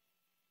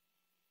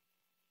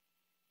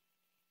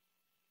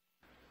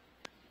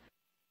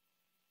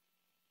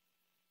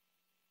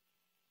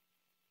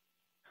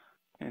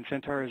 And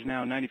Centaur is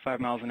now 95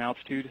 miles in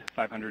altitude,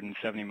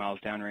 570 miles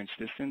downrange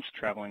distance,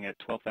 traveling at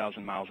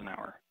 12,000 miles an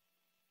hour.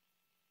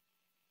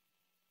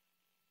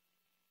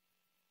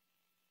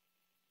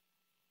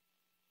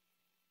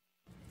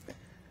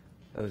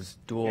 Those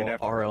dual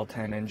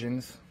RL-10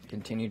 engines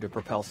continue to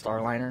propel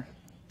Starliner.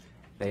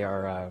 They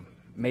are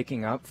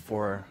making up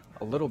for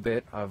a little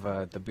bit of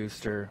the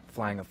booster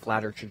flying a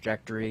flatter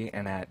trajectory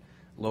and at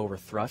lower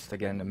thrust,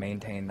 again, to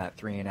maintain that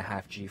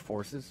 3.5 G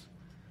forces.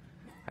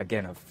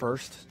 Again, a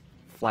first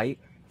flight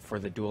for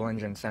the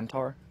dual-engine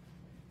Centaur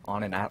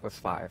on an Atlas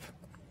V.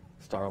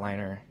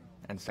 Starliner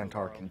and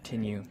Centaur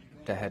continue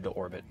to head to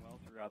orbit.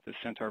 Throughout this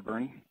Centaur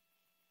burn,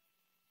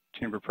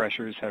 chamber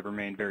pressures have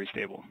remained very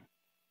stable.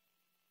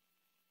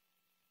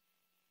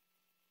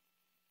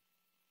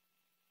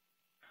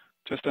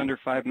 Just under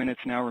 5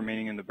 minutes now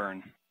remaining in the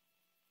burn.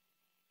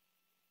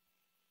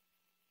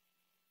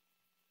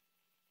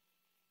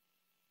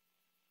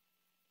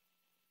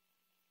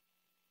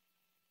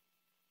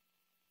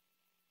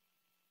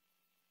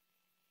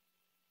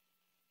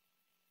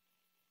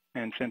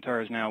 And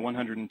Centaur is now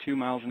 102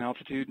 miles in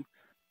altitude,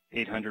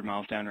 800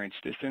 miles downrange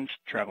distance,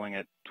 traveling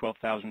at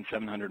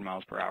 12,700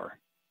 miles per hour.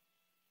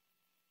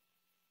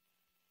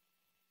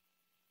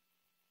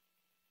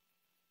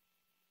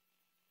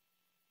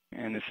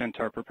 And the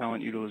Centaur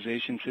propellant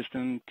utilization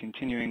system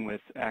continuing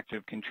with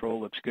active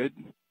control looks good.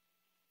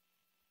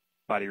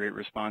 Body rate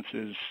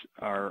responses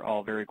are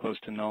all very close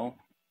to null.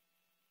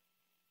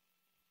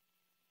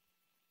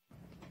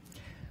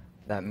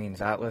 That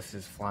means Atlas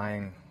is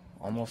flying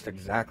almost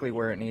exactly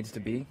where it needs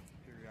to be.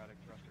 Periodic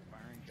thruster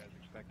firings as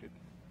expected.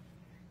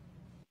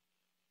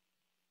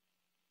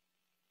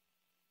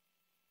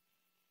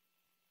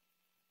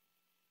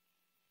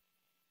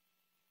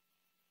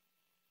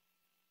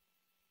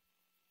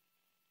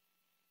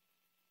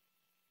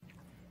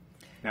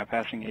 Now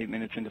passing 8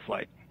 minutes into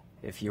flight.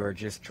 If you are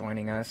just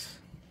joining us,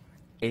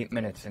 8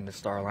 minutes into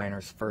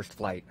Starliner's first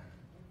flight.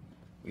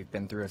 We've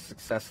been through a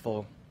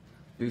successful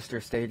booster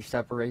stage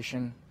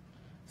separation.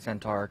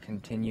 Centaur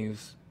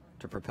continues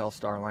to propel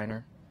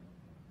Starliner.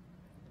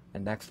 The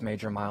next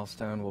major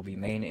milestone will be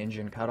main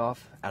engine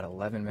cutoff at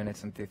 11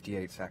 minutes and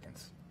 58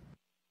 seconds.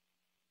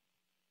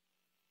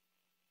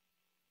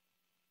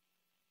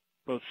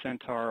 Both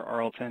Centaur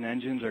RL-10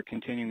 engines are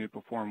continuing to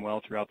perform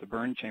well throughout the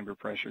burn. Chamber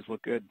pressures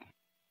look good.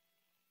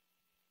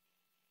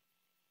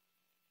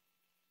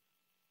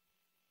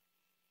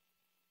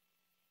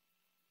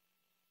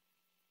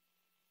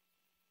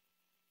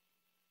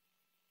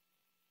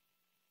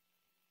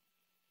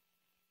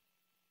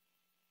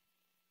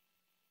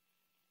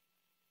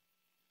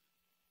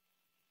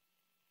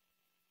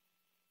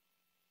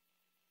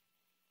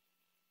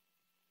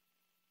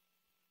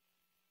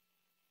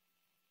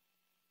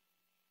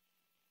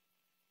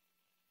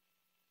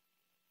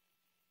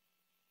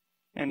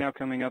 And now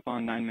coming up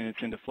on 9 minutes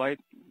into flight,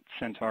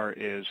 Centaur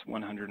is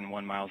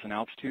 101 miles in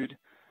altitude,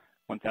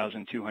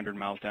 1,200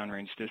 miles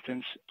downrange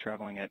distance,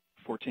 traveling at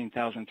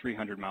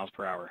 14,300 miles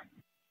per hour.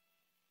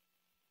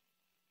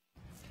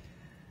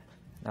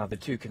 Now the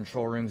two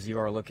control rooms you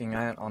are looking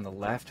at on the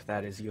left,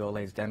 that is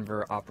ULA's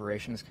Denver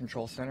Operations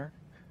Control Center.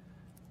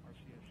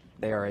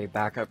 They are a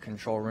backup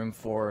control room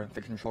for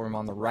the control room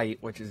on the right,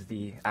 which is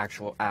the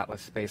actual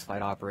Atlas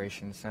Spaceflight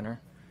Operations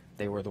Center.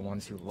 They were the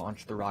ones who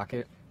launched the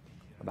rocket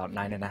about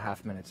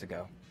 9.5 minutes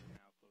ago. Now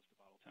close to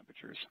bottle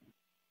temperatures.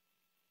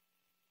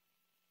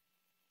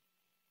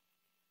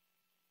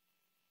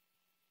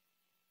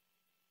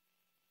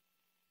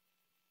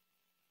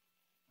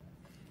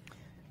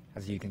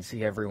 As you can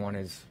see, everyone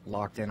is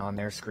locked in on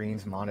their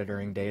screens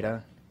monitoring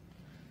data.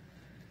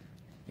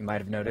 You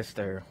might have noticed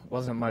there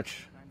wasn't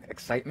much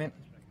excitement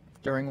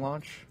during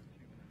launch,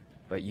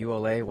 but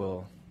ULA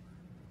will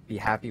be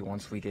happy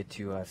once we get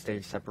to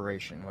stage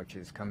separation, which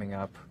is coming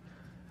up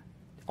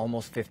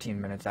almost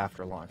 15 minutes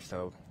after launch,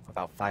 so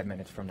about 5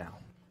 minutes from now.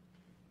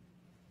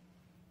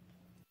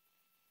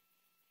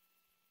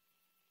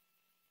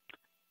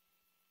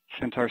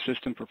 Centaur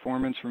system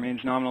performance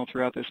remains nominal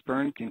throughout this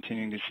burn,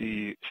 continuing to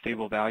see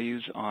stable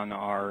values on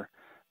our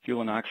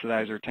fuel and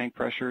oxidizer tank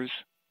pressures,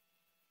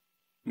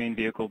 main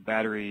vehicle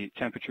battery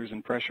temperatures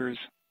and pressures,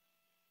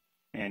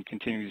 and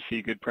continuing to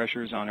see good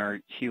pressures on our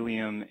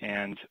helium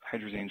and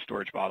hydrazine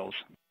storage bottles.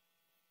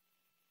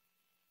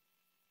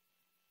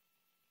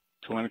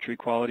 Telemetry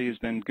quality has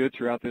been good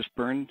throughout this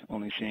burn,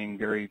 only seeing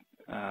very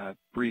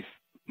brief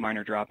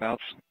minor dropouts.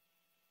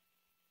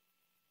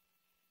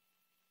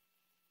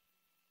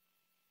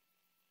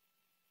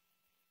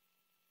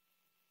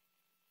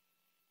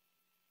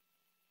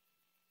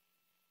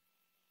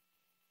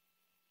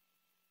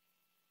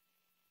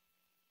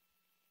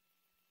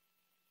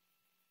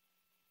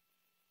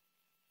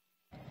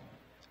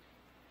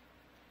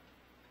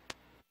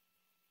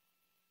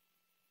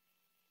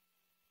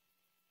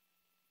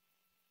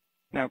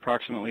 Now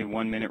approximately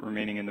 1 minute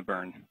remaining in the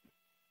burn.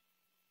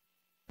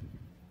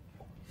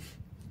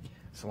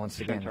 So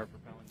once again,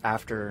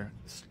 after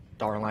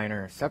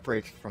Starliner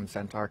separates from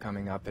Centaur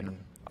coming up in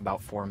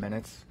about 4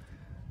 minutes,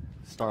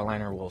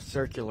 Starliner will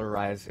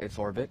circularize its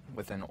orbit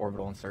with an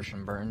orbital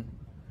insertion burn.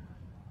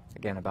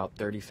 Again, about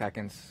 30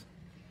 seconds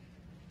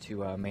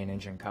to main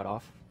engine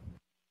cutoff.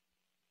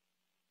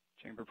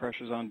 Chamber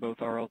pressures on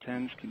both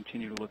RL-10s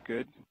continue to look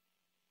good.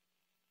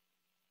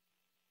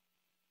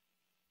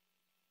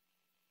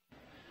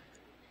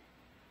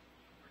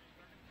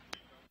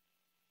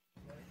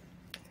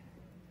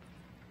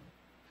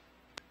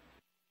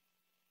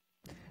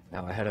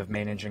 Now ahead of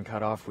main engine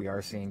cutoff, we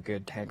are seeing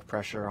good tank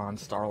pressure on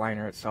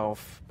Starliner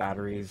itself.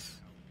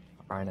 Batteries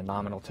are in a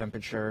nominal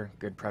temperature,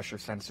 good pressure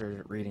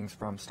sensor readings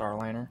from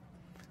Starliner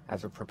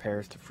as it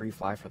prepares to free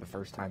fly for the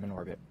first time in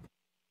orbit.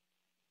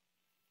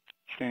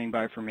 Standing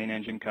by for main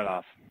engine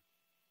cutoff.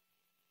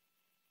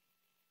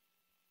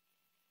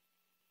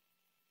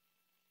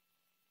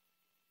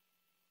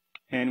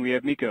 And we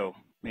have MECO,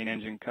 main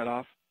engine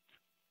cutoff.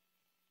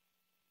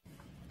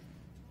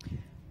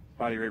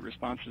 Body rate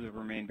responses have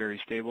remained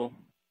very stable.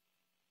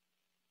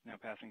 Now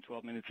passing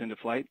 12 minutes into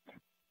flight.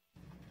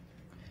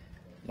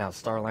 Now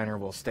Starliner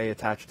will stay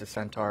attached to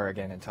Centaur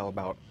again until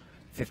about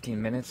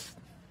 15 minutes.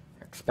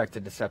 They're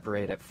expected to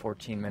separate at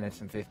 14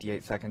 minutes and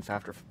 58 seconds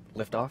after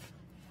liftoff.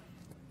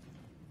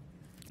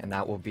 And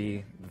that will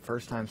be the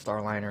first time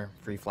Starliner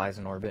free flies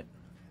in orbit.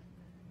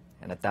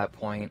 And at that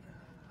point,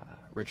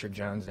 Richard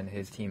Jones and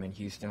his team in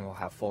Houston will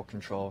have full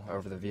control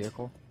over the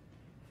vehicle.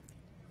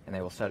 And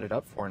they will set it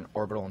up for an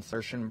orbital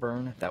insertion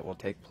burn that will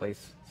take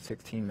place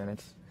 16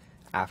 minutes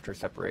after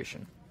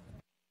separation.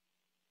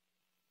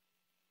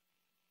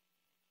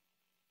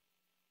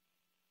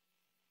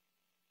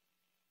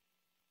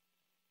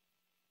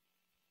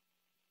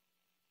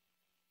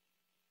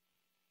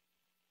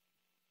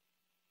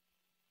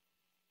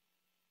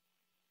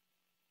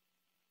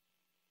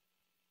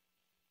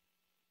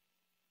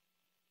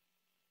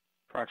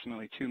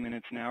 Approximately 2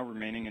 minutes now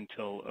remaining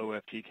until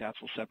OFT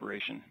capsule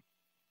separation.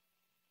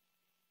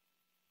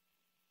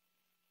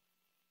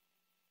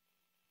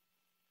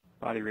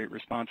 Body rate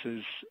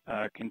responses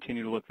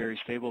continue to look very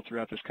stable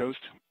throughout this coast.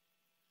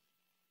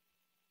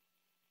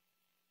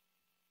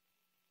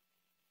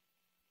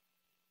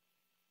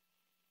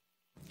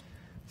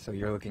 So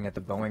you're looking at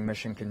the Boeing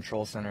Mission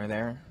Control Center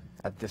there.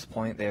 At this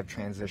point, they have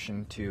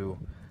transitioned to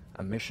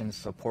a mission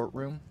support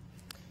room.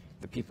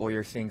 The people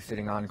you're seeing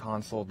sitting on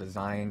console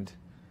designed,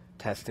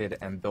 tested,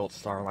 and built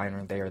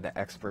Starliner. They are the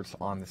experts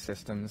on the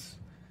systems.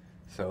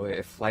 So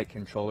if flight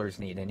controllers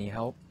need any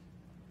help,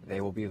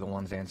 they will be the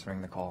ones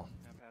answering the call.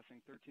 Now passing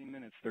 13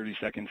 minutes, 30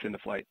 seconds into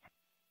flight.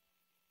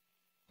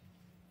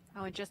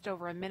 Oh, in just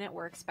over a minute,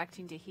 we're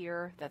expecting to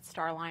hear that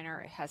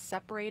Starliner has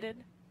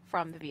separated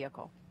from the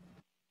vehicle.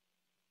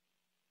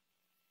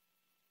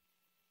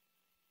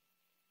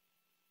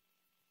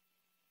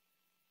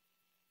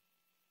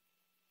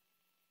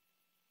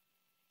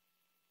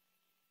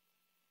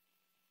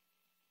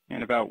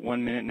 And about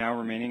 1 minute now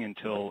remaining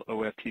until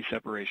OFT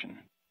separation.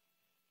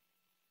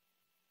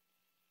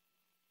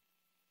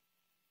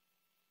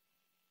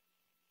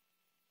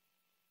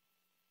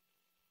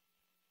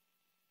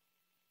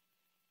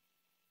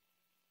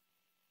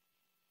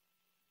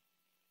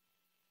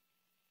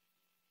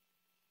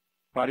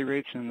 Body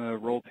rates in the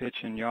roll, pitch,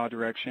 and yaw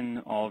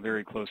direction, all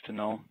very close to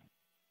null.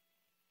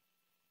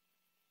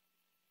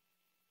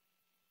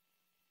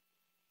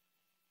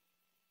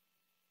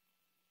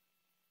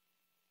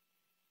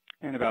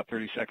 And about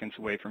 30 seconds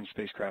away from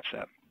spacecraft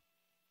set.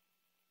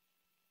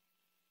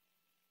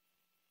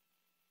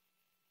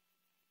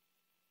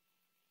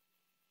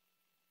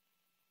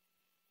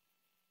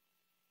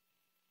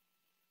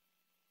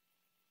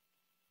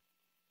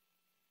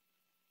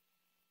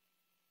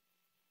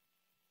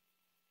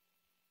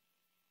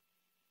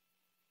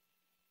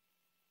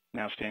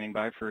 Now standing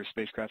by for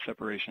spacecraft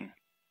separation.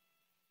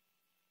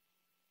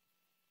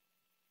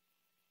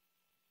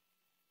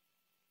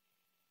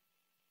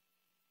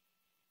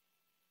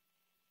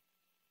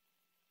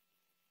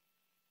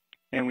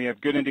 And we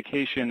have good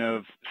indication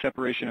of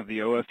separation of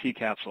the OFT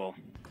capsule.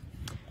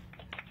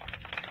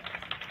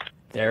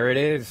 There it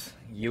is.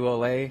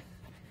 ULA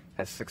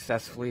has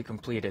successfully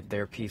completed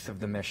their piece of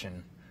the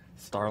mission.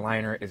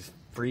 Starliner is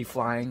free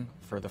flying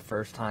for the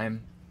first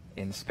time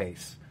in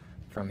space.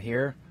 From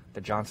here, the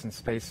Johnson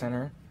Space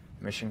Center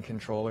mission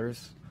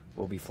controllers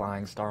will be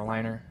flying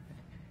Starliner.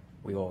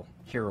 We will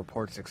hear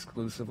reports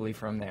exclusively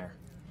from there.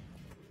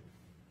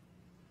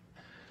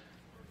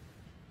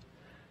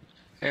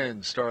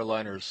 And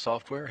Starliner's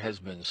software has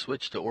been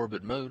switched to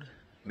orbit mode,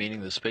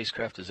 meaning the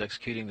spacecraft is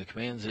executing the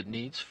commands it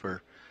needs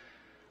for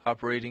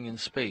operating in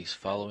space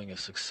following a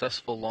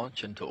successful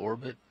launch into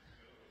orbit,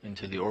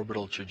 into the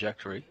orbital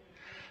trajectory.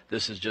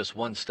 This is just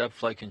one step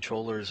flight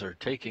controllers are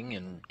taking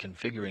in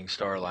configuring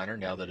Starliner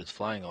now that it's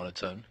flying on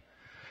its own.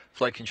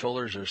 Flight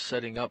controllers are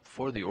setting up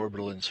for the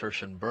orbital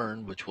insertion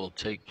burn, which will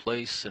take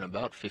place in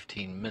about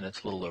 15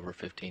 minutes, a little over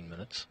 15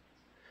 minutes.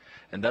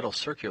 And that'll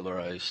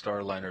circularize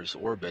Starliner's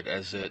orbit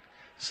as it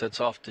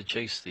sets off to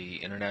chase the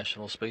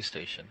International Space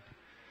Station.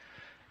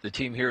 The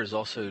team here is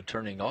also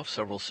turning off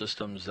several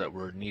systems that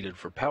were needed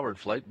for powered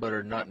flight but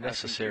are not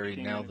necessary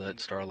now that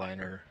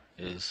Starliner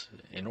is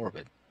in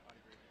orbit.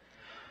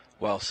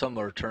 While some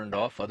are turned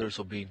off, others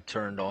will be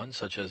turned on,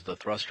 such as the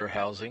thruster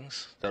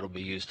housings that will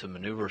be used to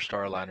maneuver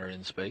Starliner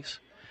in space,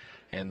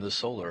 and the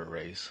solar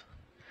arrays.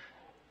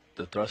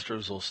 The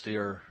thrusters will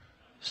steer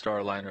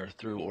Starliner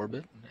through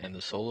orbit, and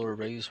the solar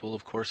arrays will,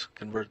 of course,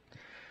 convert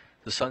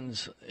the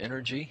sun's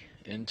energy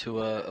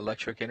into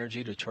electric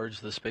energy to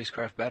charge the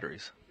spacecraft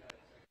batteries.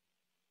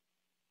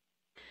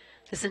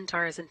 The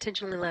Centaur has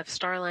intentionally left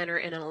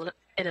Starliner in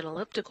an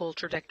elliptical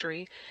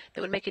trajectory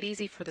that would make it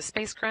easy for the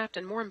spacecraft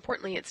and, more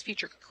importantly, its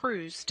future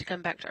crews to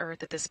come back to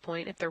Earth at this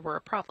point if there were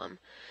a problem.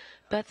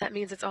 But that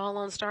means it's all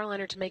on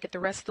Starliner to make it the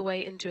rest of the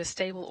way into a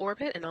stable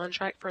orbit and on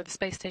track for the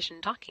space station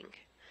docking.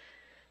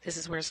 This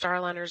is where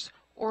Starliner's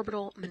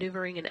orbital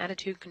maneuvering and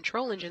attitude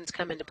control engines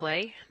come into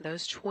play.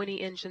 Those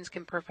 20 engines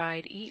can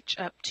provide each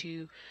up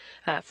to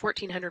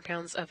 1,400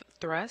 pounds of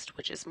thrust,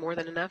 which is more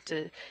than enough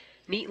to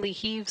neatly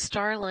heave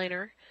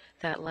Starliner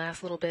that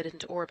last little bit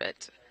into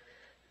orbit.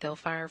 They'll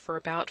fire for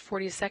about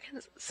 40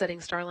 seconds, setting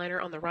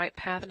Starliner on the right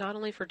path, not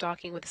only for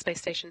docking with the space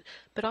station,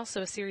 but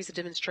also a series of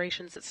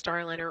demonstrations that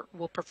Starliner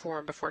will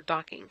perform before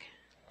docking.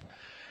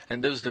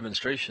 And those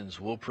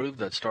demonstrations will prove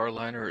that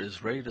Starliner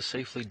is ready to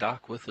safely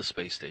dock with the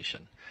space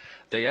station.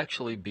 They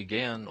actually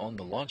began on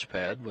the launch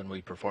pad when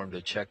we performed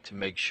a check to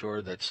make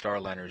sure that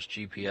Starliner's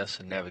GPS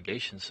and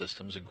navigation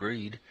systems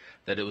agreed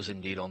that it was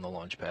indeed on the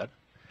launch pad.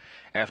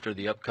 After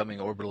the upcoming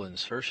orbital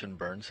insertion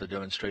burns, the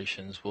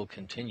demonstrations will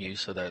continue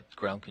so that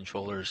ground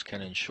controllers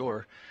can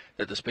ensure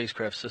that the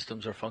spacecraft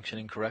systems are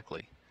functioning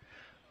correctly.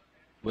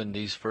 When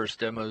these first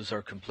demos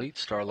are complete,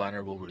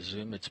 Starliner will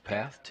resume its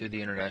path to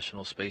the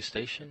International Space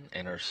Station,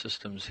 and our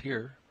systems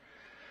here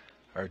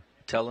are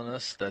telling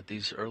us that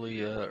these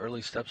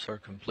early steps are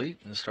complete,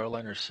 and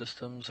Starliner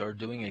systems are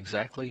doing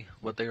exactly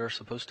what they are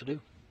supposed to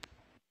do.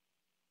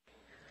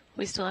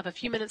 We still have a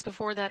few minutes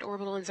before that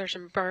orbital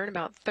insertion burn,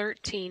 about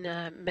 13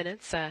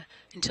 minutes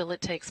until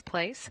it takes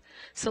place.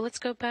 So let's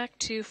go back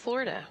to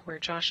Florida, where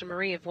Josh and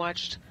Marie have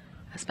watched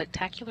a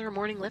spectacular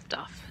morning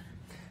liftoff.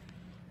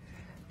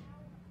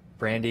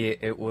 Brandy,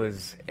 it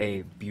was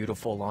a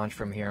beautiful launch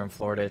from here in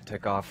Florida. It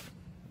took off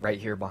right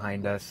here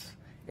behind us.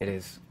 It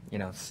is,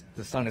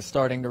 the sun is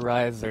starting to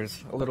rise.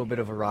 There's a little bit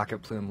of a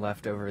rocket plume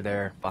left over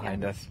there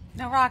behind us.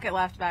 No rocket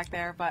left back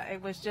there, but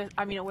it was just,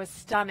 it was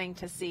stunning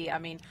to see. I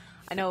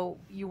know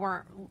you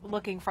weren't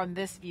looking from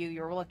this view.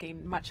 You were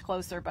looking much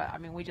closer,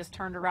 but, we just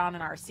turned around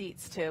in our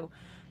seats to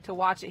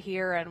watch it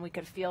here, and we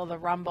could feel the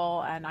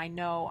rumble. And I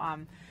know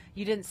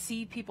you didn't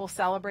see people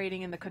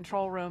celebrating in the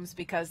control rooms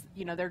because,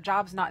 their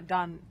job's not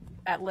done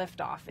at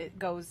liftoff. It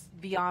goes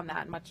beyond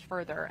that much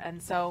further.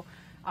 And so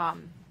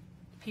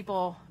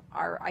people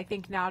are, I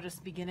think, now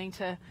just beginning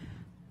to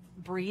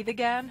breathe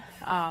again.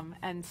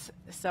 And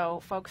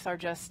so folks are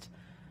just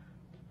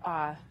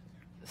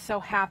so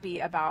happy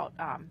about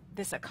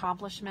this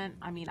accomplishment.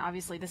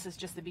 Obviously this is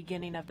just the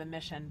beginning of the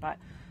mission, but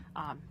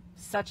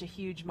such a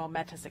huge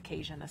momentous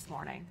occasion this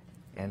morning.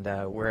 And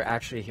we're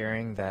actually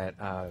hearing that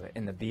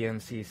in the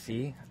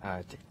BMCC,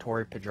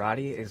 Tori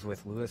Pedrati is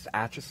with Louis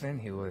Atchison,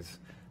 who was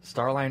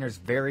Starliner's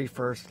very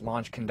first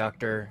launch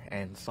conductor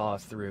and saw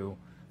us through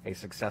a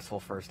successful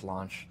first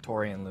launch.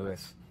 Tori and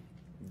Louis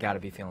got to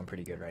be feeling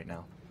pretty good right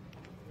now.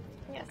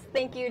 Yes,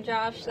 thank you,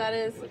 Josh. That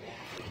is,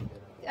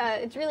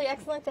 it's really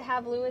excellent to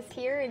have Louis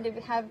here and to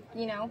have,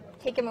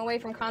 take him away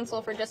from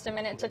console for just a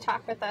minute to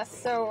talk with us.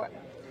 So,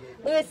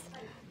 Louis,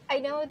 I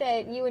know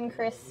that you and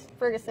Chris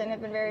Ferguson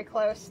have been very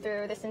close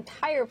through this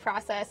entire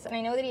process, and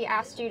I know that he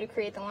asked you to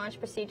create the launch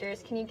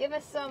procedures. Can you give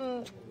us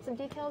some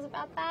details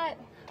about that?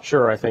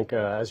 Sure. I think,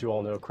 as you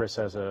all know, Chris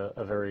has a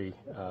very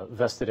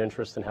vested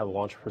interest in how the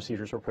launch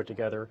procedures were put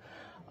together.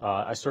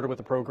 I started with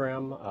the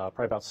program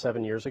probably about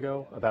 7 years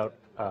ago. About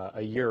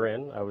a year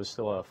in, I was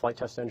still a flight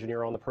test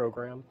engineer on the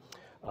program.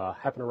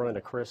 Happened to run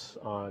into Chris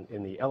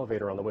in the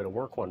elevator on the way to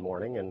work one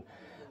morning, and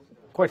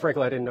quite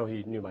frankly, I didn't know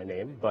he knew my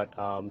name, but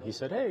he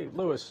said, "Hey,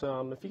 Louis,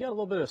 if you got a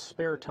little bit of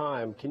spare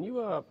time, can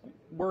you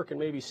work and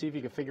maybe see if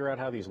you can figure out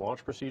how these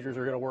launch procedures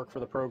are going to work for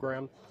the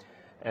program?"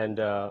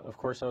 And of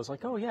course, I was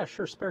like, "Oh yeah,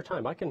 sure, spare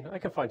time. I can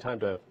find time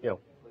to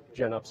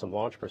gen up some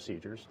launch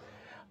procedures."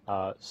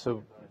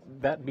 So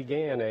that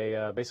began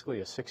basically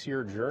a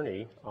 6-year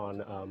journey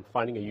on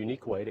finding a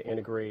unique way to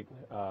integrate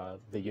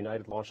the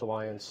United Launch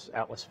Alliance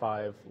Atlas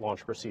V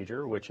launch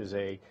procedure, which is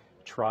a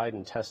tried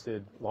and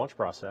tested launch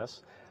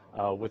process,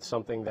 with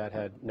something that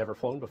had never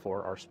flown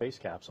before, our space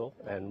capsule,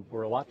 and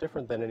we're a lot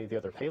different than any of the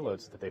other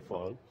payloads that they've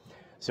flown.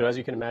 So as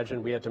you can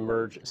imagine, we had to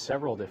merge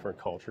several different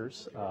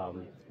cultures.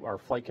 Our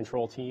flight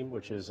control team,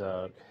 which is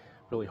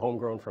really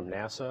homegrown from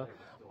NASA,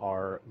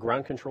 our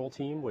ground control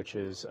team, which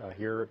is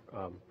here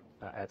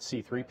at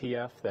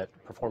C3PF, that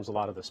performs a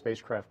lot of the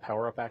spacecraft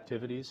power-up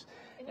activities.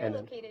 And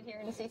you're located here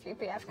in C3PF,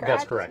 correct?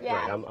 That's correct,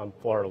 yeah. Right. I'm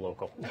Florida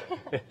local.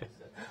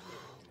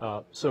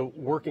 So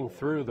working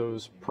through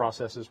those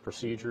processes,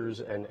 procedures,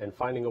 and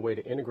finding a way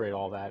to integrate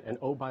all that. And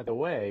oh, by the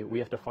way, we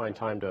have to find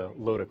time to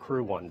load a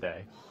crew one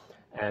day.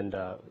 And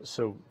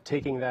so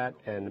taking that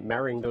and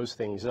marrying those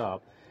things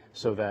up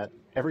so that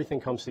everything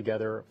comes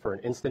together for an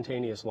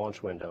instantaneous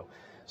launch window.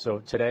 So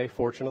today,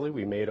 fortunately,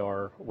 we made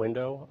our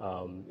window.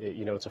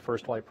 It's a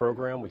first flight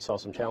program. We saw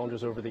some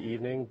challenges over the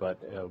evening, but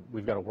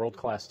we've got a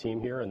world-class team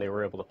here, and they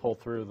were able to pull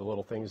through the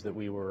little things that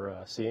we were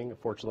seeing.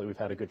 Fortunately, we've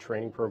had a good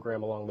training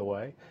program along the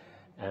way.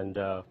 And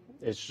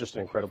it's just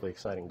an incredibly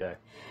exciting day.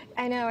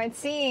 I know, and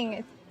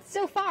seeing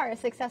so far a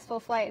successful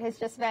flight has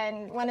just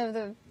been one of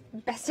the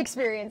best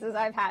experiences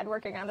I've had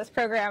working on this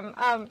program.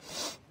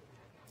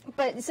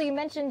 But so you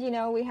mentioned,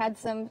 we had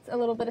a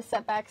little bit of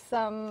setbacks,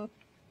 some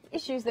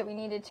issues that we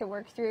needed to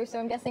work through. So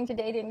I'm guessing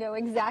today didn't go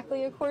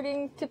exactly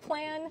according to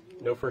plan.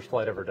 No first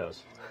flight ever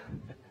does.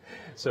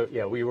 So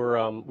yeah, we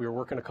were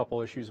working a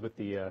couple issues with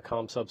the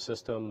comm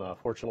subsystem.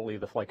 Fortunately,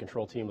 the flight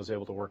control team was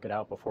able to work it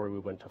out before we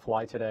went to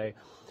fly today.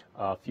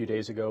 A few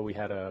days ago, we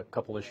had a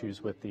couple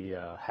issues with the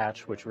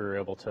hatch, which we were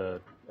able to,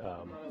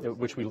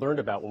 which we learned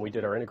about when we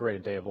did our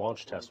integrated day of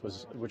launch test,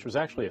 which was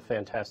actually a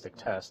fantastic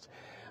test.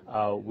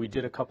 We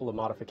did a couple of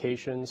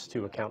modifications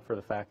to account for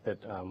the fact that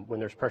when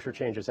there's pressure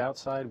changes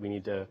outside, we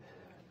need to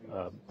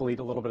bleed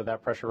a little bit of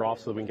that pressure off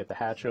so that we can get the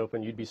hatch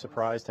open. You'd be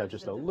surprised how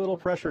just a little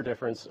pressure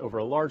difference over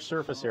a large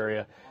surface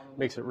area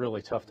makes it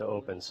really tough to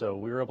open. So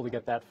we were able to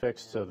get that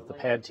fixed so that the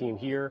pad team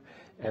here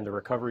and the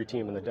recovery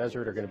team in the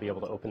desert are going to be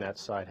able to open that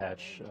side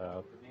hatch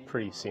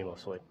pretty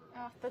seamlessly.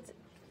 Oh,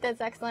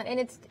 that's excellent.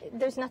 And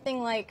there's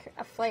nothing like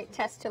a flight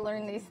test to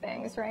learn these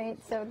things, right?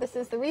 So this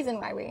is the reason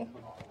why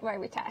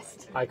we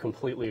test. I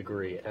completely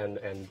agree.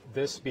 And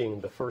this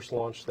being the first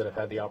launch that I've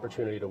had the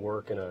opportunity to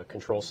work in a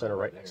control center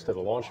right next to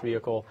the launch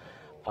vehicle,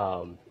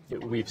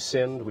 we've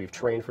simmed, we've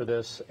trained for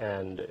this,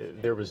 and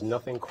there was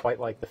nothing quite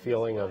like the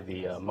feeling of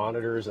the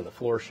monitors and the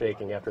floor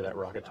shaking after that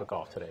rocket took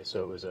off today.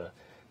 So it was an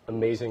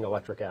amazing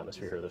electric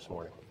atmosphere here this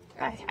morning.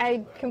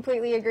 I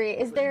completely agree.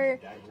 Is there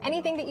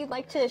anything that you'd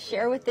like to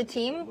share with the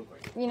team,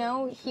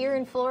 here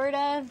in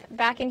Florida,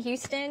 back in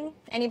Houston?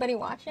 Anybody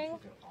watching?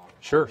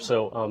 Sure.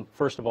 So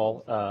first of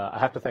all, I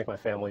have to thank my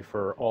family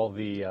for all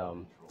the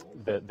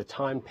the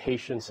time,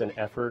 patience, and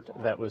effort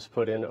that was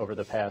put in over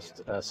the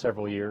past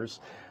several years.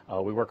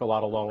 We work a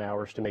lot of long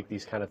hours to make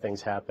these kind of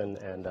things happen,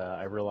 and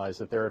I realize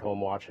that they're at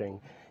home watching,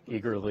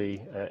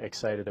 eagerly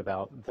excited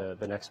about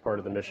the next part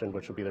of the mission,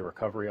 which will be the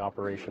recovery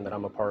operation that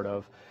I'm a part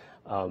of,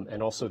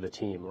 and also the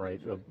team, right?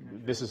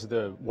 This is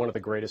one of the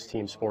greatest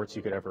team sports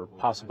you could ever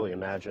possibly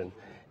imagine,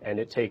 and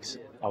it takes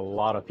a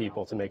lot of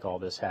people to make all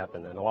this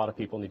happen, and a lot of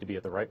people need to be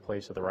at the right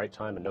place at the right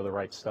time and know the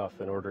right stuff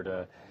in order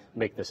to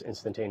make this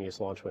instantaneous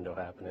launch window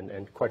happen,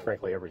 and quite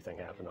frankly, everything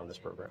happen on this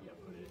program.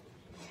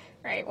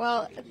 Right.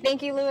 Well,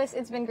 thank you, Louis.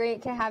 It's been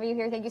great to have you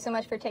here. Thank you so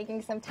much for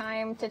taking some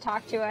time to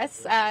talk to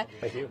us.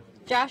 Thank you.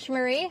 Josh,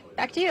 Marie,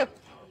 back to you.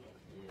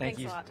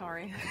 Thanks a lot,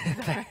 Tori.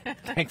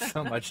 Thanks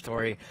so much,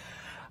 Tori.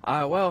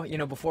 Well,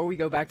 before we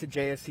go back to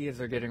JSC as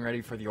they're getting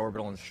ready for the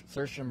orbital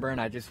insertion burn,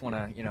 I just want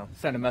to,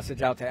 send a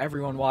message out to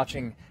everyone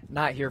watching,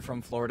 not here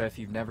from Florida. If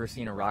you've never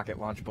seen a rocket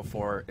launch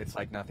before, it's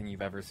like nothing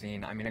you've ever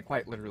seen. I mean, it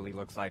quite literally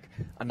looks like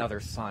another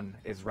sun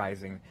is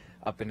rising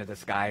up into the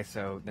sky.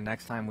 So the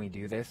next time we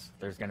do this,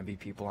 there's going to be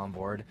people on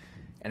board.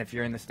 And if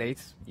you're in the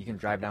States, you can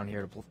drive down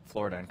here to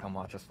Florida and come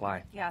watch us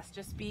fly. Yes,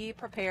 just be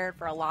prepared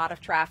for a lot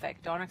of traffic.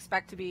 Don't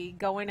expect to be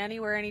going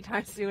anywhere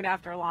anytime soon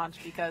after launch,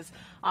 because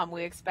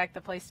we expect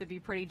the place to be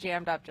pretty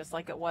jammed up, just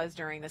like it was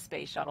during the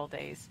space shuttle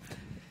days.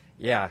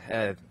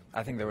 Yeah,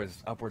 I think there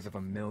was upwards of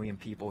 1 million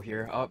people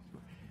here.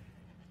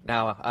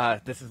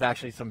 Now, this is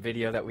actually some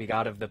video that we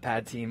got of the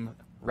pad team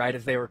right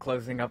as they were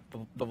closing up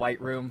the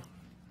White Room,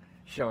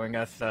 showing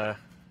us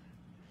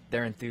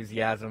their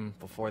enthusiasm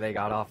before they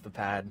got off the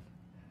pad.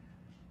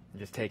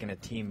 Just taking a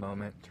team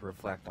moment to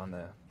reflect on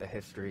the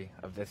history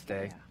of this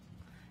day.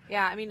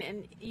 Yeah, I mean,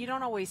 and you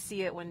don't always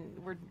see it when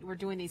we're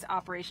doing these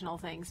operational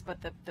things, but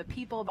the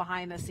people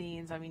behind the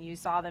scenes, I mean, you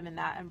saw them in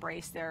that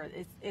embrace there.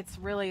 It's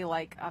really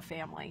like a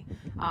family.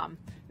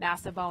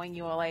 NASA, Boeing,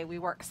 ULA, we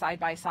work side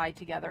by side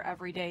together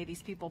every day.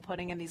 These people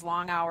putting in these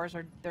long hours,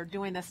 they're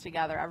doing this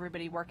together,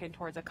 everybody working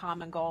towards a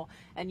common goal,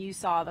 and you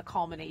saw the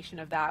culmination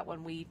of that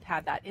when we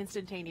had that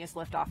instantaneous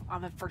liftoff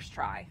on the first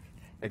try.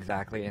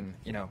 Exactly, and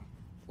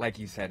like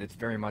you said, it's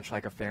very much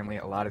like a family.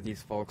 A lot of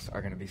these folks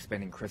are going to be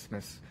spending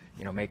Christmas,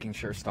 making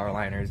sure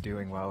Starliner is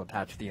doing well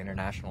attached to the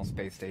International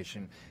Space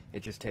Station.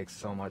 It just takes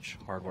so much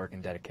hard work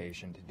and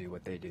dedication to do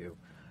what they do.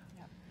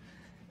 Yeah.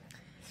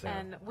 So.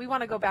 And we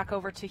want to go back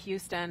over to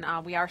Houston.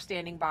 We are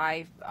standing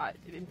by.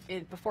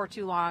 Before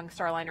too long,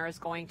 Starliner is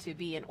going to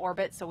be in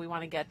orbit, so we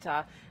want to get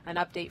an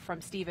update from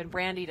Steve and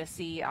Brandy to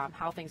see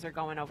how things are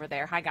going over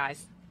there. Hi,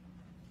 guys.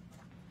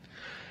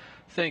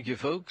 Thank you,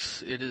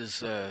 folks. It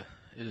is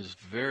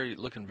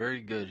looking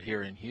very good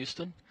here in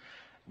Houston.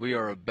 We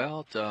are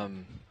about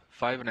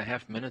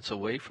 5.5 minutes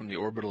away from the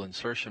orbital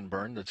insertion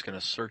burn that's going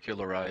to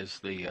circularize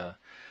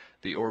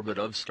the orbit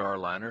of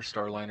Starliner.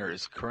 Starliner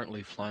is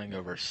currently flying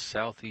over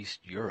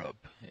Southeast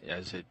Europe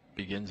as it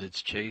begins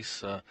its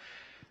chase.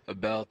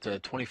 About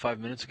 25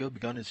 minutes ago,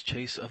 begun its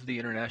chase of the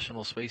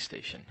International Space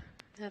Station.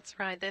 That's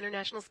right. The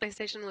International Space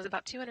Station was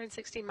about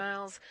 260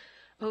 miles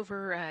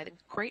over the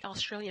Great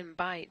Australian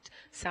Bight,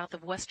 south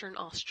of Western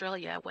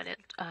Australia, when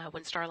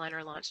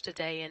Starliner launched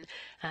today,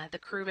 and the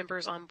crew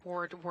members on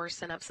board were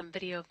sent up some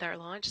video of their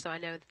launch, so I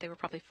know that they were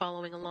probably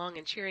following along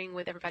and cheering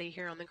with everybody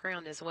here on the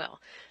ground as well.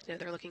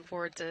 They're looking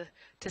forward to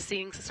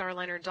seeing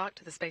Starliner dock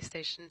to the space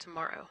station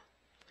tomorrow.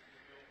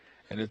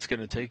 And it's going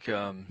to take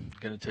a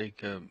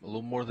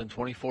little more than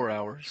 24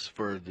 hours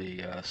for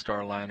the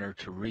Starliner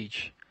to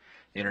reach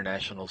the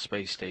International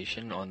Space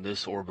Station on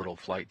this orbital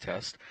flight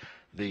test.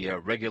 The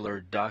regular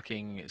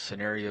docking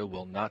scenario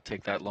will not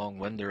take that long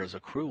when there is a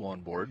crew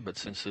on board, but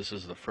since this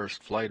is the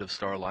first flight of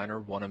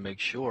Starliner, want to make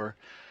sure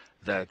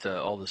that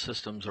all the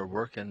systems are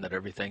working, that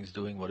everything's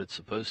doing what it's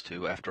supposed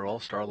to. After all,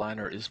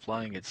 Starliner is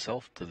flying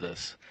itself to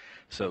this.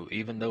 So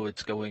even though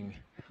it's going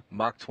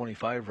Mach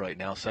 25 right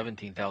now,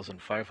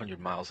 17,500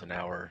 miles an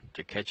hour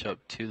to catch up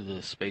to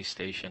the space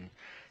station,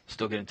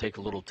 still going to take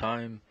a little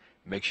time.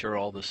 Make sure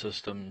all the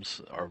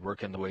systems are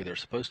working the way they're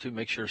supposed to.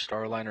 Make sure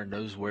Starliner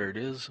knows where it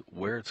is,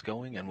 where it's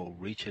going, and will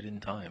reach it in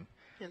time.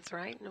 That's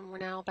right. And we're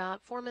now about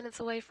 4 minutes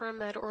away from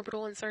that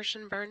orbital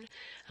insertion burn.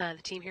 The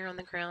team here on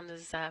the ground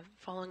is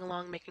following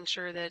along, making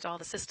sure that all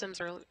the systems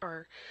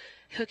are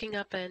hooking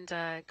up and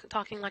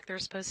talking like they're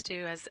supposed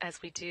to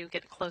as we do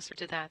get closer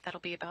to that. That'll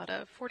be about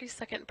a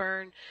 40-second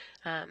burn.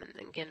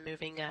 Again,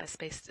 moving the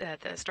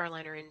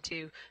Starliner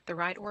into the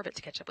right orbit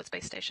to catch up with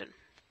space station.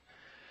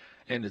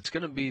 And it's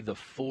going to be the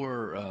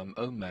 4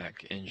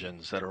 OMAC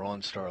engines that are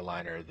on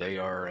Starliner. They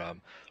are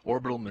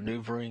orbital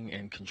maneuvering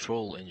and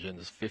control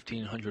engines,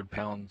 1,500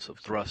 pounds of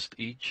thrust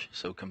each.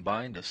 So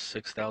combined, a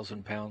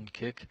 6,000-pound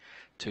kick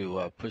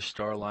to push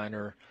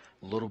Starliner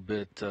a little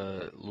bit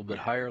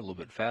higher, a little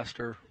bit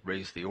faster,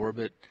 raise the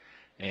orbit,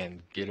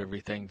 and get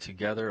everything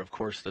together. Of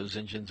course, those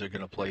engines are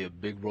going to play a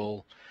big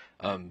role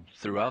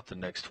throughout the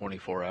next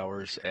 24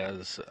 hours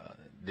as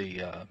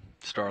the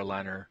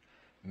Starliner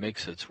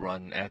makes its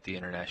run at the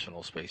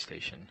International Space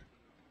Station.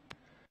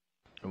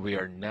 We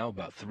are now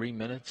about 3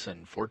 minutes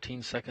and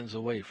 14 seconds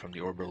away from the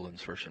orbital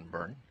insertion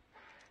burn.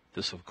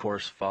 This, of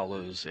course,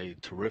 follows a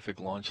terrific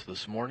launch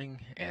this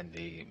morning and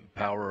the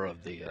power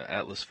of the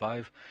Atlas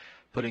V,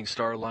 putting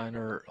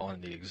Starliner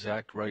on the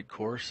exact right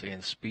course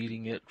and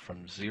speeding it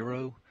from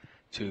 0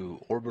 to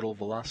orbital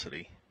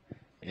velocity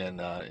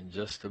in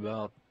just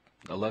about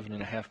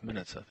 11.5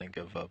 minutes, I think,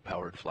 of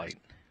powered flight.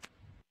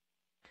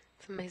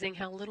 It's amazing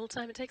how little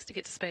time it takes to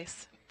get to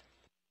space.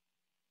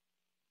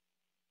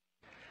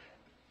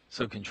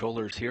 So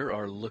controllers here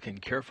are looking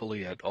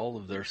carefully at all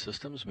of their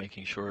systems,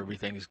 making sure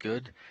everything's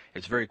good.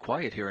 It's very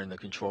quiet here in the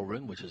control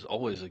room, which is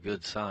always a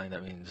good sign.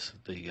 That means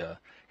the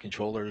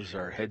controllers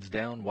are heads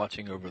down,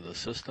 watching over the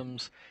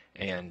systems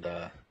and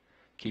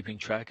keeping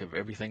track of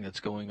everything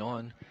that's going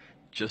on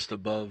just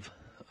above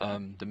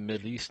the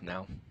Mideast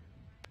now.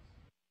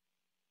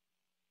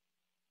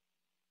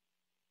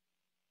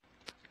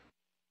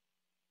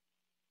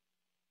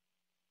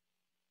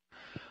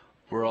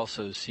 We're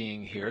also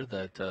seeing here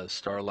that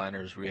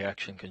Starliner's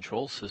reaction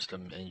control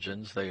system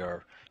engines, they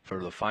are,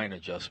 for the fine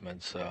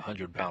adjustments,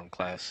 100-pound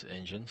class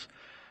engines,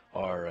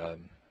 are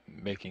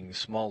making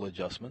small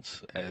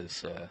adjustments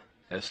as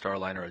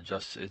Starliner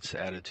adjusts its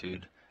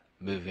attitude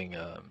moving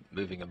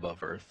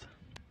above Earth.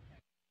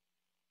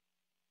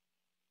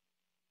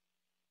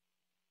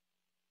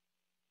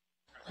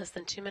 Less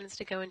than 2 minutes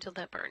to go until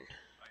that burn.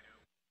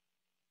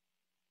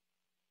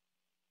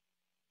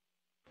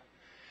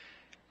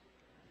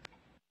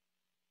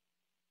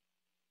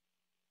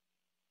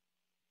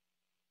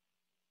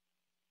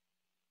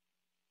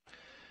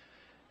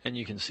 And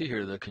you can see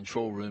here the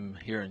control room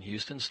here in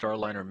Houston,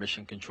 Starliner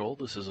Mission Control.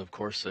 This is, of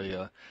course,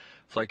 a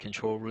flight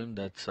control room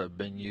that's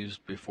been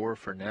used before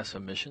for NASA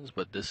missions,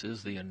 but this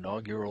is the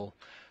inaugural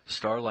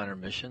Starliner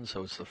mission,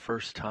 so it's the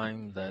first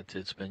time that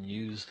it's been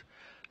used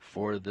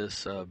for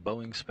this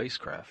Boeing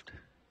spacecraft.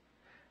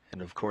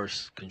 And, of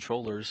course,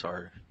 controllers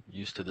are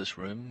used to this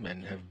room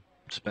and have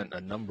spent a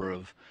number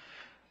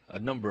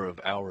of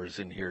hours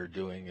in here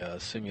doing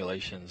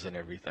simulations and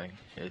everything.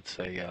 It's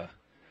a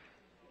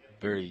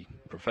very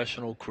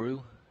professional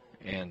crew,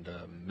 and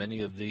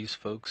many of these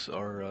folks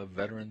are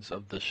veterans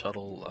of the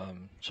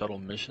shuttle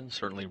mission.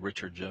 Certainly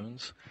Richard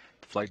Jones,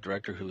 the flight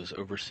director who is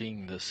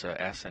overseeing this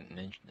ascent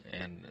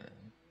and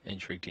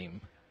entry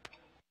team.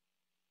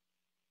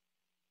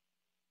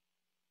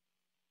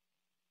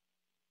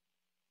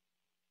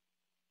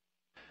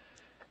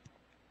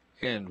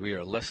 And we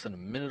are less than a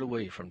minute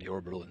away from the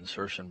orbital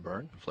insertion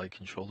burn. Flight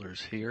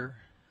controllers here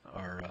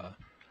are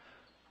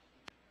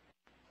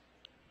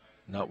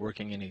not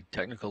working any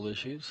technical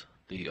issues.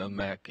 The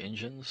OMAC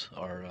engines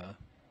are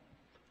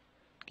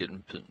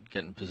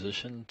getting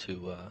positioned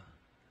to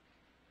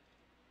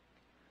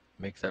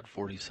make that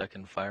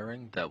 40-second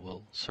firing that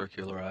will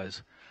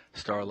circularize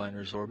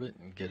Starliner's orbit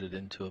and get it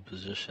into a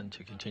position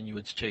to continue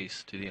its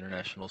chase to the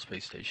International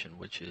Space Station,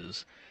 which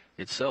is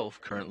itself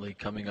currently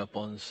coming up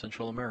on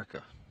Central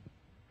America.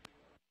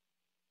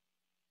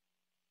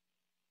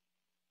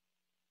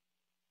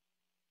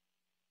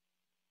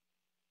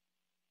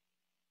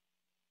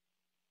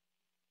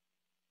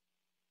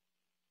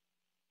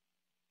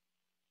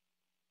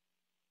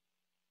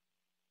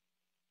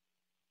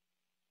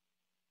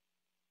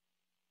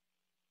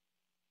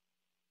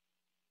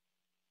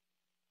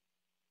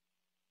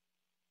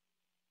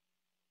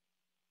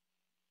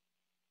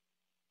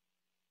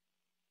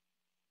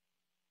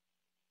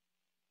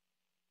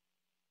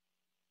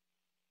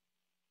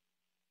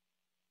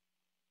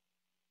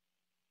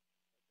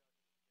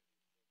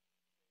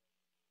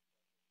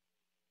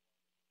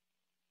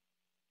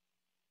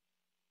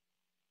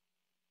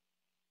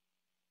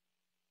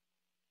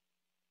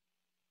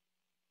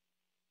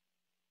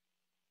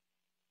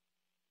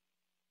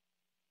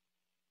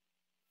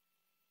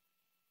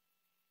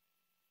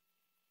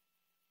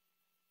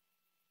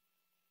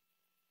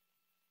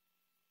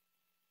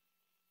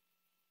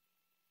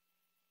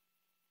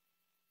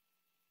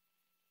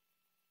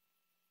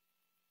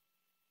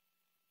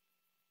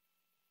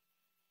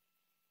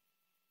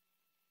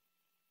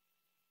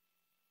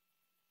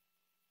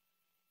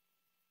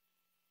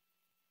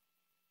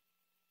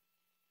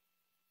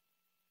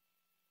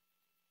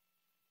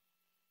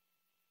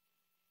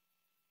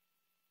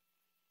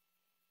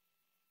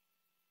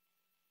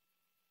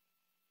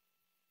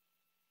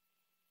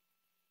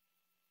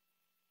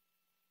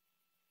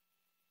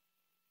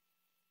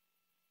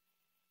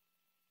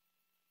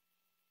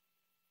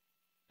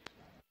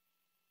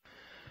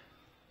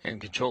 And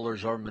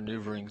controllers are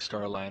maneuvering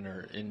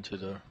Starliner into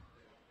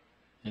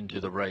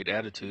the right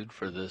attitude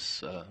for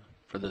this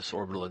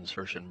orbital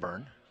insertion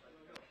burn.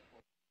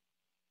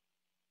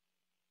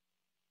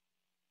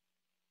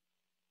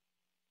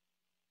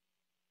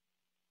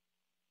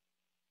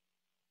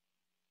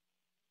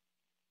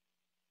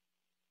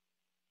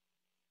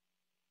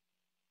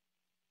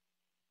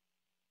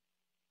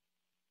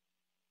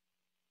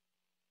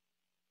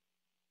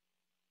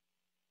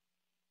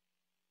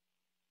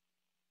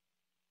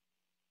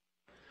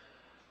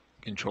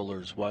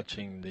 Controllers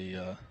watching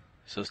the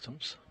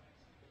systems.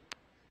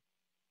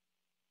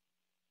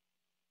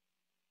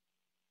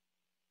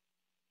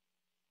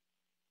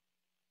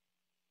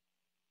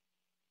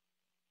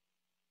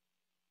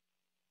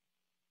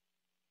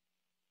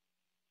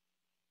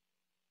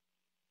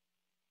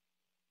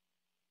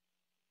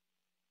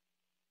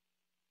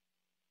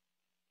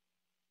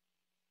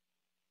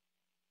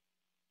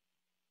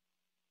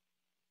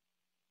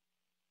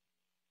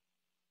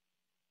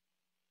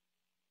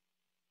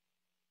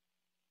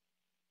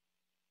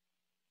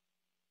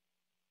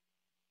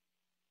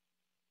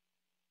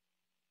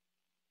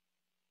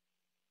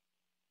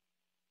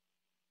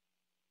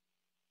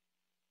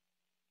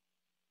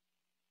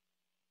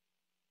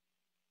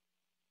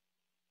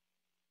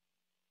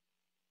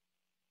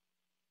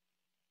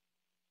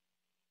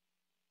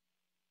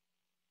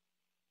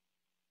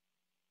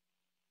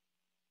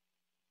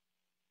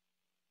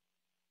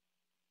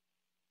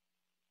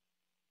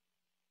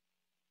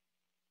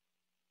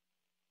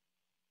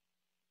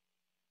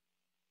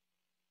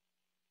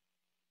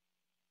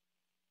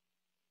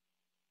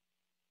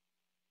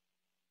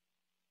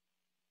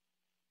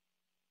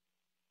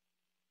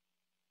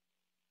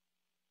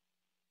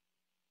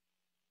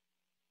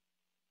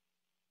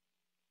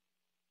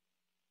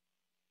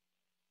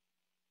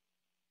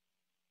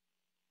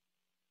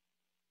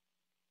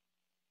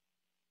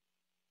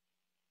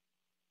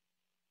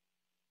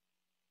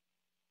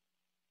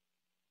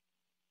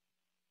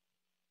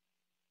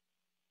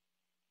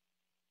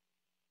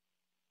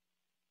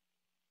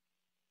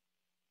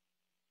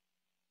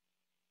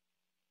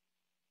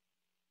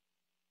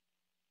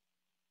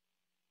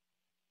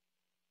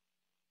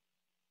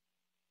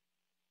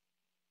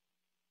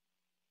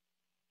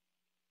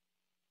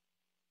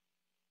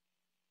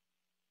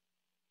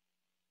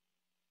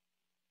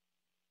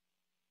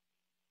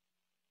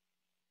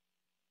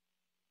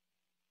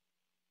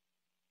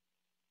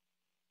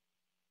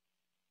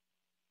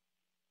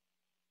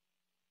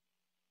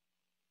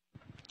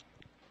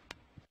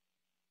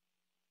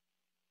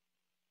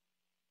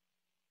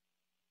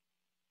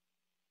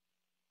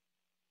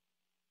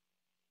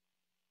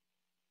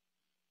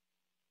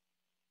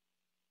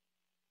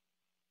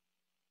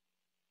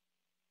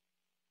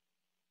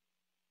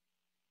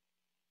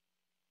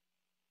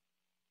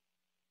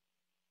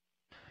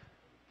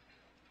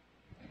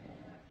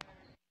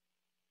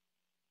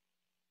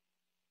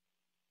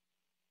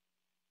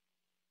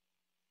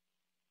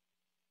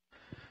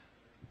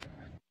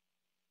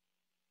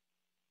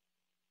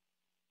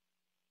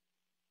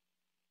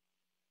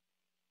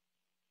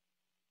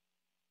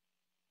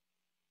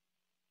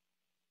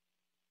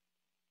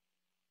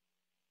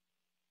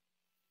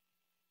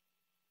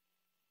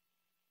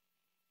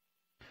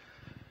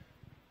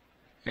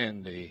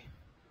 And the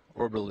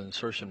orbital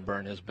insertion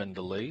burn has been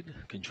delayed.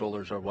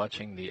 Controllers are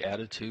watching the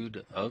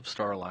attitude of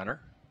Starliner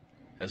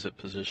as it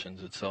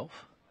positions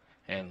itself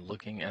and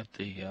looking at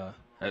the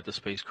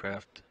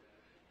spacecraft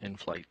in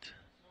flight.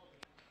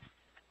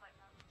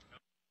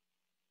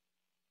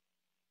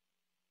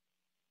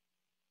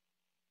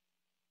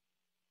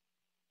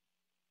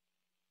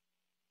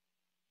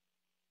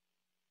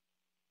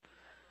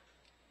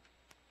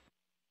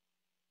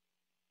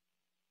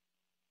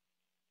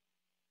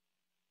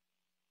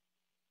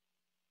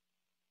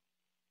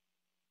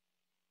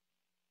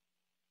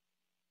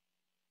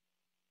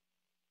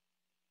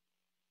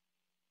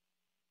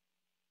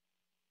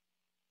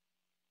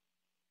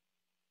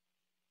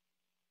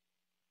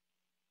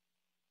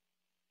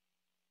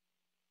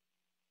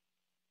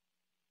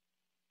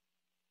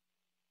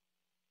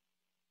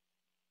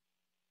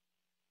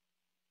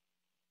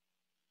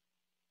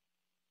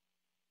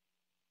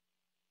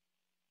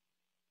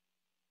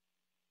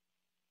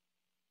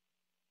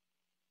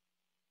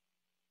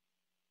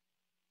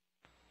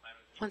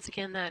 Once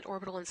again, that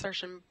orbital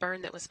insertion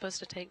burn that was supposed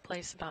to take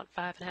place about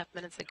 5.5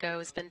 minutes ago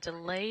has been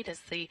delayed as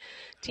the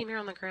team here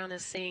on the ground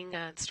is seeing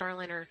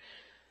Starliner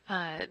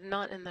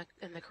not in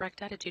the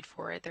correct attitude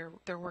for it.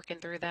 They're working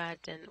through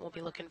that, and we'll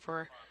be looking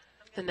for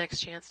the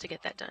next chance to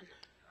get that done.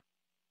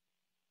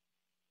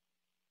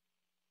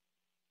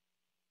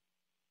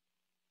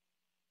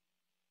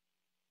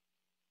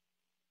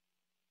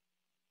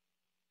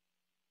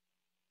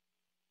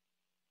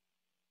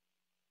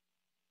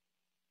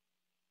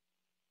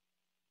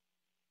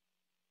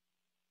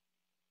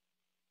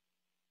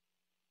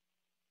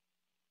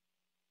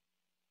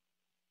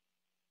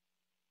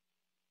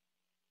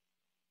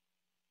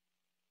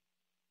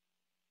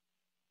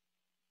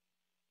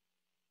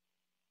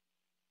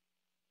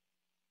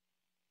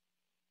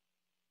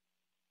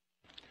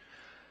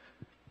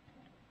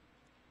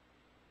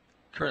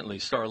 Currently,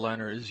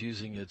 Starliner is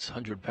using its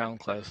 100-pound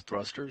class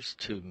thrusters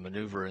to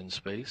maneuver in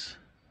space.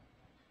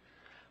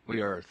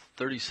 We are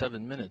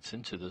 37 minutes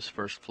into this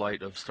first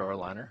flight of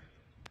Starliner.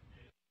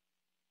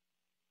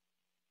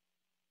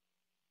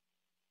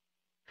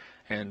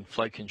 And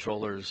flight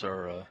controllers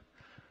are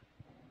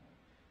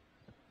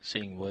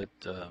seeing what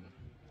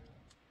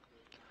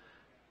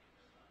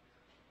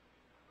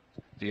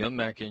the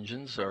UMAC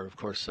engines are, of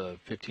course,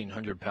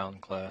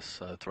 1,500-pound class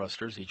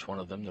thrusters. Each one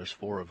of them, there's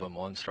 4 of them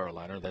on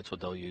Starliner. That's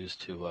what they'll use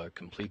to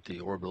complete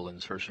the orbital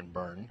insertion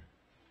burn.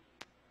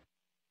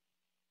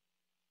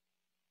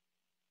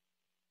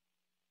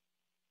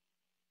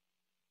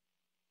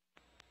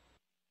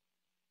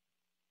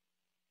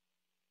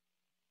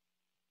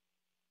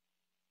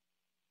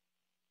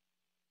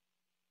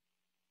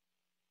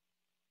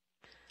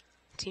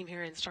 Team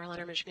here in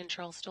Starliner Mission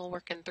Control still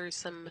working through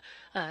some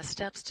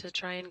steps to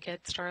try and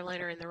get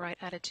Starliner in the right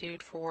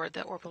attitude for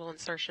the orbital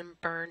insertion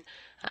burn.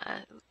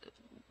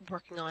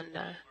 Working on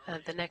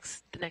the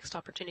next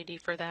opportunity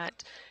for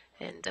that,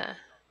 and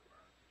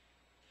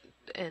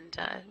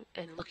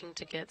looking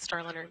to get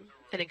Starliner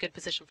in a good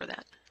position for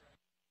that.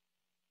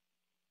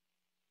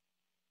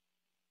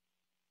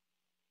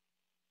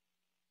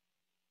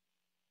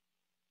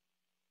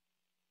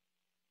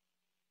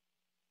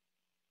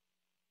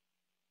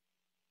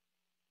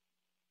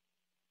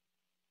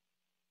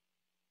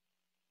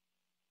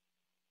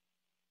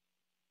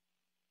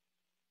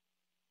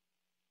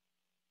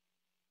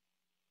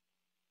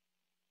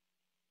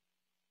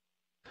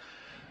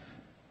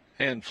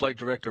 And Flight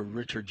Director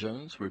Richard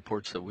Jones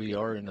reports that we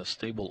are in a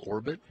stable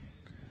orbit.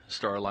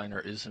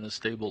 Starliner is in a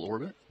stable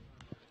orbit.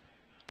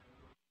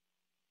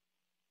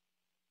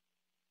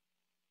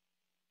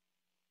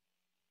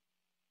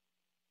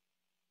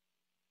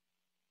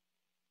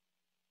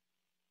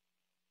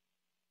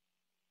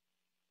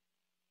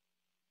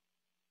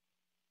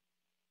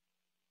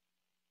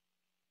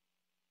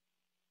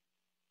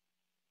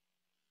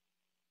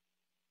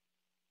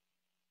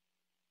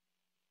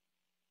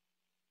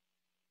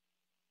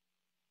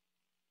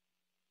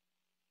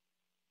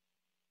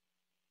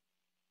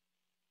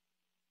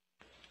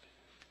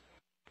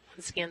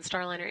 Once again,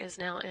 Starliner is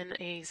now in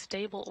a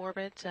stable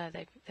orbit.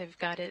 They've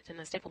got it in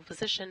a stable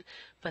position,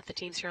 but the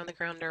teams here on the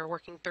ground are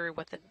working through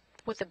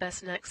what the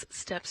best next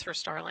steps for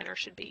Starliner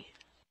should be.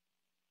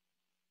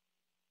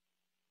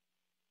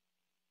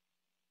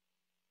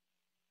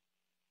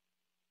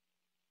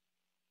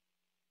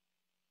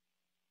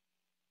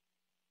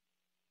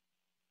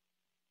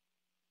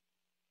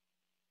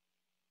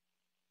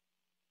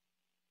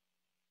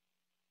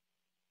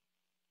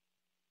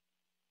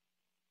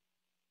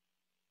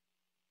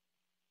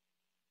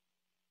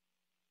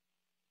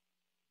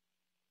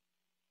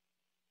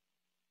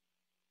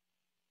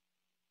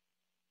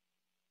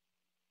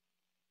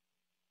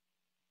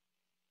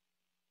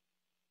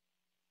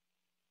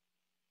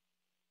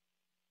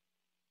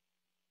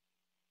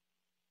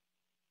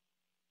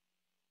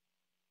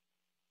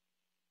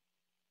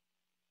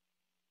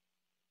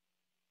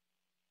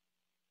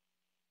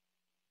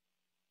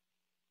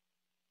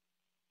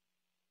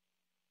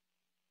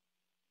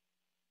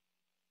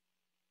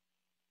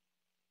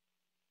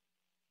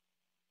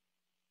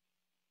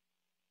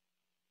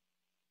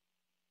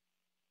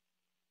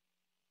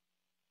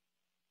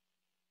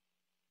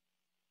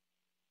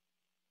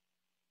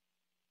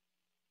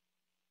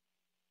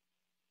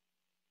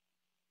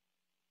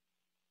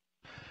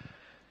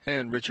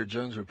 And Richard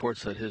Jones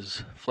reports that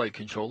his flight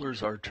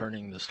controllers are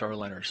turning the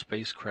Starliner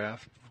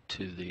spacecraft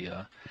to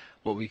the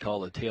what we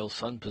call the tail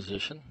sun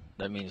position.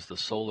 That means the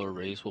solar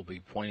rays will be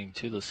pointing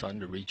to the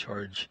sun to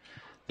recharge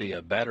the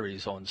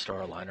batteries on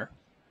Starliner,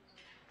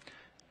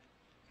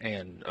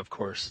 and of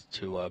course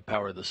to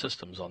power the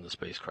systems on the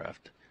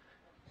spacecraft.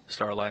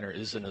 Starliner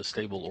is in a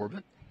stable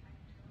orbit.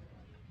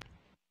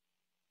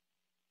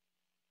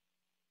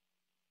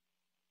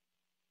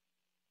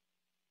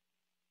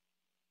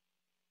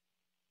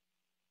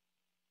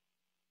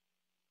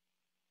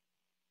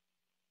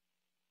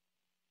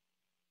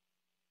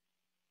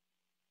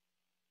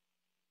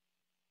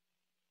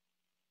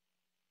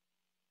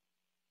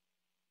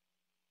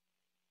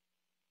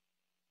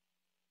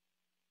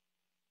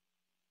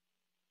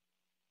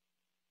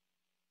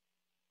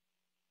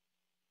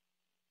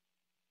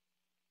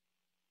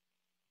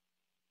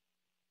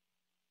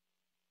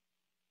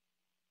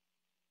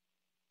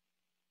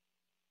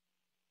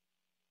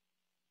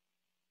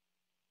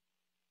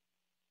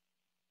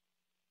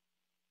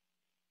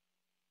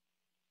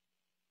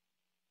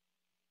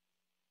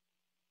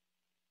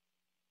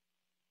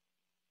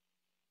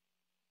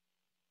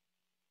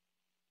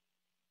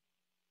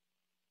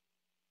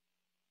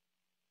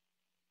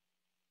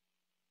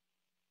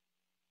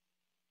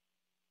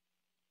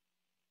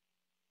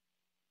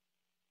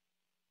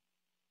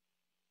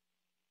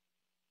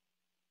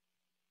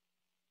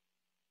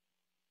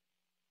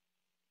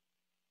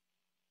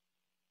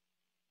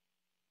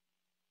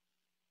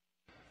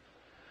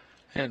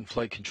 And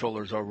flight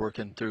controllers are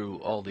working through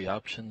all the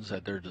options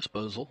at their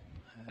disposal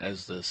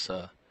as this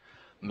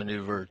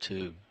maneuver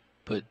to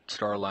put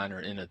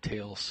Starliner in a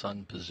tail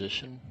sun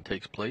position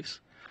takes place.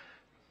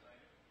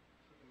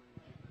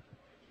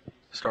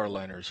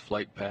 Starliner's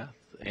flight path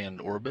and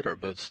orbit are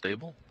both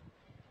stable.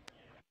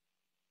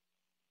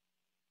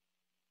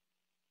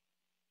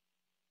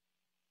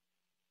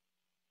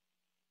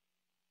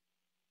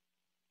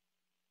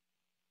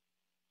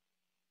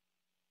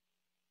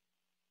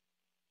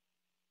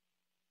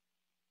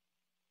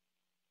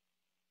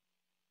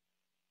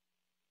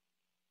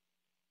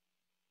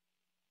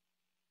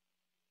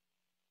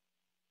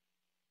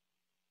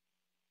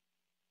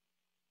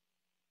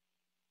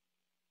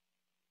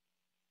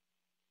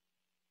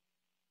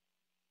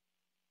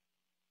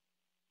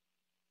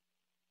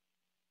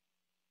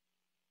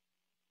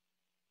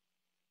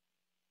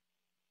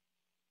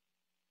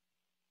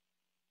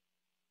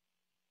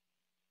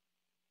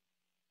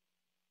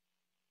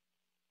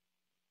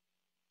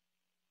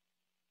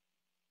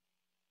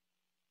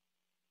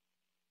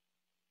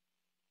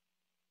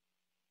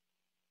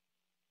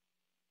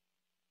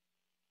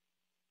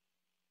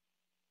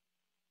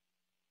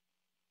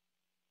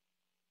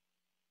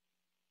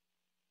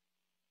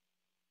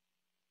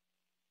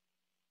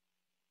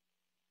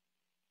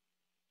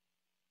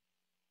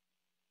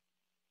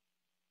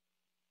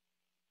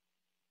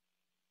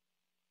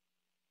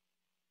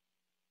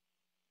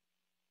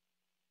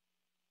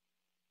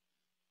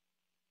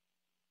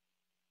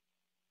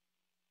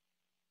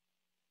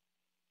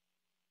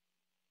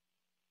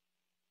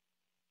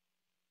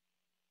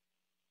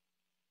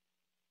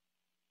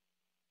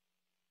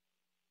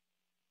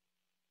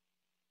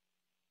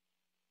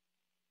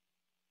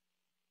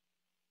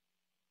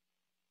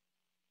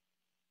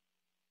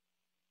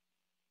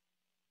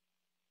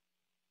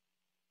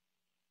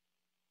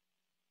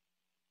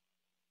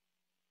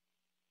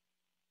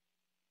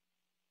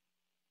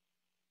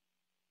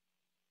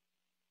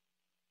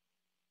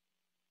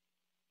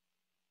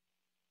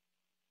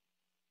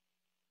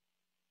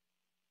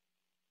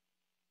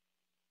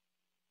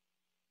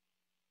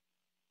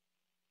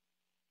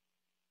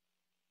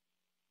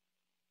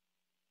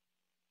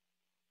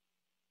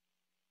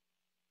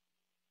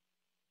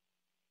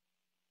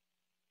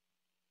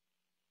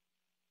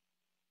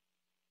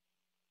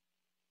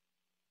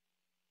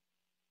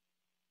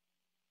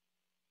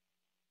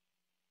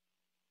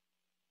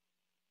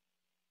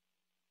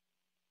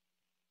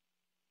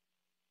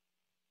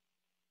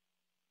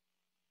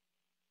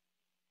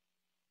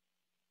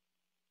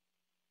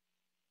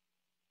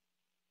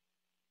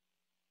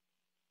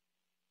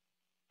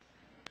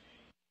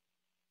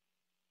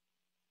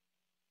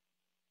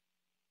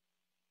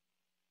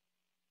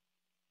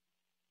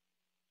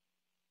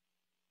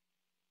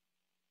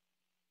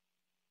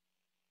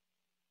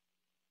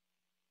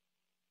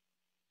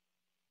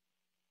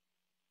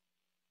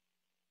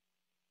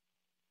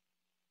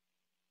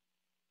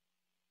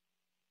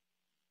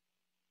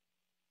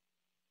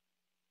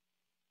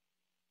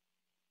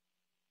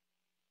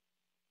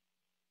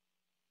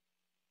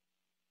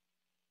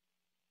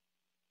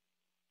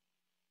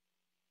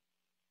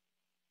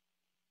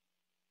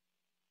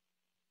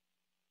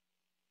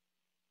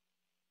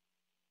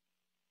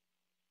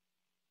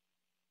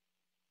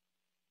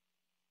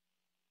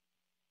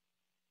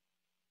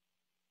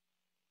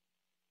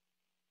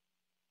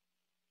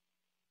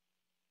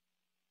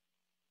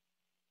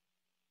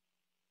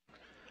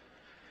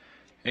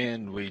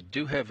 And we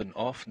do have an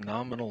off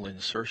nominal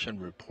insertion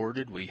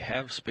reported. We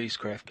have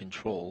spacecraft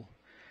control.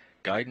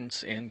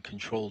 Guidance and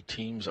control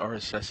teams are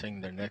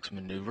assessing their next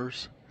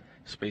maneuvers.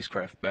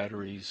 Spacecraft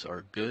batteries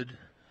are good,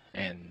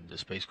 and the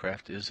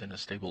spacecraft is in a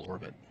stable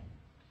orbit.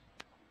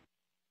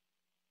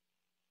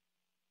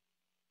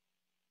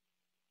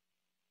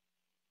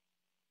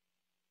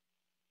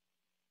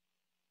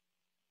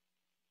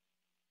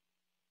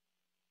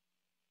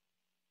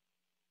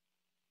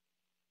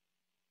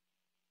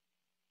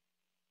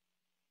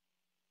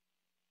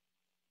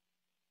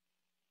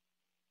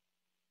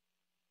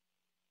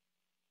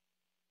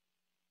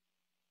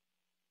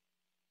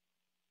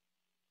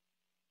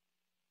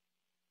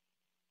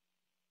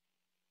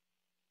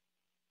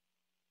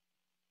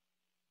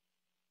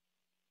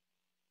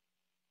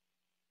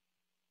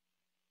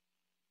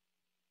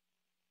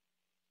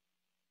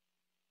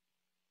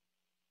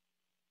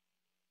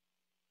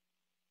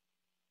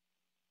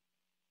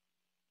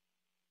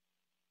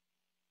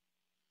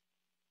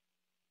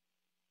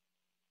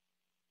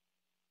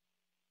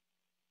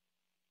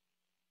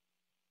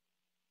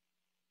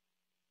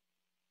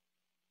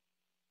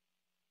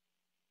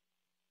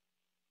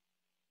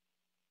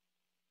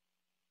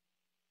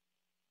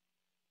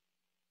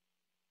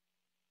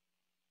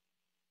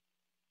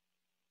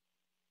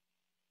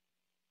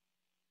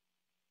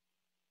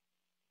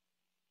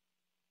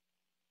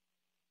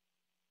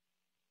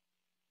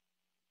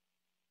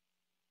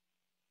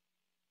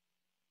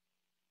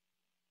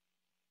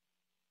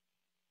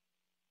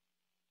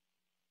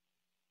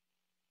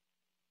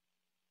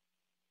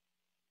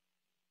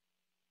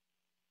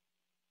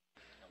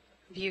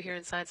 View here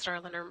inside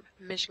Starliner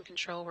Mission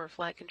Control, where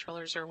flight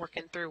controllers are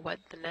working through what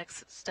the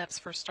next steps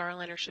for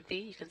Starliner should be.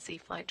 You can see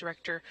Flight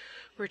Director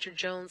Richard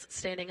Jones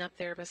standing up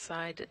there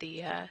beside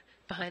the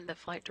behind the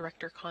Flight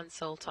Director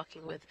console,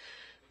 talking with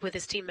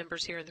his team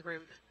members here in the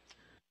room.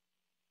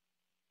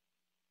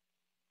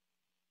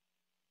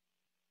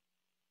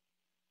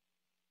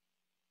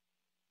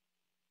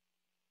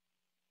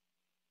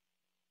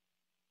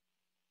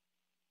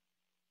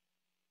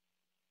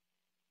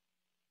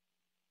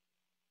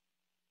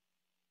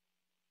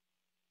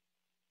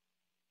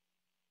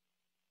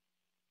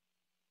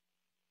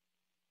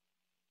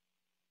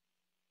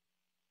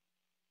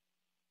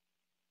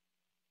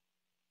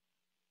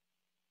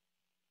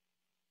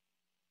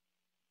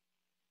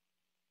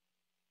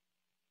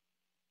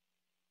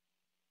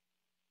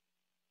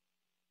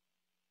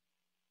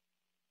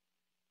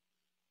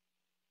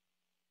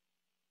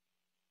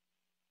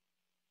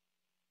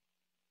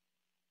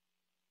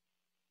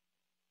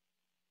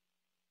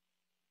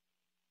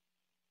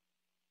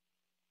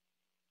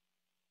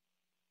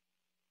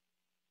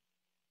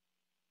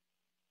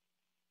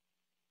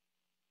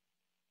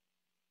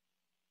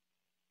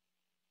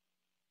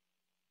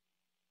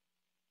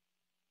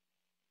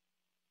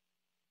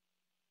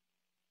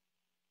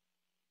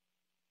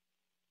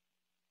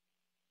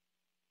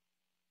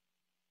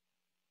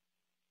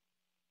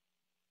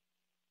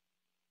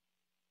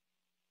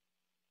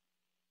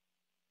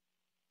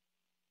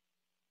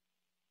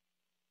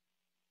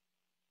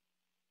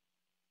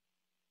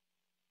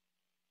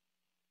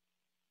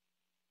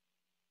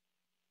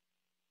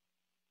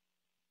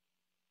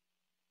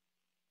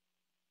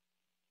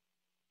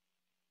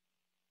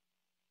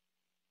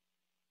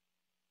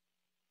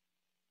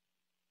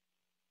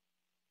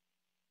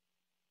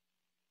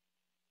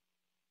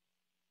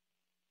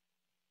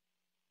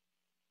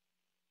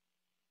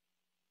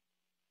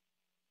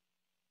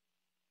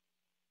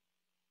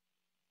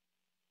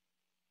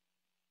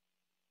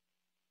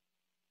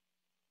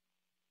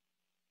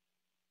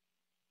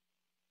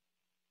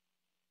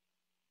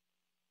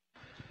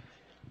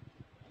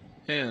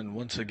 And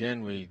once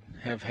again, we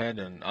have had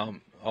an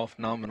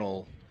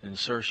off-nominal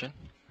insertion.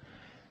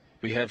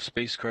 We have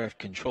spacecraft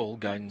control,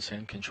 guidance,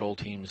 and control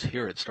teams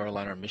here at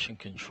Starliner Mission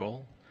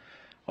Control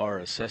are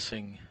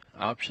assessing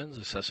options,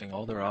 assessing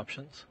all their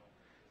options,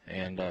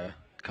 and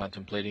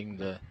contemplating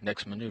the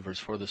next maneuvers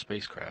for the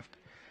spacecraft.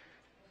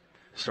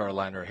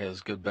 Starliner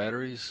has good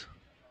batteries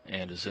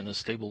and is in a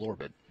stable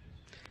orbit.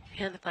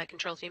 And the flight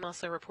control team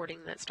also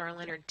reporting that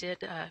Starliner did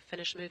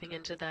finish moving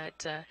into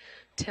that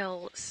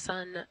tail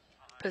sun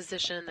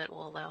position that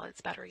will allow its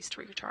batteries to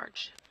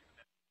recharge.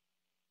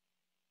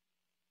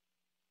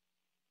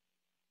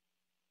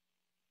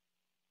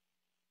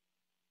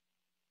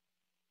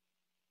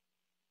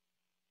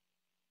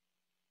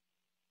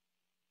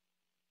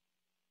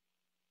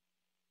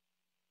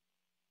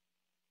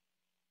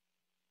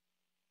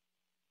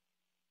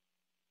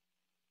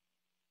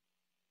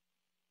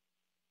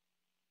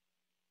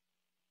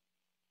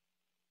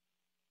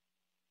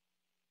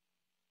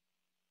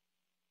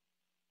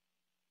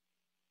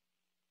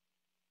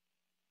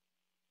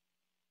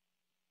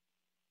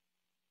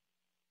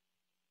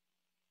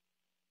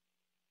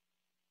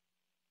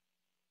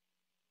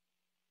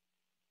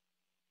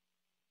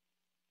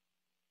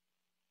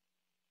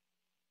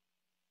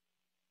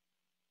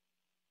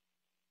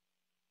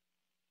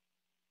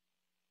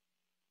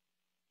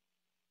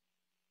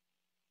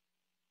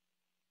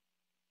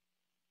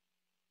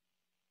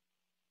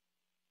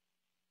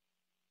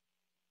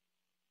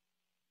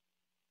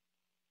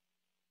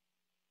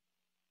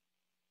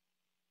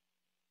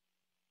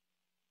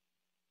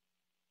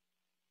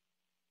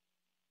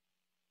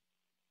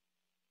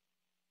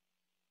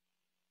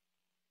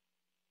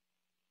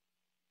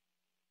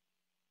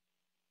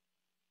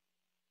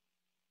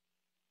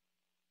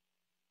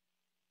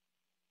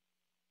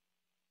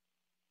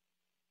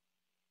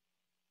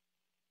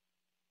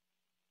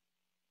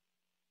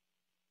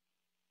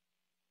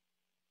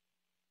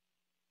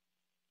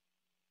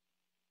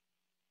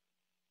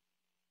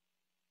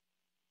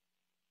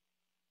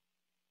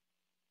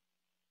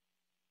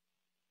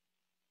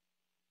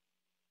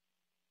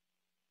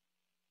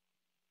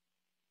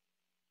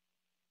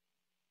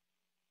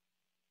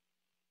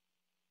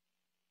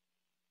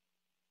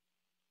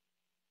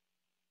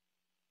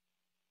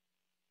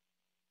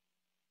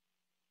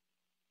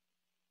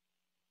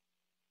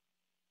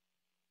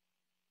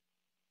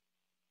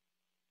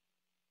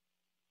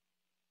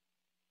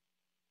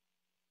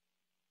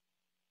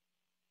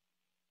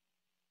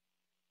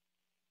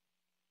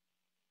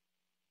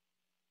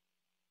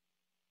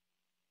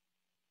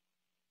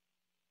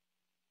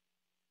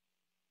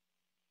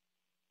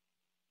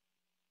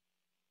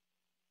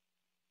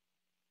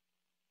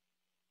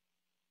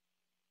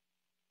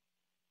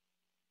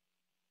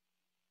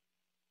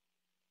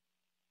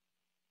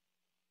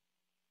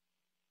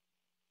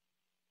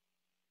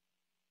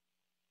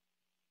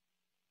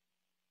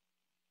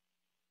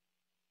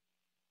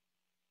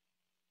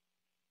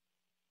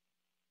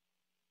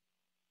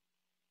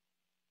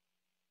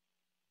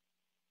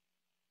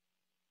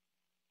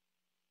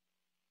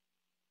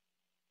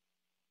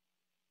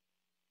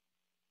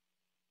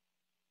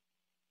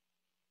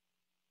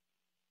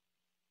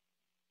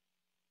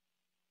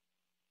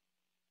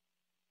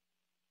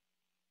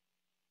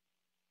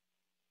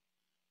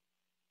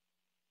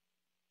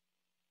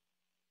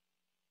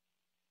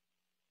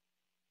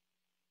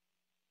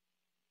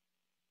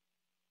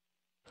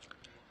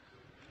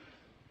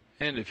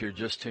 And if you're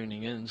just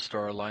tuning in,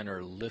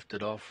 Starliner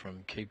lifted off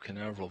from Cape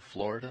Canaveral,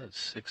 Florida at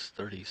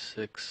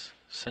 6:36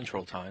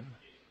 Central Time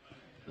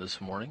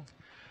this morning.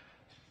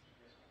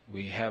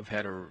 We have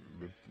had a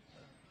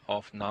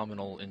off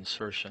nominal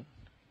insertion,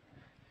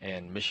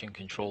 and mission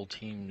control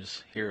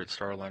teams here at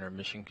Starliner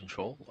Mission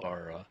Control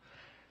are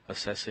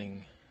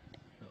assessing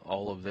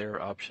all of their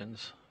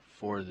options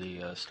for the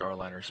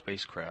Starliner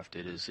spacecraft.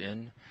 It is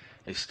in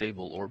a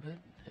stable orbit,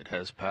 it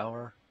has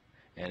power,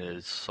 and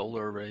its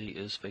solar array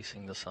is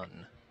facing the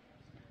sun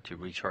to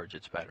recharge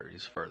its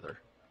batteries further.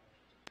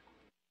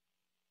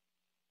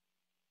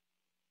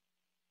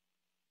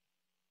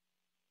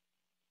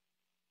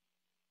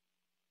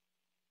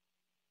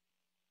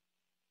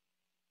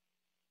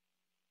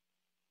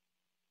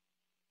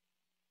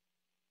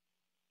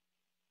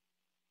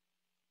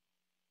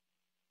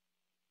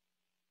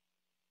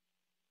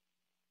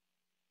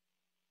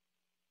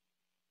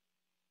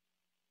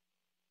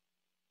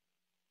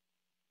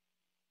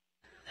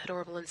 That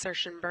orbital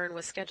insertion burn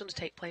was scheduled to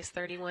take place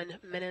 31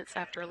 minutes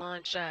after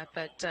launch,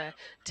 but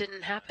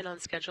didn't happen on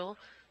schedule.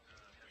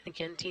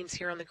 Again, teams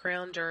here on the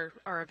ground are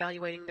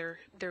evaluating their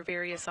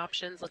various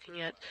options,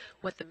 looking at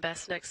what the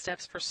best next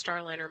steps for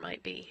Starliner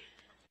might be.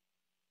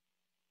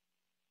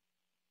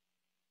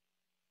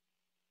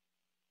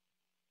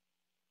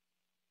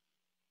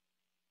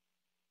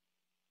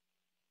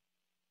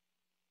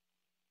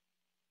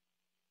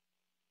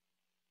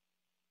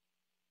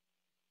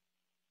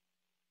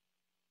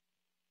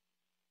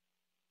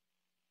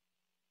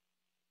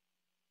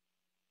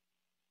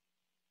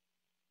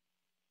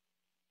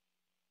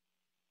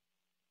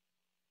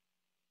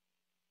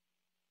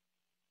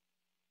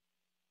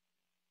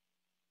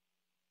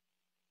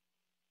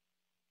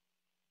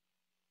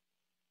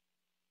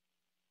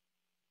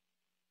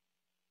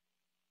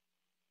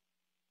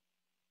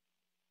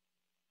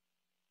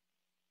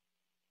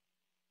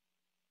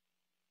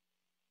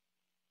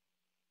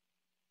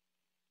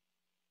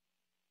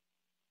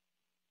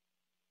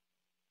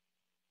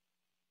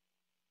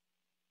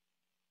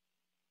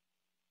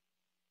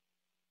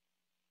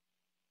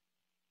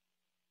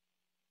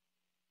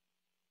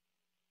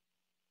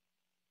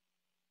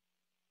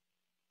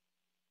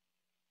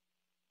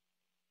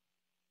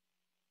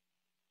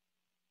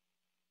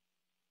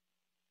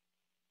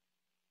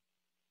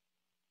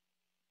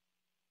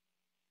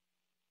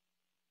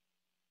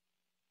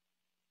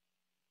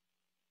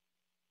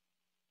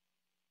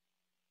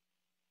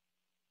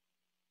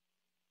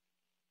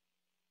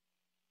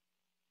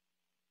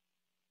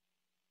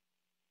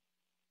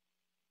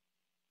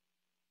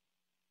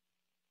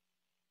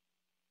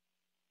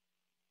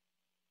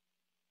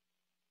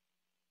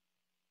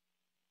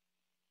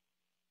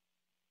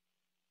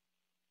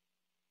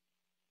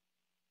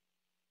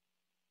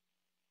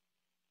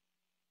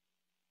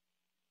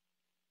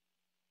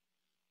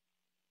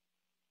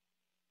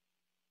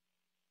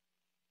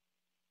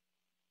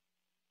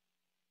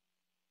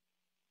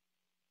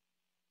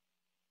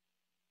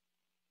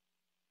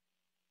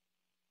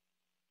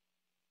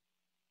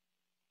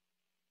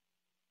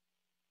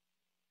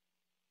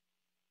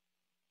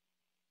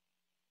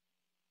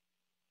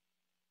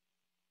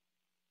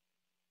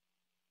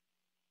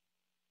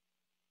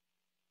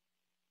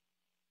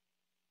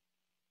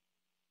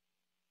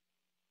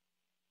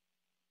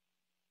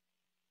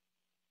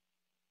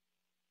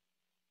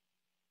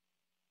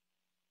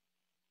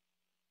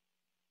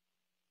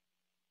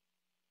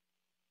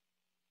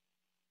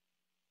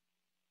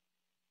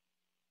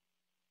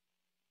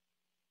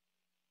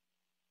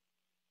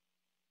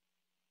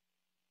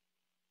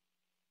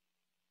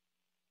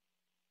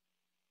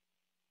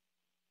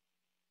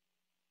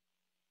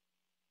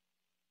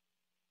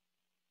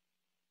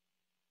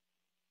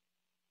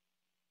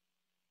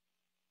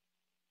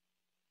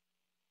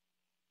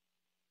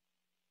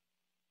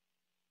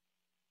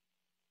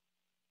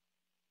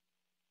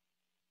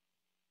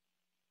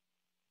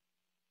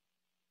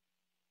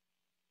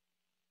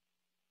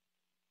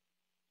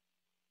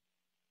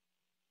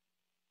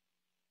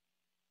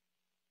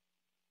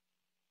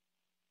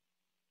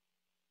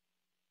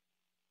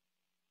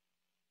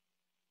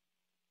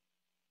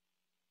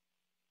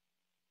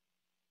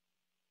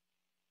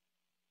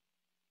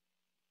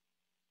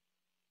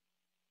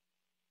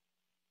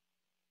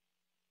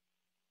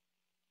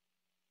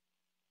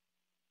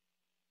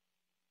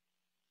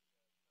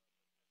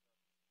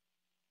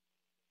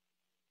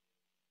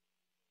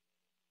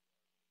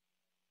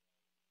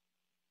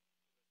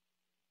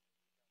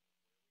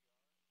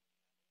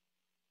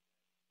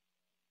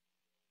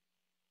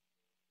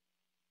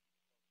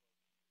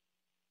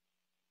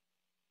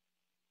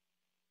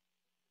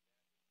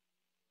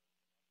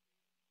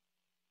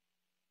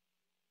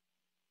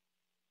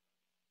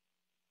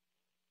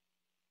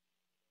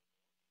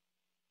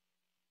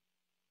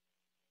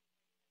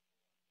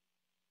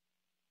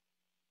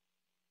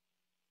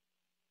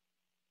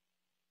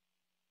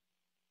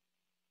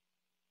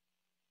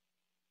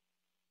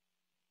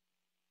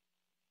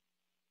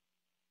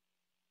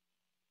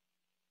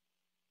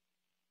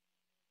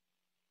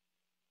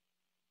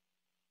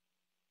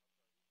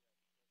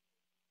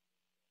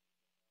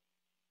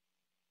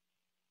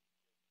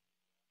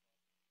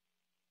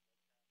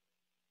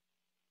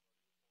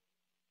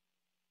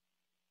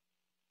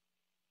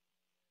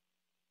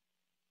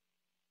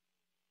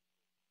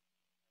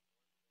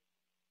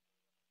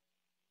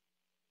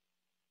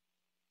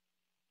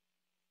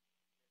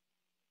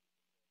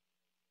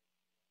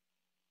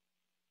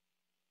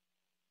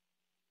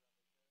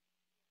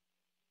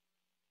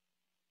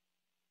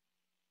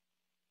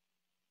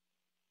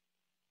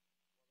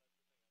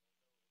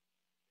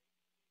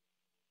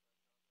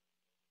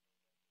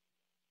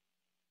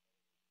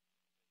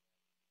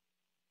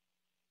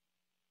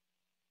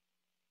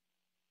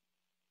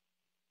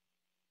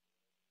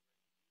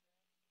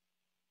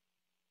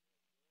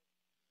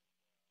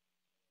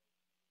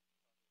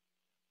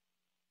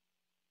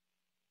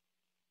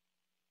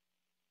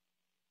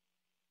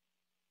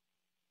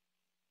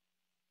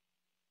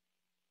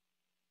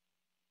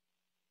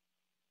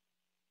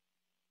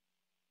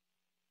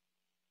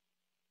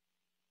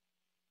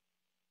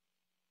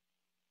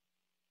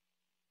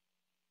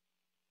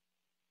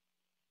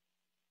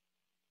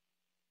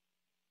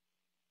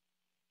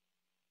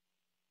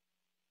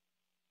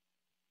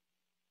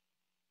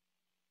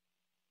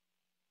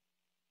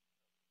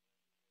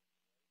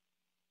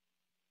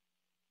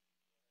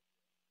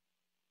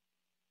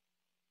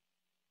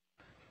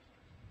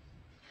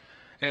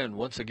 And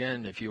once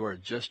again, if you are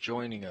just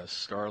joining us,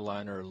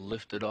 Starliner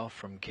lifted off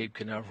from Cape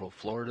Canaveral,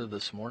 Florida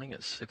this morning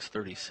at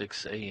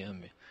 6:36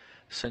 a.m.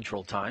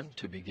 Central Time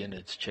to begin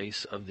its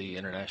chase of the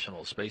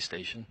International Space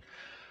Station.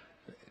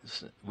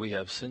 We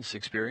have since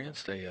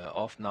experienced a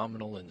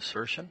off-nominal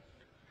insertion,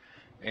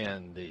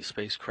 and the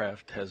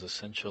spacecraft has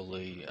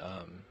essentially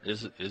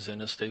is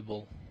in a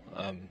stable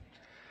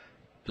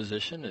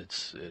position.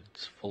 It's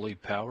fully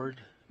powered.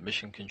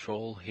 Mission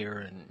Control here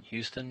in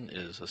Houston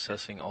is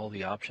assessing all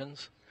the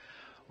options.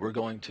 We're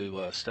going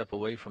to step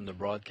away from the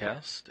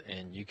broadcast,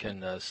 and you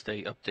can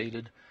stay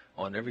updated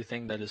on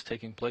everything that is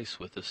taking place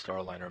with the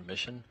Starliner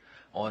mission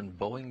on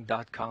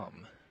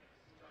Boeing.com.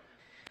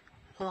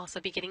 We'll also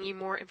be getting you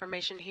more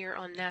information here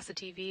on NASA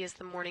TV as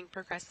the morning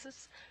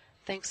progresses.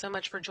 Thanks so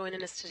much for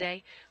joining us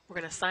today. We're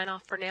going to sign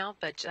off for now,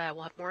 but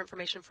we'll have more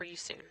information for you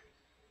soon.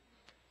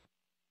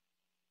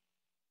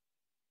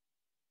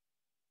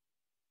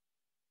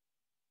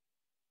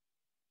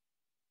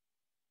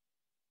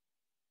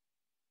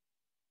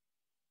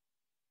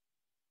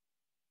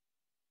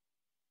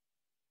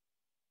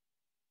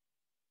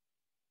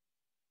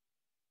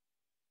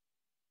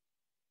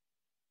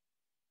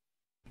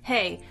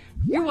 Hey,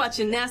 you're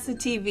watching NASA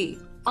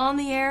TV, on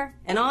the air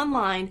and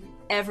online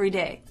every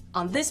day,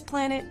 on this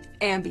planet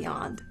and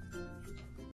beyond.